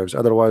four wives,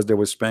 otherwise they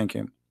will spank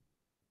him.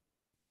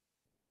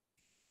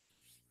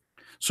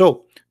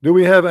 So, do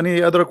we have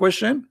any other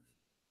question?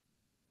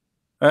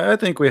 I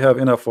think we have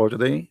enough for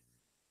today.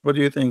 What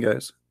do you think,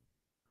 guys?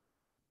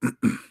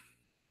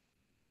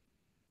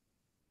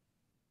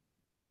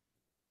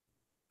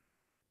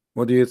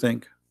 What do you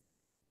think?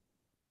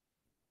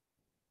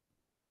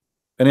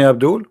 Any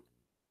Abdul?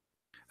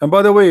 And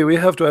by the way, we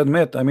have to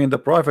admit, I mean, the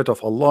Prophet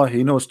of Allah,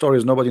 he knows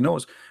stories nobody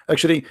knows.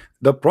 Actually,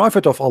 the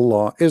Prophet of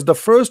Allah is the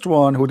first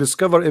one who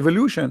discovered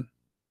evolution.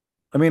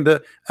 I mean,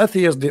 the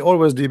atheists, they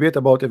always debate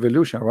about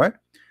evolution, right?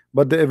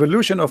 But the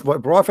evolution of the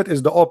Prophet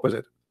is the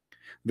opposite.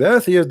 The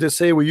atheists, they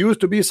say we used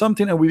to be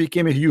something and we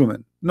became a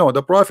human. No,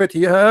 the Prophet,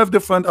 he have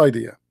different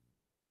idea.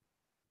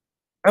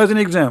 As an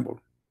example,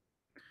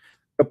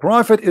 the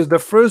Prophet is the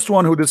first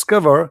one who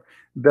discovered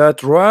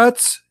that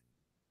rats,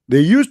 they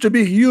used to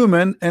be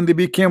human and they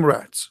became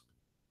rats.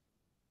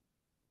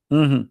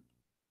 And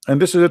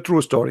this is a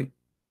true story.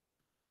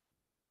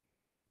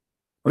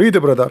 Read it,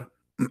 brother.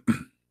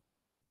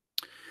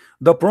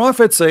 The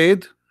Prophet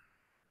said,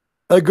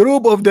 a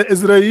group of the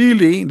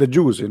Israeli, the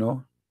Jews, you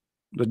know,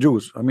 the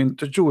Jews. I mean,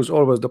 the Jews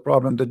always the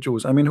problem. The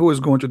Jews. I mean, who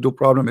is going to do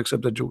problem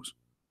except the Jews?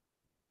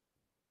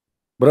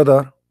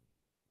 Brother.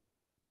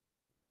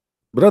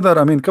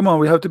 I mean, come on,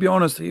 we have to be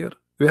honest here.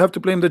 We have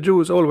to blame the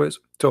Jews always.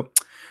 So,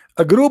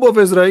 a group of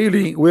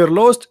Israeli were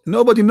lost.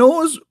 Nobody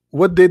knows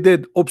what they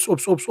did. Oops.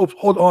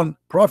 Hold on,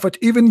 Prophet.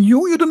 Even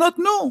you do not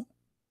know.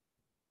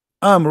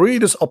 I'm really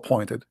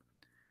disappointed.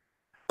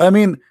 I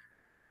mean,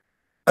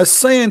 a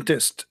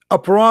scientist, a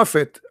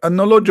prophet, a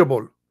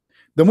knowledgeable.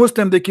 The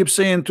Muslim, they keep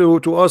saying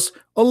to us,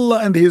 Allah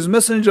and his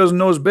messengers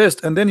knows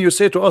best, and then you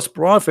say to us,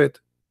 prophet.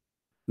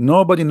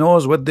 Nobody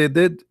knows what they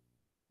did.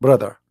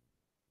 Brother,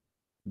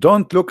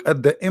 don't look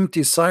at the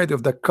empty side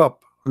of the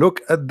cup,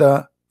 look at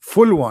the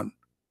full one,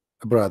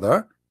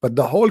 brother. But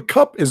the whole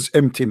cup is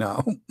empty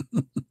now.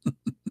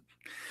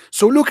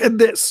 So look at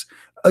this.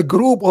 A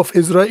group of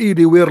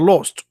Israeli were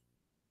lost.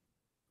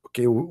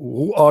 Okay,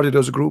 who are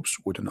those groups?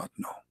 We do not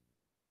know.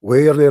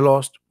 Where they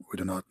lost? We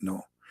do not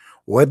know.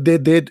 What they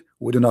did?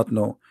 We do not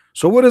know.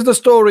 So what is the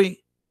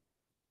story?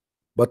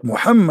 But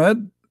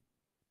Muhammad,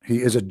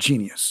 he is a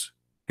genius.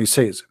 He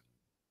says,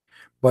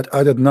 but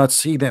I did not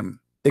see them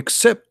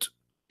except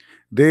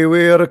they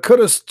were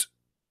cursed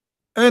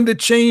and they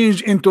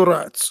changed into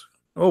rats.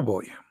 Oh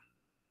boy.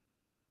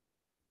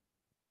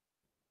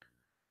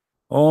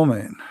 Oh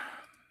man.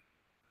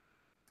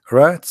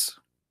 Rats.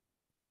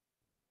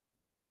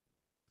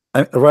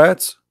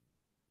 Rats.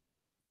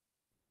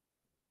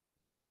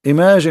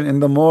 Imagine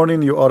in the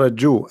morning you are a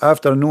Jew,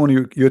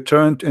 afternoon you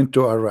turned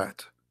into a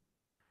rat.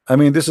 I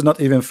mean, this is not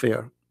even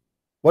fair.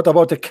 What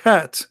about a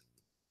cat?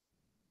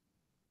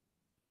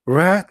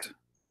 Rat?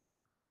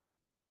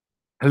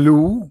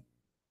 Hello?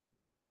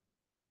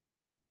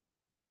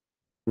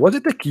 Was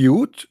it a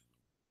cute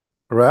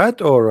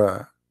rat or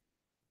a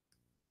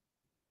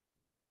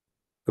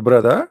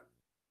brother?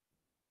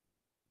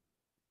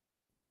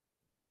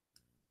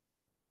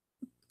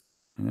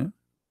 Yeah.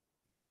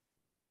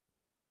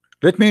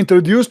 Let me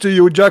introduce to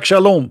you Jack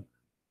Shalom.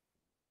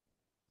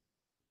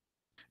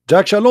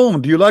 Jack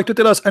Shalom, do you like to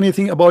tell us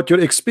anything about your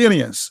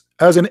experience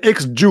as an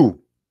ex-Jew?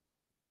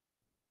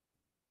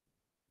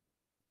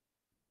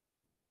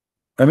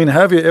 I mean,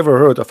 have you ever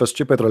heard of a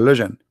stupid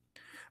religion?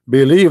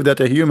 Believe that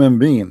a human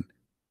being,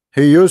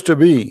 he used to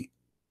be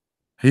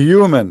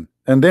human,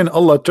 and then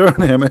Allah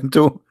turned him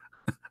into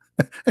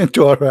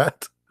a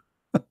rat.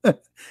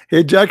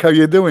 Hey Jack, how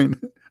you doing?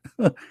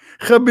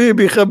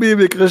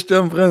 Habibi,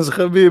 Christian friends,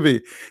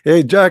 Habibi.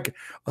 Hey Jack,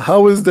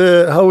 how is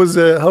the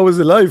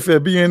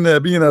life being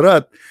a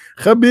rat?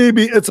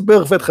 Habibi, it's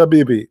perfect,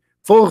 Habibi.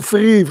 For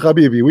free,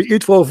 Habibi. We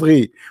eat for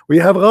free. We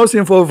have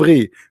housing for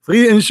free.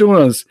 Free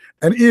insurance.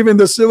 And even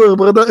the silver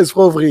brother is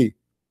for free.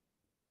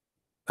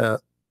 Uh,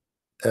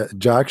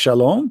 Jack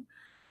Shalom.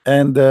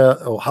 And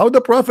how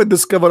the prophet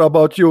discovered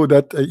about you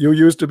that you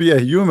used to be a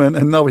human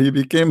and now you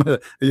became a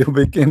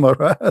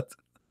rat.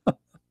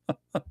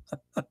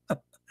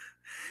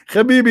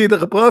 Habibi,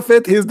 the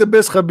prophet, he's the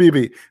best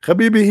Habibi.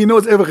 Habibi, he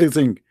knows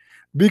everything.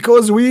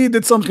 Because we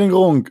did something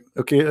wrong.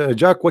 Okay,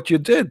 Jack, what you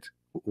did?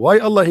 Why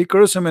Allah he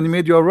cursed him and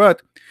made you a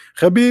rat?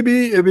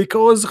 Habibi,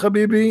 because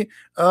Habibi,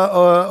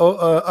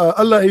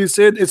 Allah he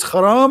said it's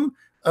haram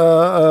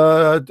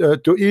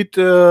to eat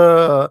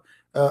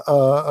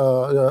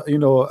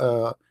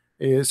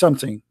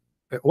something.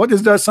 What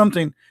is that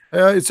something?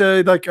 It's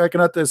like I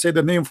cannot say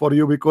the name for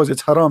you because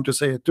it's haram to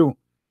say it too.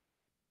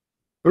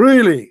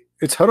 Really?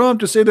 It's haram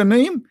to say the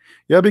name?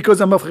 Yeah,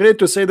 because I'm afraid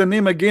to say the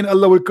name again.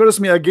 Allah will curse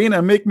me again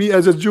and make me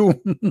as a Jew.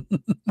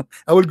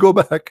 I will go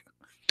back.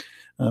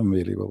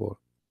 Unbelievable.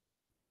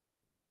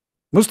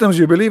 Muslims,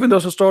 you believe in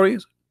those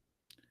stories?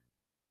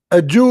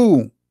 A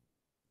Jew.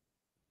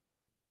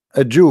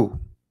 A Jew.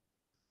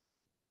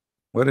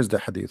 Where is the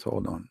hadith?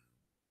 Hold on.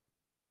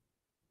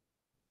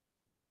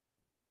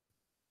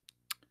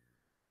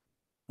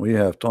 We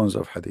have tons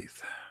of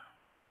hadith.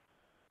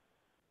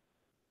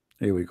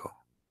 Here we go.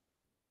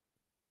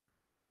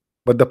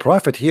 But the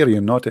prophet here, you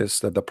notice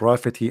that the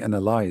prophet he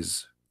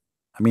analyzes.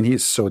 I mean, he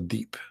is so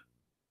deep.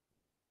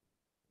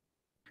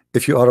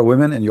 If you are a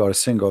woman and you are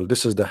single,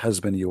 this is the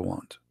husband you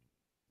want.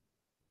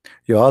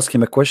 You ask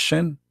him a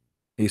question,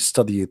 he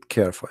study it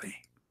carefully.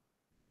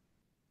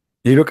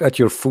 He look at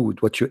your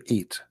food, what you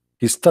eat.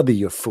 He study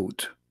your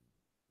food.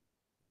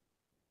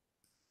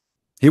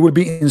 He will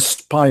be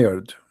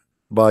inspired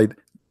by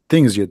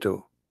things you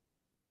do.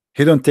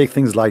 He don't take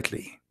things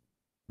lightly.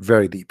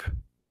 Very deep.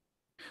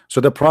 So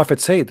the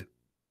prophet said,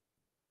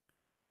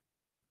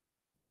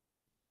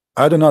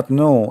 I do not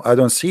know, I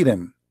don't see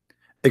them,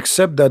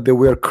 except that they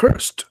were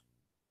cursed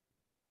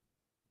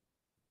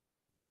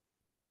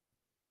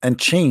and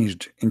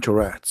changed into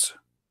rats.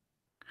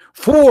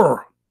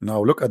 For,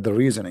 now look at the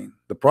reasoning.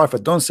 The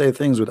prophet don't say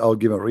things without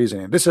giving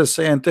reasoning. This is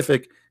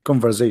scientific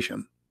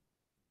conversation.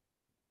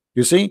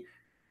 You see,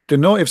 to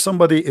know if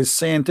somebody is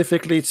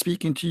scientifically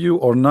speaking to you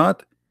or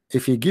not,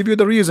 if he give you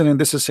the reasoning,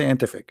 this is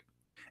scientific.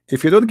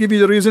 If he don't give you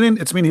the reasoning,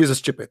 it means he's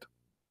stupid.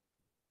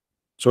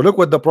 So look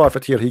what the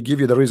prophet here, he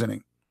give you the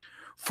reasoning.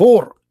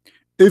 For,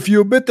 if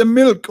you put the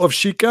milk of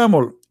she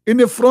camel in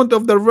the front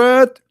of the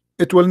rat,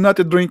 it will not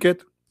drink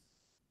it.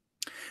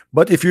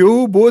 But if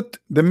you put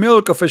the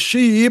milk of a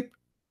sheep,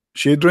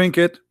 she drink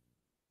it.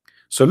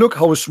 So look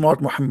how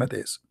smart Muhammad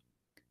is.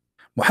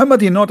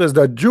 Muhammad, he noticed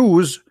that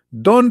Jews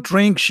don't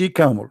drink she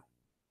camel.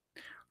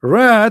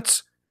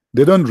 Rats,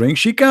 they don't drink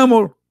she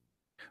camel.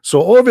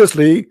 So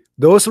obviously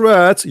those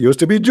rats used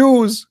to be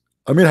Jews.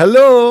 I mean,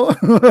 hello.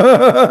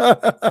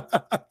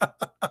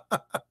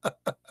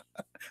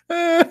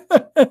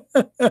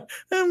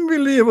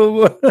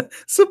 Unbelievable.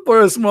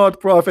 Super smart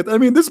prophet. I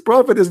mean, this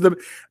prophet is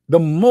the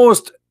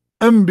most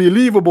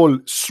unbelievable,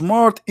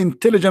 smart,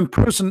 intelligent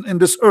person in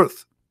this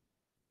earth.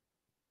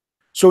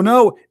 So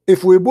now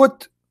if we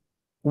put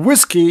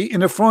whiskey in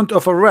the front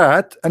of a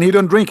rat and he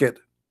don't drink it,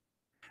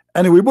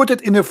 and we put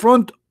it in the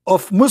front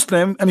of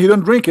Muslim and he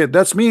don't drink it,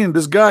 that's mean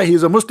this guy,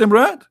 he's a Muslim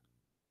rat,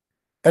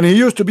 and he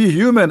used to be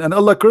human and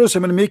Allah curse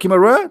him and make him a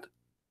rat.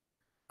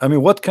 I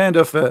mean, what kind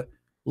of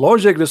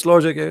logic this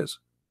logic is?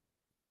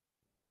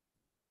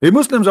 Hey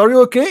Muslims, are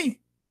you okay?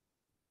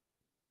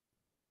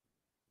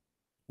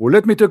 Well,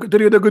 let me tell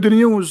you the good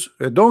news.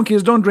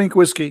 Donkeys don't drink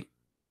whiskey.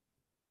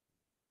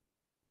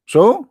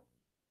 So,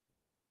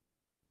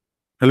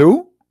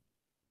 hello?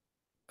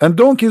 And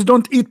donkeys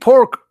don't eat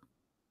pork.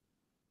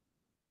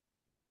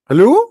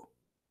 Hello?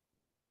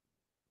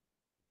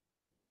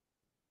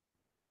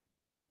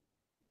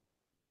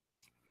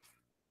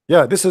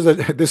 Yeah, this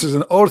is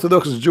an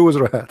Orthodox Jewish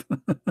rat.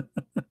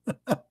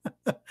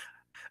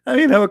 I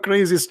mean, how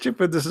crazy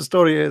stupid this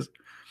story is.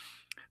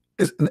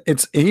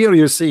 It's here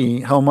you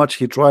see how much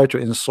he tried to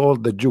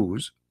insult the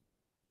Jews,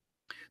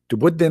 to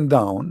put them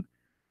down,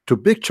 to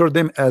picture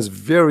them as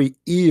very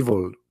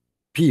evil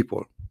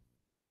people.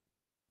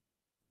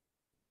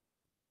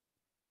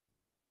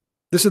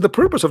 This is the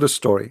purpose of the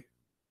story.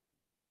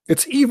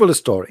 It's evil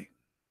story.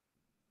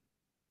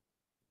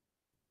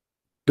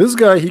 This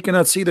guy, he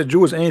cannot see the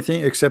Jews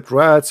anything except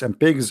rats and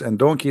pigs and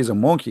donkeys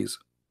and monkeys.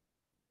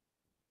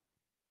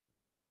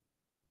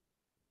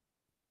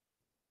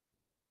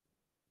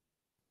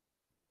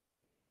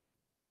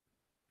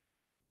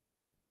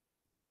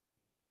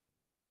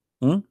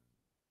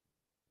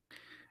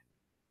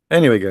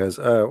 Anyway, guys,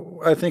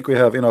 I think we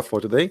have enough for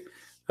today.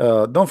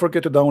 Don't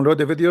forget to download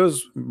the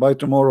videos. By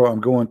tomorrow,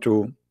 I'm going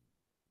to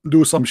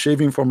do some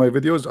shaving for my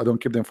videos. I don't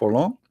keep them for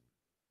long.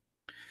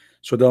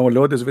 So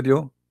download this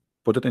video,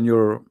 put it in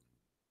your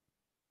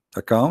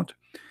account,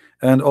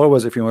 and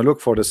always, if you want to look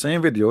for the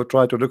same video,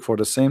 try to look for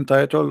the same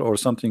title or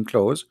something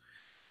close.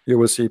 You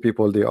will see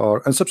people they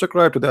are, and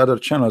subscribe to the other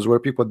channels where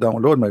people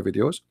download my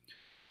videos.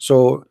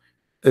 So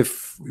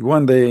if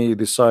when they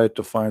decide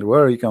to find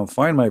where you can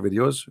find my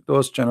videos,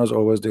 those channels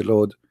always they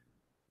load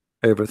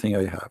everything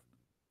I have.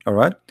 All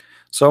right.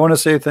 So I want to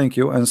say thank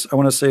you, and I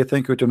want to say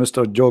thank you to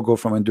Mr. Jogo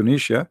from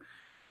Indonesia.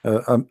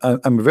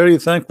 I'm very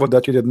thankful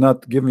that you did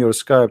not give me your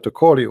Skype to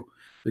call you,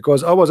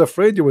 because I was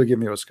afraid you will give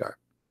me your Skype.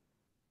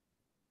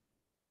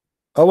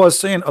 I was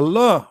saying,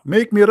 Allah,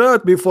 make me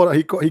right before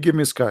he give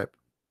me Skype.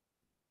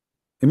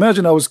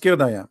 Imagine how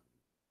scared I am.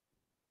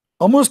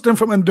 A Muslim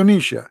from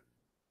Indonesia,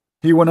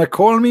 he wanna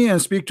call me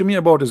and speak to me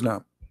about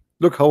Islam.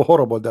 Look how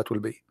horrible that will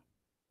be.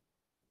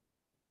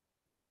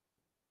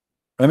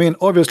 I mean,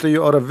 obviously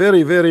you are a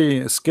very,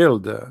 very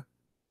skilled. The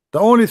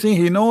only thing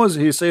he knows,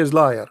 he says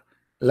liar,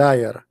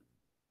 liar.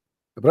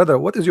 Brother,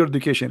 what is your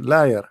education?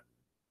 Liar.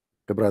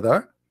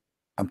 Brother,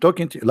 I'm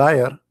talking to you,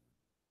 liar.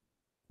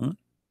 Hmm?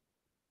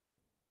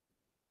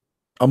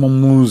 I'm a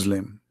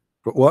Muslim.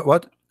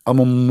 What? I'm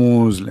a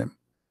Muslim.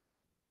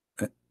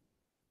 Eh,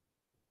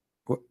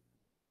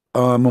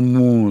 I'm a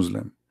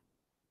Muslim.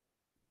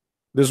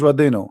 This is what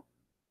they know.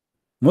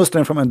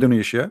 Muslim from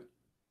Indonesia,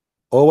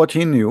 or what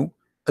he knew,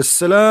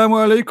 Assalamu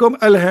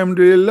alaikum,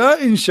 alhamdulillah,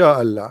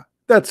 inshallah.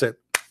 That's it.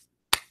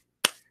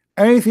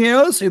 Anything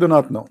else, he do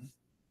not know.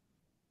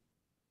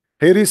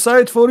 He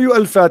recite for you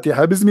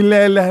Al-Fatiha.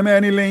 Bismillah.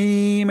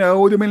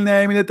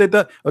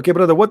 Okay,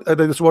 brother, what does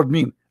this word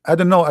mean? I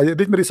don't know. I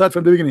didn't recite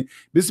from the beginning.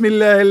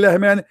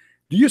 Bismillah.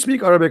 Do you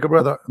speak Arabic,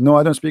 brother? No,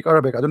 I don't speak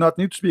Arabic. I do not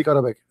need to speak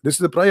Arabic. This is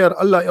the prayer.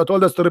 Allah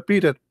told us to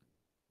repeat it.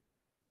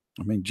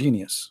 I mean,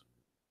 genius.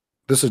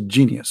 This is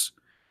genius.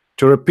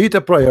 To repeat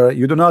a prayer,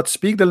 you do not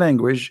speak the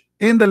language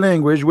in the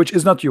language which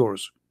is not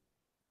yours.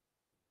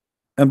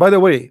 And by the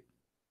way,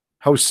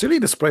 how silly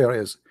this prayer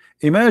is.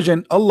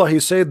 Imagine Allah, he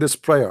said this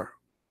prayer,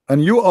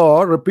 and you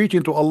are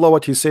repeating to Allah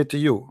what he said to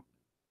you.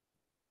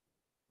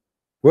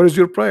 Where is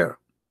your prayer?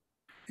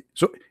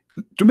 So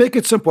to make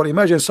it simple,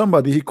 imagine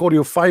somebody, he called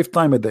you 5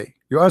 times a day.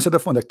 You answer the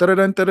phone like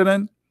tararan,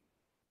 tararan,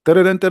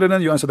 tararan,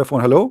 tararan, you answer the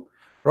phone, hello.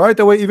 Right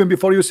away, even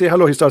before you say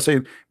hello, he starts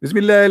saying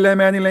Bismillah.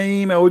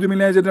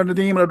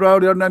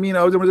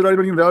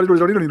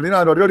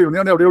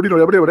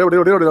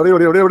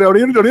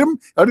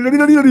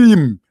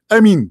 I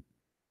mean,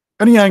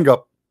 and he hang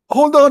up.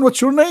 Hold on, what's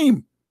your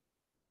name?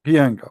 He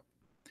hang up.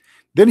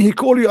 Then he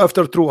call you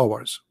after 2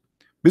 hours.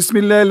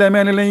 Bismillah.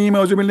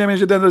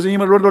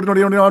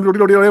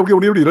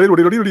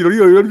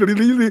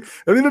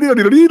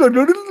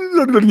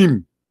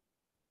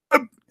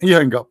 He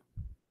hang up.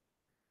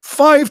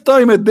 5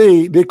 times a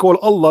day they call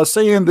Allah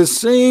saying the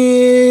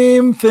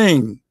same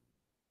thing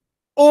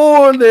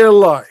all their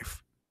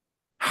life.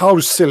 How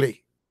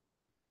silly.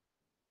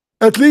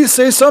 At least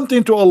say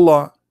something to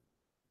Allah,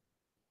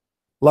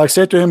 like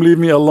say to him, leave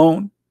me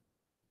alone.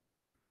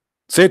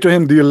 Say to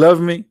him, do you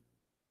love me?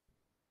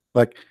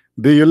 Like,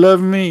 do you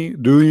love me?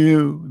 Do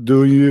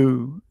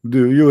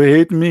you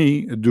hate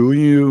me? Do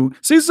you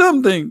say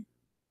something?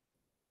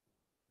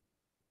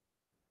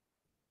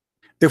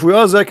 If we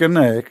ask Zakir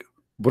Naik,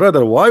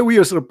 brother, why we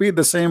just repeat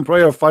the same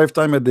prayer 5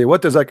 times a day?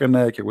 What does Zakir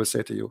Naik will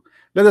say to you?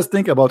 Let us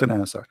think about an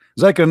answer.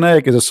 Zakir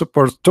Naik is a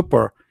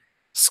super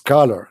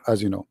scholar,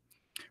 as you know.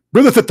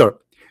 Brother Sitter,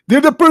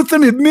 there's a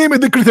person, his name is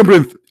the Christian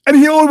Prince, and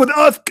he always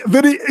ask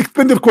very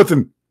expensive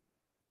question.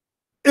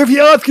 If he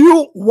asks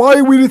you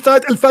why we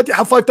recite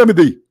Al-Fatiha 5 times a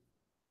day,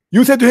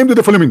 you say to him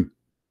the following.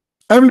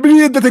 I will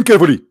read that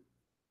carefully.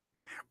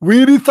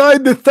 We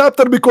recite this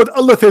chapter because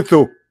Allah said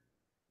so.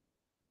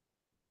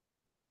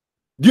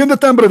 Do you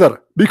understand,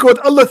 brother? Because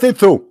Allah said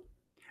so.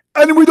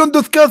 And we don't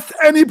discuss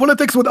any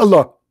politics with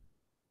Allah.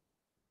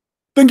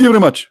 Thank you very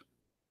much.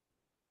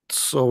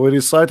 So we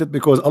recite it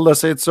because Allah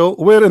said so.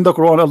 Where in the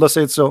Quran Allah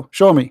said so?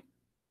 Show me.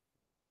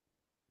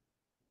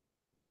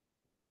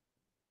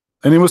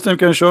 Any Muslim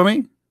can show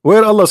me?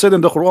 Where Allah said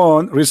in the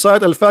Quran,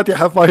 recite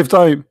Al-Fatiha 5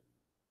 times.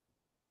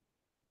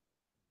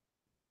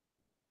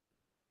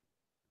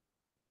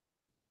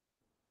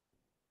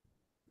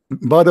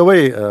 By the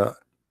way,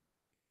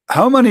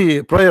 how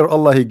many prayer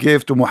Allah he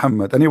gave to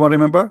Muhammad? Anyone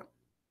remember?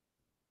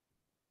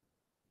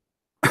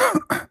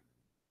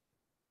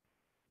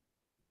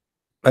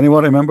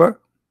 Anyone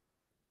remember?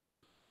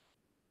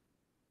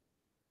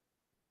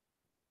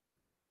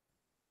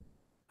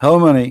 How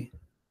many?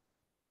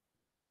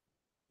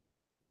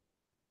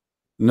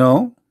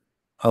 No.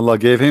 Allah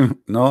gave him.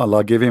 No,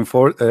 Allah gave him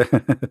 4.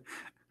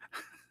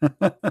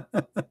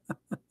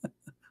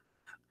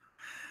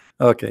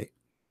 Okay.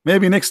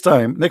 Maybe next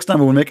time we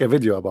will make a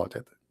video about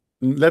it.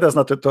 Let us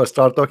not to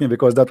start talking,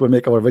 because that will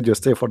make our video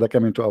stay for the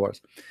coming 2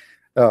 hours.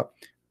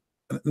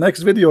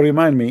 Next video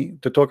remind me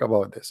to talk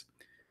about this.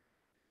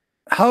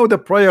 How the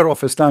prayer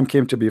of Islam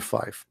came to be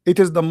 5. It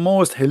is the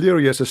most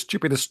hilarious,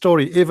 stupid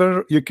story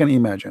ever you can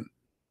imagine.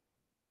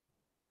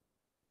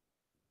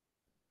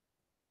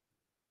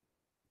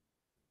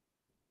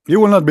 You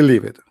will not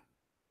believe it.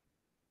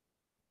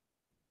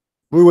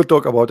 We will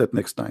talk about it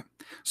next time.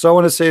 So I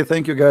want to say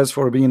thank you guys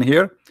for being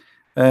here,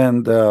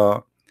 and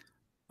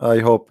I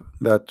hope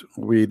that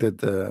we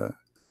did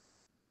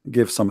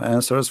give some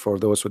answers for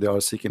those who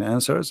are seeking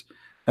answers.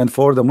 And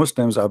for the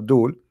Muslims,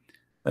 Abdul,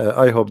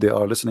 I hope they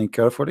are listening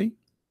carefully.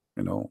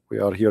 We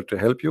are here to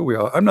help you.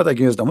 I'm not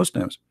against the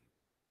Muslims.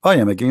 I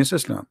am against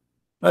Islam.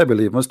 I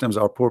believe Muslims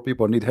are poor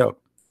people, need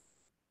help.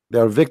 They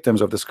are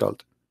victims of this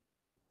cult.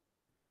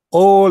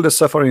 All the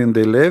suffering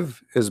they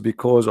live is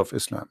because of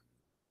Islam.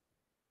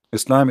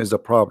 Islam is the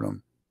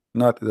problem,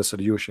 not the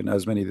solution,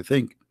 as many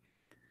think.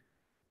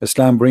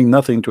 Islam brings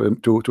nothing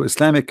to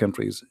Islamic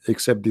countries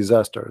except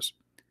disasters,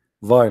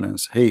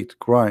 violence, hate,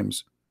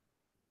 crimes,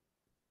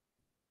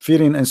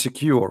 feeling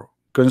insecure,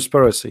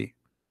 conspiracy.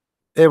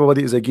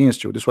 Everybody is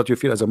against you. This is what you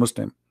feel as a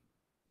Muslim.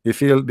 You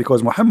feel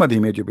because Muhammad, he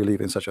made you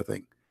believe in such a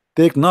thing.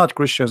 Take not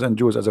Christians and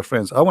Jews as a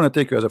friends. I want to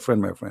take you as a friend,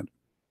 my friend.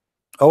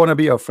 I want to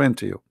be a friend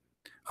to you.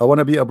 I want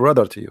to be a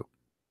brother to you.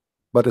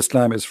 But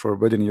Islam is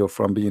forbidding you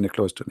from being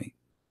close to me.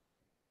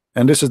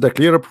 And this is the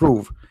clear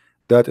proof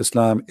that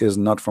Islam is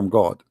not from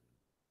God.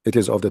 It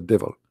is of the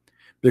devil.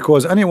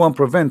 Because anyone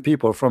prevent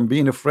people from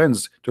being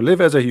friends to live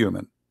as a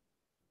human,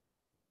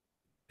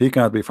 he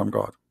cannot be from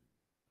God.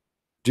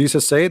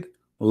 Jesus said,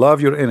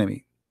 love your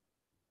enemy.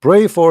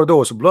 Pray for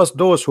those, bless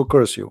those who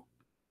curse you.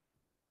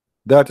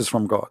 That is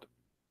from God.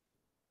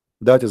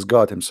 That is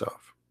God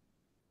himself.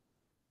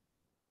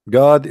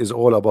 God is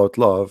all about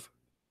love.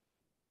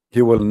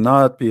 He will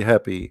not be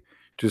happy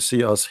to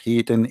see us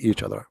hating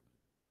each other.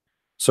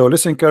 So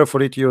listen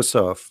carefully to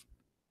yourself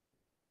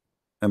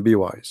and be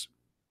wise.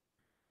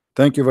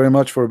 Thank you very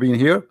much for being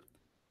here.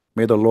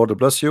 May the Lord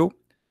bless you,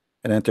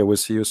 and until we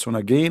see you soon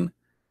again,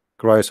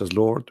 Christ is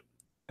Lord,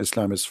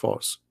 Islam is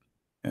false.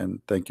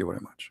 And thank you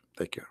very much.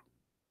 Take care.